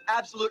I have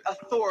absolute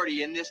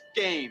authority in this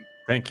game.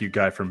 Thank you,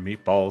 guy from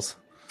Meatballs.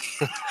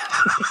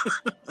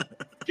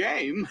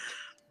 Game?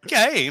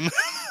 Game?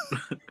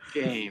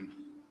 Game.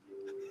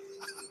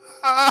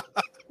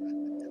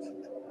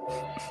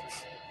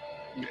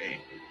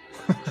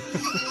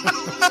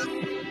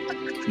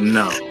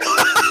 No.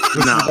 This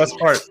is the best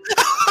part.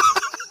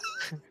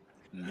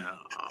 No.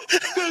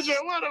 DJ,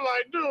 what am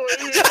I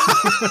doing here?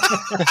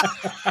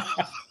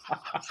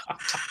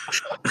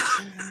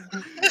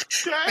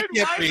 Why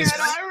can't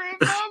I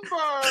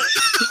remember?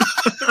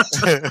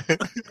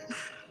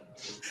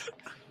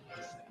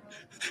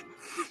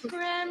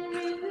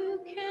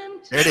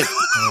 There it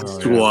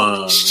is.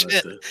 Wow.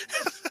 Shit.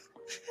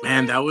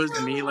 Man, that was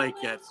me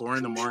like at 4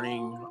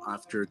 a.m.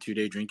 after a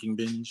 2-day drinking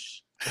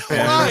binge.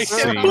 Why?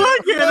 Why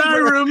can't I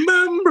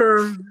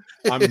remember?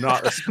 I'm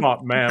not a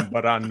smart man,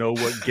 but I know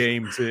what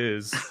games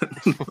is.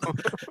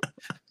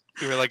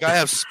 You were like, I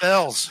have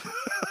spells.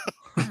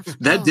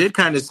 That did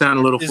kind of sound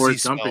a little Izzy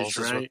Forrest spells Gumpish, is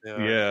what right? they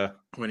are. Yeah.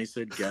 When he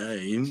said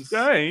games.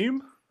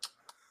 Game.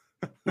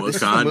 What This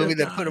is the kind movie of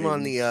that put him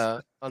on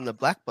games? the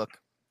Black Book.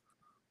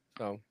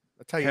 So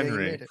that's how you know you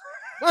Henry. made it.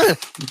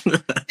 What?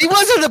 He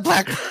was on the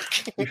Black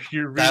Book.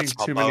 You're reading That's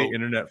too my many boat.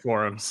 internet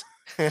forums.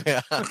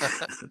 Gotta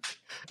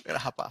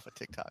hop off of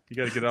TikTok. You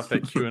got to get off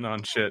that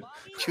QAnon shit.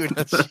 Chewing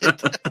on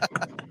shit.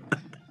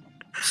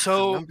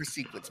 So Number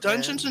sequence.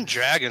 Dungeons man. and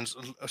Dragons.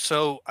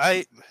 So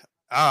I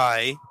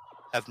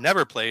have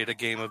never played a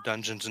game of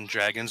Dungeons and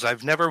Dragons.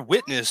 I've never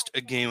witnessed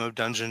a game of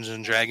Dungeons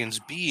and Dragons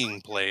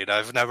being played.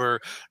 I've never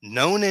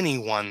known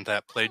anyone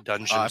that played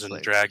Dungeons and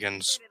played.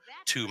 Dragons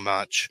too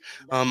much.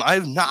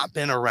 I've not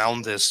been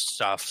around this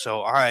stuff,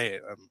 so I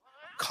am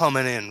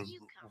coming in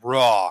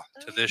raw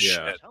to this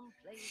Yeah. shit.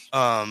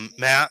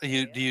 Matt,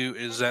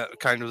 is that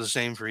kind of the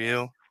same for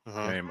you?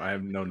 Same. I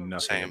have known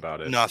nothing Same.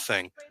 about it.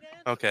 Nothing.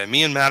 Okay,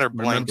 me and Matt are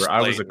blank. Remember,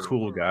 I was a slate.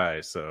 cool guy,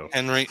 so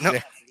Henry. No,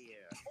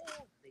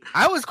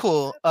 I was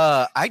cool.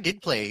 I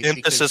did play.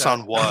 emphasis because,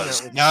 on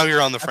was. Now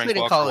you're on the I Frank played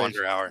in Welker college.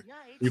 Wonder Hour.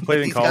 you played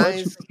in these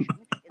college. guys-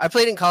 I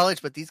played in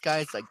college, but these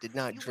guys like did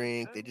not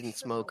drink. They didn't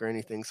smoke or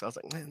anything. So I was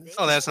like, man, this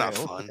Oh, that's is not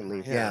fine. I'll fun. fucking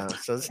leave. Yeah. Yeah.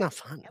 So it's not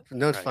fun.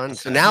 No, it's Right, fun.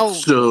 So okay. now,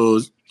 So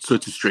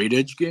it's a straight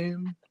edge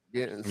game?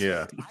 yeah,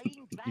 Yeah,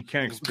 you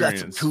can't Got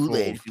some experience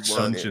Kool-Aid full if you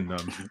want it. dungeon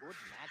them.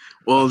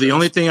 Well, the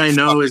only thing I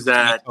know is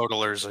that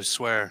Totalers, I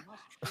swear.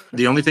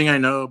 the only thing I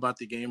know about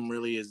the game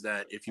really is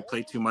that if you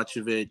play too much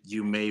of it,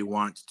 you may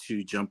want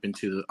to jump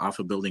off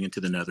a building into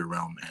the Nether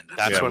Realm. And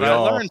That's Yeah, what we I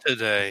all- learned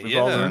today. We've Yeah,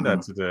 all learned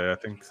that today. I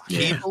think.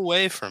 keep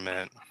away from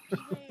it.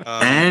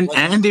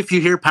 and if you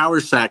hear power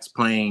sax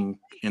playing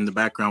in the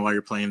background while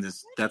you're playing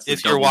this, that's a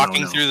if you're double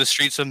walking no-no. through the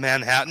streets of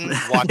Manhattan,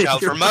 watch out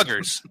for You're-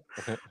 muggers.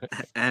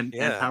 and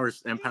Yeah. power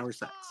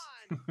sax.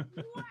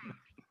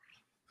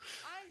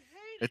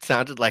 It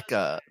sounded like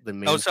the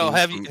main. Oh, so theme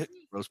have from you?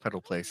 Rose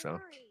Petal Place? So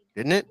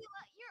didn't it?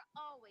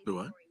 The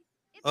what?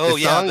 Oh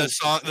The yeah,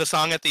 song- the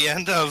song at the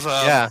end of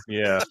Yeah.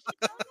 Yeah.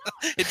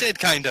 it did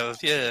kind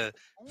of, yeah,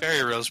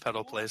 very Rose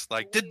Petal Place.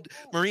 Like, did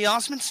Marie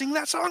Osmond sing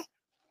that song?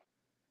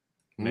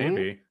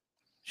 Maybe.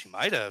 She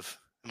might have.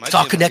 It might It's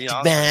all be a Marie connected,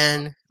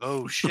 Osmond. man.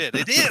 Oh shit,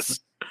 it is.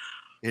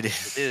 It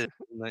is. It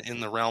is in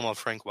the realm of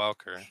Frank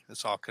Welker.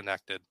 It's all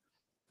connected.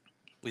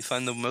 We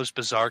find the most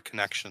bizarre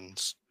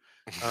connections.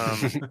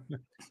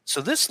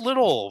 So this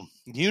little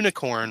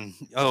unicorn,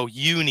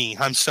 Uni,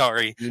 I'm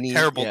sorry, Uni,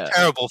 terrible, yeah.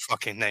 terrible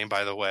fucking name,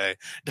 by the way.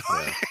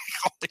 Yeah.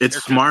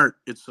 It's smart.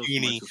 It's so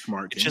Uni. smart. It's a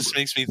smart It game. just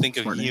makes me think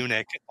of Smart name.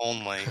 eunuch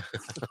only,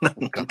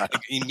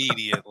 like,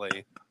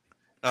 immediately.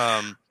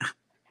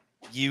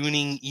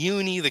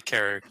 Uni the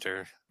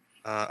character.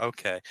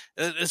 Okay,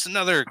 it's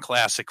another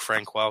classic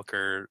Frank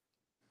Welker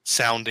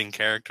sounding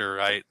character,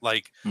 right?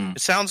 Like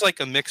it sounds like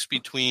a mix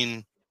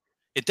between.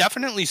 It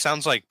definitely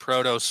sounds like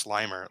Proto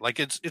Slimer. Like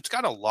it's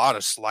got a lot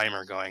of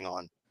Slimer going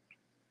on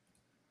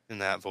in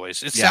that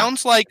voice. It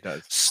sounds like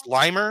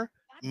Slimer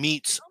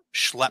meets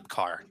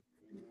Schleppcar.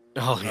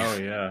 Oh yeah. Oh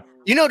yeah.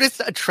 You notice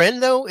a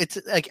trend though? It's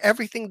like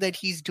everything that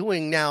he's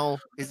doing now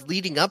is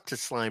leading up to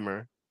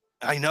Slimer.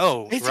 I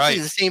know, Basically right?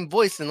 the same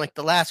voice in like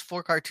the last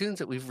 4 cartoons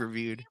that we've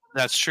reviewed.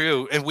 That's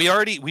true, and we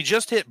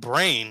just hit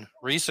Brain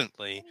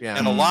recently, Yeah.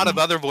 and a lot of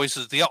other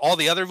voices. All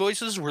the other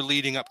voices were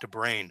leading up to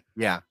Brain.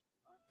 Yeah.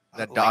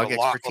 That Like dog a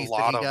lot expertise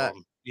that he of got.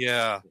 them.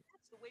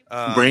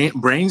 Yeah.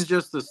 Brain's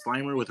just the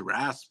Slimer with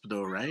rasp,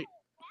 though, right?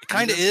 It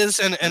kind of is,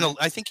 and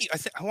I think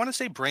I want to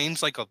say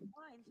Brain's like a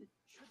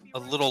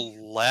little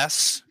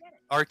less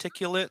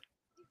articulate.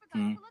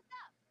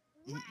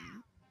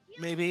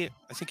 Maybe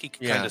I think he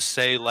can kind of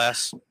say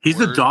less. He's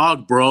words. a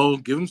dog, bro.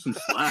 Give him some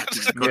slack.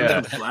 Man. Yeah.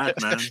 Give him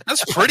slack, man.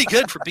 That's pretty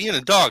good for being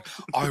a dog.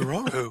 I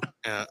Rolo.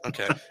 Yeah.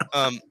 Okay.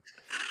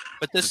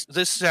 But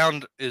this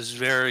sound is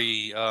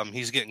very.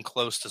 He's getting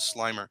close to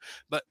Slimer,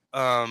 but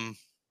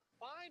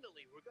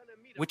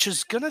which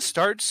is gonna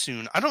start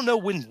soon. I don't know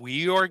when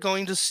we are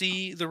going to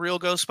see the real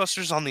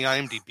Ghostbusters on the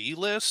IMDb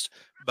list,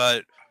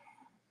 but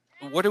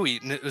what are we?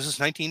 Is this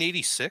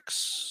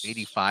 1986?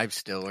 85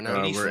 still. We're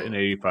not We're in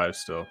 85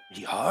 still.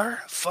 We are?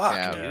 Fuck,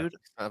 Yeah. dude.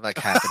 I have like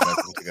half a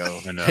dozen to go.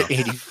 I know.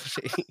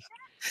 80.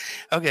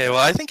 Okay, well,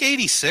 I think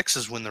 86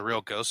 is when the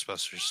real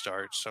Ghostbusters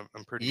starts. So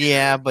I'm pretty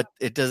Yeah, sure. but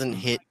it doesn't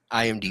hit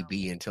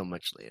IMDb until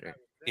much later.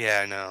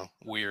 Yeah, I know.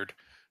 Weird.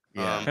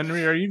 Yeah.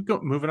 Henry, are you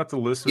moving up the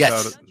list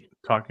Yes. without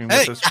talking Hey,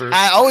 with us first?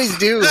 I always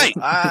do. Hey!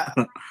 I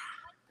How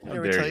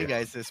never dare tell you. you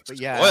guys this, but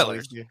yeah, I Spoilers.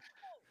 always do.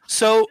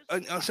 So,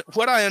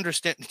 what I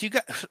understand,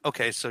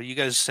 so you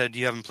guys said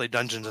you haven't played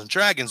Dungeons and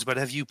Dragons, but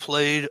have you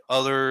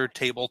other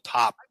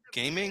tabletop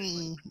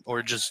gaming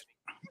or just?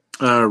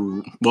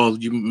 Well,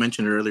 you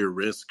mentioned earlier,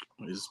 Risk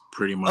is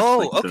pretty much. Oh,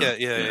 like okay,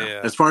 yeah.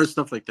 As far as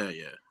stuff like that,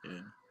 yeah.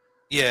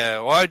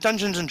 Yeah, well,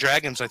 Dungeons and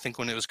Dragons, I think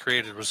when it was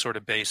created, was sort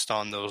of based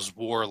on those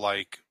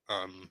warlike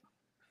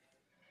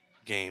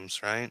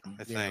games, right?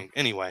 I think.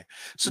 Anyway,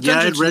 so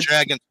Dungeons and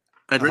Dragons.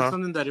 I'd read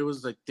something that it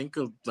was, I think,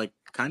 like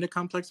kind of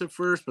complex at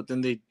first, but then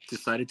they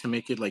decided to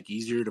make it like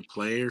easier to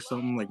play or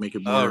something, like make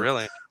it more,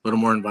 really? a little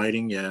more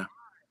inviting. Yeah,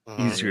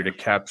 Easier to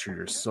capture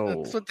your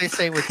soul. That's what they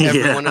say with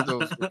every one of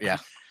those. Yeah,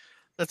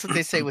 that's what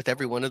they say with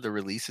every one of the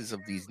releases of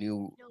these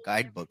new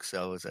guidebooks.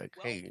 So it's like,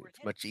 hey,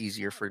 it's much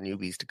easier for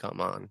newbies to come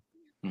on.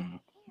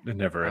 It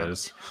never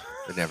is.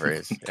 It never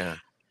is. Yeah,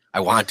 I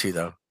want to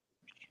though.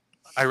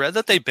 I read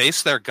that they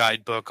based their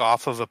guidebook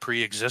off of a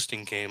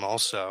pre-existing game.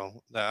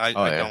 Also, I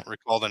don't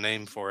recall the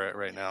name for it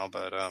right now,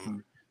 but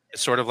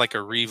it's sort of like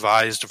a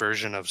revised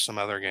version of some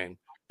other game.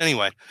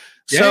 Anyway,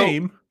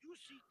 Game. So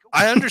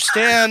I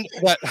understand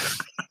that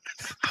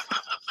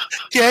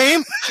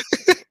game.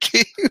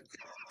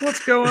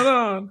 What's going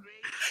on?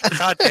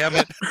 God damn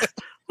it!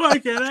 Why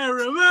can't I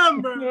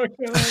remember? Why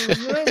can't I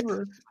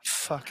remember?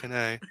 Fucking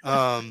A.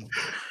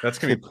 That's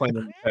gonna be playing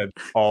in my head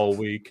all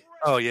week.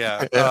 Oh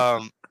yeah.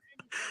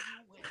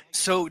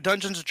 So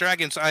Dungeons and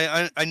Dragons,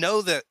 I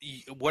know that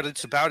what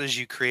it's about is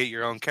you create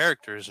your own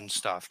characters and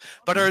stuff.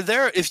 But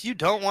if you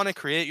don't want to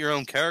create your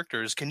own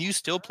characters, can you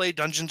still play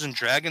Dungeons and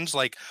Dragons?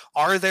 Like,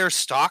 are there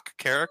stock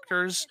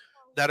characters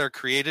that are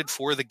created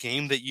for the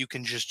game that you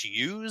can just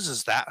use?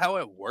 Is that how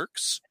it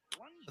works?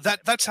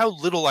 That's how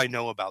little I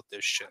know about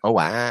this shit. Oh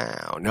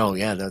wow. No,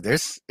 yeah, no,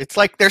 it's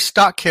like there's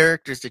stock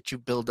characters that you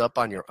build up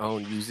on your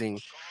own using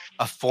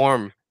a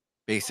form,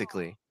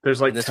 basically.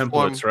 There's like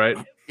templates, right?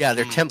 Yeah,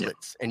 they're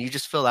templates, and you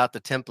just fill out the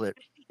template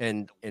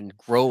and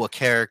grow a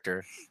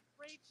character.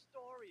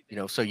 You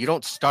know, so you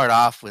don't start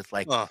off with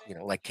like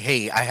like,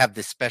 hey, I have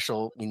this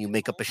special. When you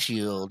make up a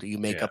shield, you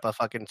make up a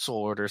fucking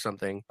sword or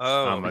something.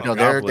 Oh, no,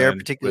 they're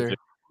particular. With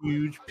a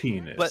huge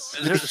penis. But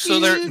there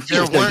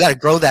you got to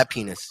grow that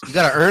penis. You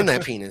got to earn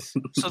that penis.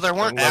 So there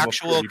weren't Level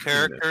actual 30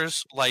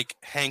 characters like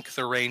Hank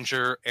the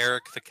Ranger,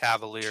 Eric the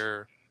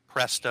Cavalier,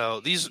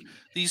 Presto.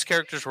 These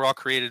characters were all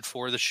created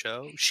for the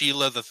show.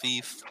 Sheila the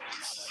Thief.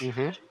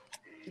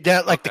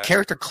 Yeah, like the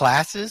character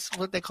classes,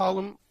 what they call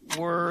them,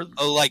 were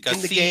like a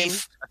in the thief, game.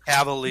 a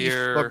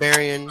Cavalier,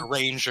 Barbarian,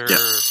 Ranger. Yeah.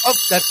 Oh,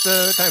 that's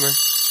the timer.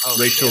 Oh,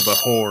 Rachel shit. the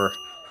whore.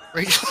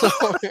 Rachel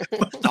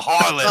The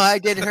harlot. I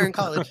dated her in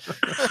college.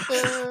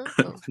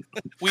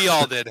 We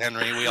all did,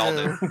 Henry. We all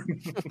did.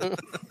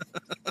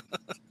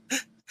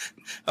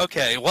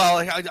 Okay, well,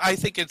 I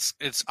think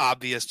it's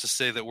obvious to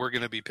say that we're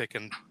going to be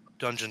picking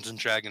Dungeons and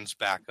Dragons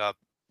back up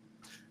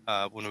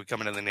when we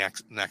come into the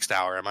next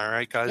hour. Am I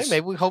right, guys? Hey,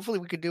 maybe hopefully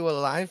we could do a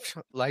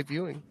live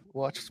viewing,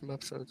 watch some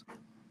episodes.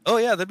 Oh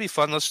yeah, that'd be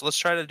fun. Let's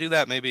try to do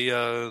that. Maybe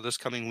this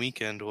coming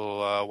weekend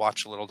we'll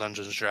watch a little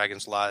Dungeons and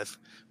Dragons live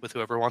with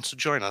whoever wants to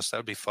join us. That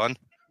would be fun.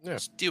 Yeah.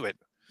 Let's do it.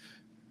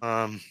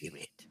 Yeah,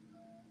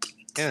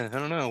 I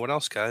don't know. What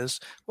else,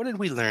 guys? What did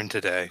we learn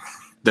today?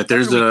 That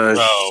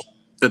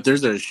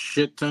there's a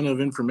shit ton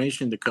of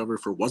information to cover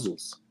for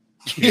Wuzzles.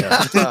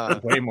 Yeah,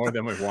 way more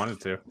than we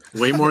wanted to.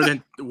 Way more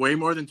than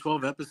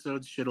 12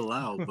 episodes should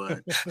allow,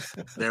 but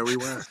there we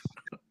were.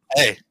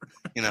 Hey,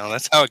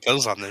 that's how it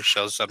goes on this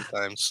show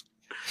sometimes.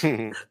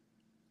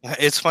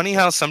 It's funny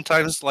how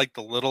sometimes like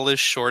the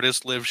littlest,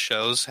 shortest lived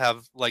shows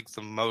have like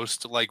the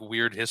most like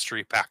weird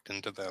history packed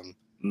into them.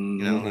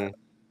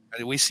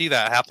 Mm-hmm. We see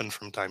that happen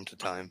from time to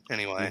time.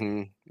 Anyway,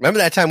 Remember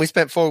that time we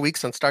spent 4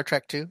 weeks on Star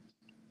Trek 2?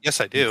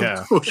 Yes, I do.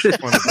 Yeah, one of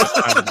the best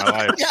times of my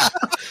life. Yeah.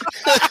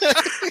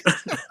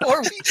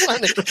 4 weeks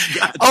on it.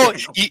 Oh,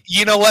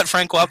 you know what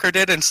Frank Welker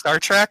did in Star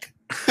Trek?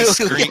 He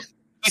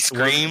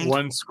screamed.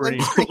 One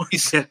scream. He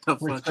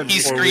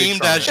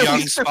screamed as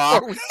young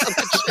Spock.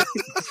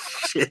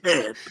 Shit.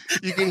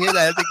 You can hear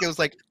that. I think it was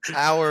like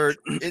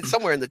it's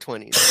somewhere in the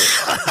 20s.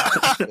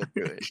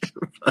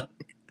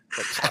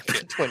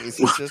 20s.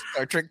 It's just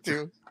Star Trek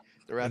 2.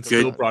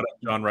 Still brought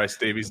up John Rice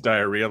Davies'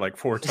 diarrhea like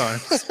 4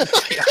 times.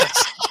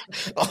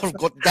 Oh,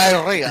 got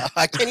diarrhea.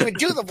 I can't even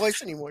do the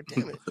voice anymore.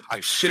 Damn it. I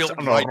spilled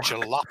my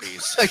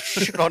jalopies. I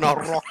shit on a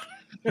rock.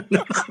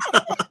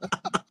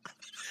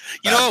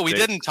 You know what? We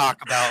didn't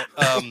talk about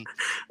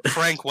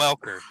Frank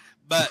Welker,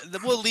 but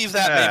we'll leave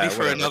that maybe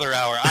for another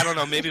hour. I don't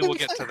know. Maybe we'll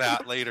get to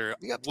that later.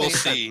 We'll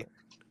see.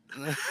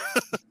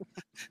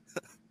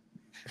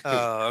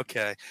 Oh,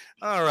 okay.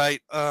 All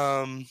right.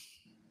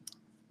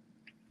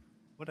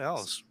 What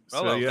else?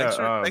 Rolo,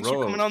 thanks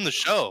for coming on the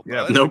show.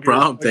 Yeah, no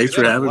problem. Thanks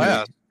for having me.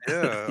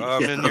 Yeah,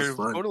 and you're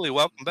totally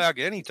welcome back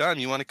anytime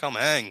you want to come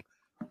hang.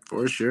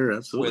 For sure,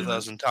 absolutely. With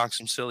us and talk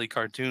some silly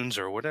cartoons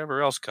or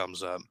whatever else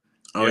comes up.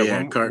 Oh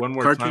yeah, one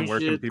more time. Where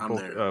can people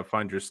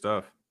find your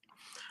stuff?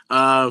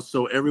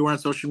 So everywhere on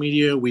social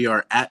media, we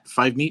are at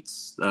 5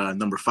 Meats,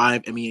 number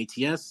 5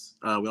 MEATS.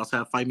 We also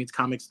have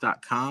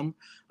 5meatscomics.com.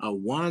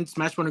 One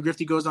Smash Runner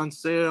Grifty goes on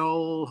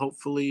sale,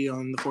 hopefully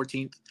on the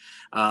 14th.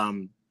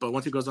 But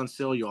once it goes on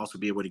sale, you'll also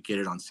be able to get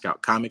it on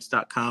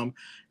scoutcomics.com.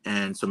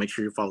 And so make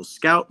sure you follow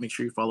Scout, make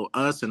sure you follow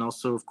us, and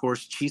also, of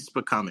course,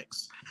 Chispa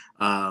Comics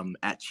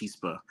at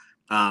Chispa.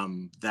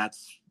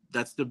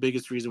 That's the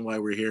biggest reason why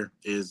we're here.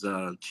 Is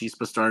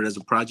Chispa started as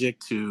a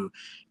project to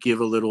give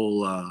a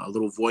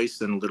little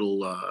voice and a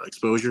little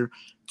exposure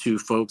to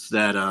folks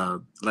that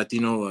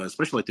Latino,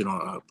 especially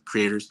Latino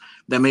creators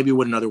that maybe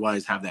wouldn't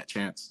otherwise have that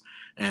chance.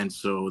 And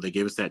so they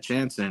gave us that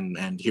chance,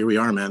 and here we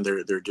are, man.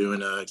 They're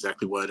doing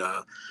exactly what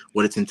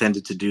it's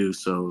intended to do.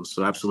 So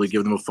absolutely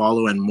give them a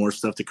follow, and more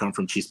stuff to come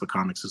from Chispa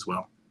Comics as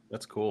well.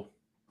 That's cool.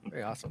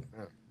 Very awesome.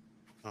 Yeah.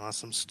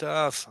 Awesome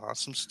stuff.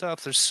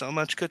 There's so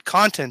much good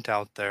content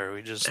out there.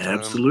 We just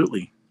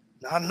absolutely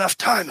not enough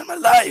time in my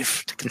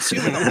life to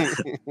consume it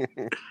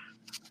all.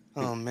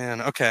 Oh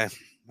man. Okay.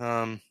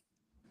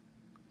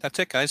 That's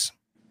it, guys.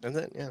 That's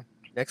it. Yeah.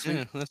 Next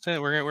week. That's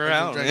it. We're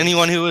out.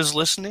 Anyone who is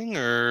listening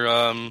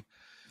or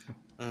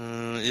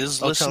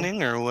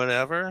listening or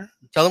whatever,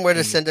 tell them where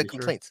to send the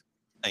complaints.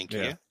 Thank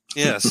you.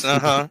 Yes.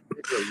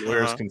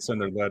 Lawyers can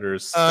send their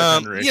letters.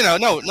 No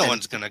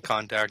one's going to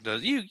contact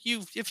us.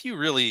 If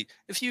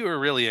you are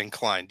really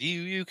inclined,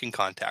 you can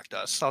contact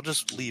us. I'll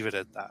just leave it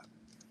at that.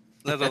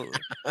 That'll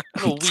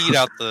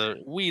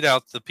weed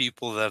out the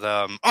people that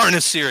aren't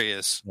as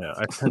serious. Yeah,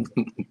 I send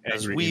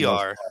as we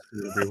are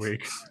every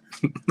week.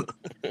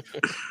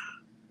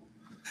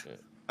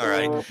 All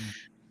right.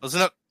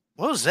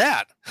 What was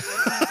that?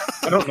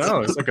 I don't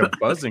know. It's like a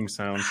buzzing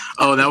sound.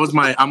 Oh, that was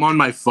I'm on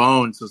my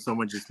phone, so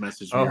someone just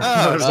messaged me.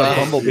 There's a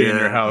bumblebee in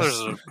your house.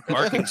 There's a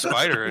barking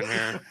spider in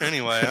here.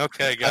 Anyway,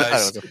 okay, guys. I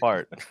thought it was a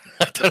fart.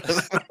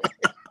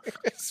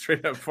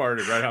 Straight up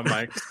farted right on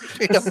mic.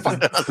 Straight up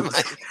farted on the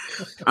mic.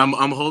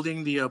 I'm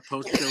holding the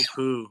post-show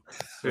poo.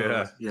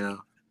 So, yeah.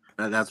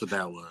 That's what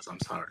that was. I'm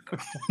sorry.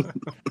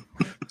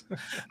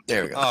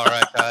 There we go. All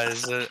right,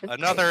 guys.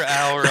 Another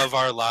hour of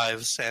our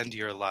lives and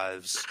your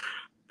lives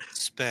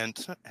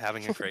spent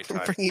having a great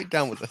time. Bring it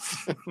down with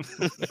us.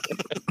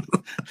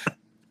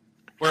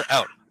 We're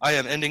out. I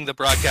am ending the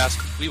broadcast.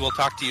 We will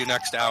talk to you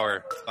next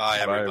hour. Bye,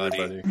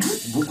 everybody.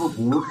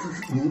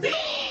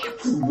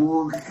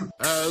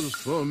 As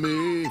for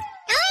me,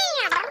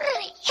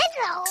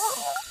 Hello.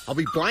 I'll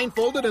be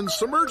blindfolded and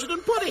submerged in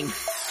pudding.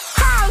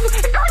 Hey,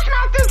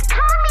 Ghostmaster's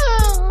coming.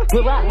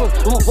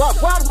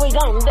 What we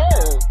gonna do?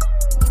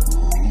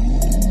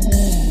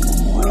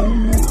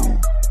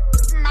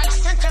 My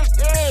sister's...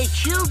 Hey,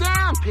 chill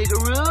down,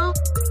 Piggaroo.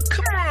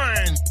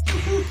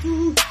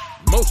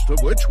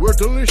 which were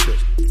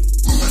delicious.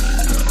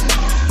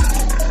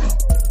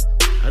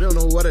 I don't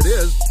know what it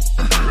is.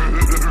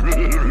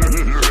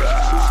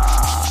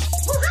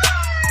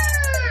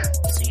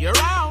 See you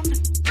around.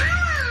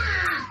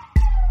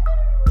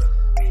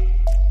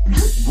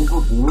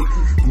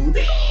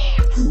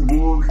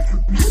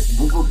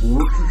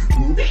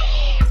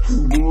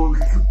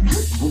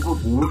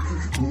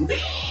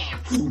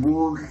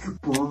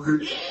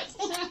 Yeah.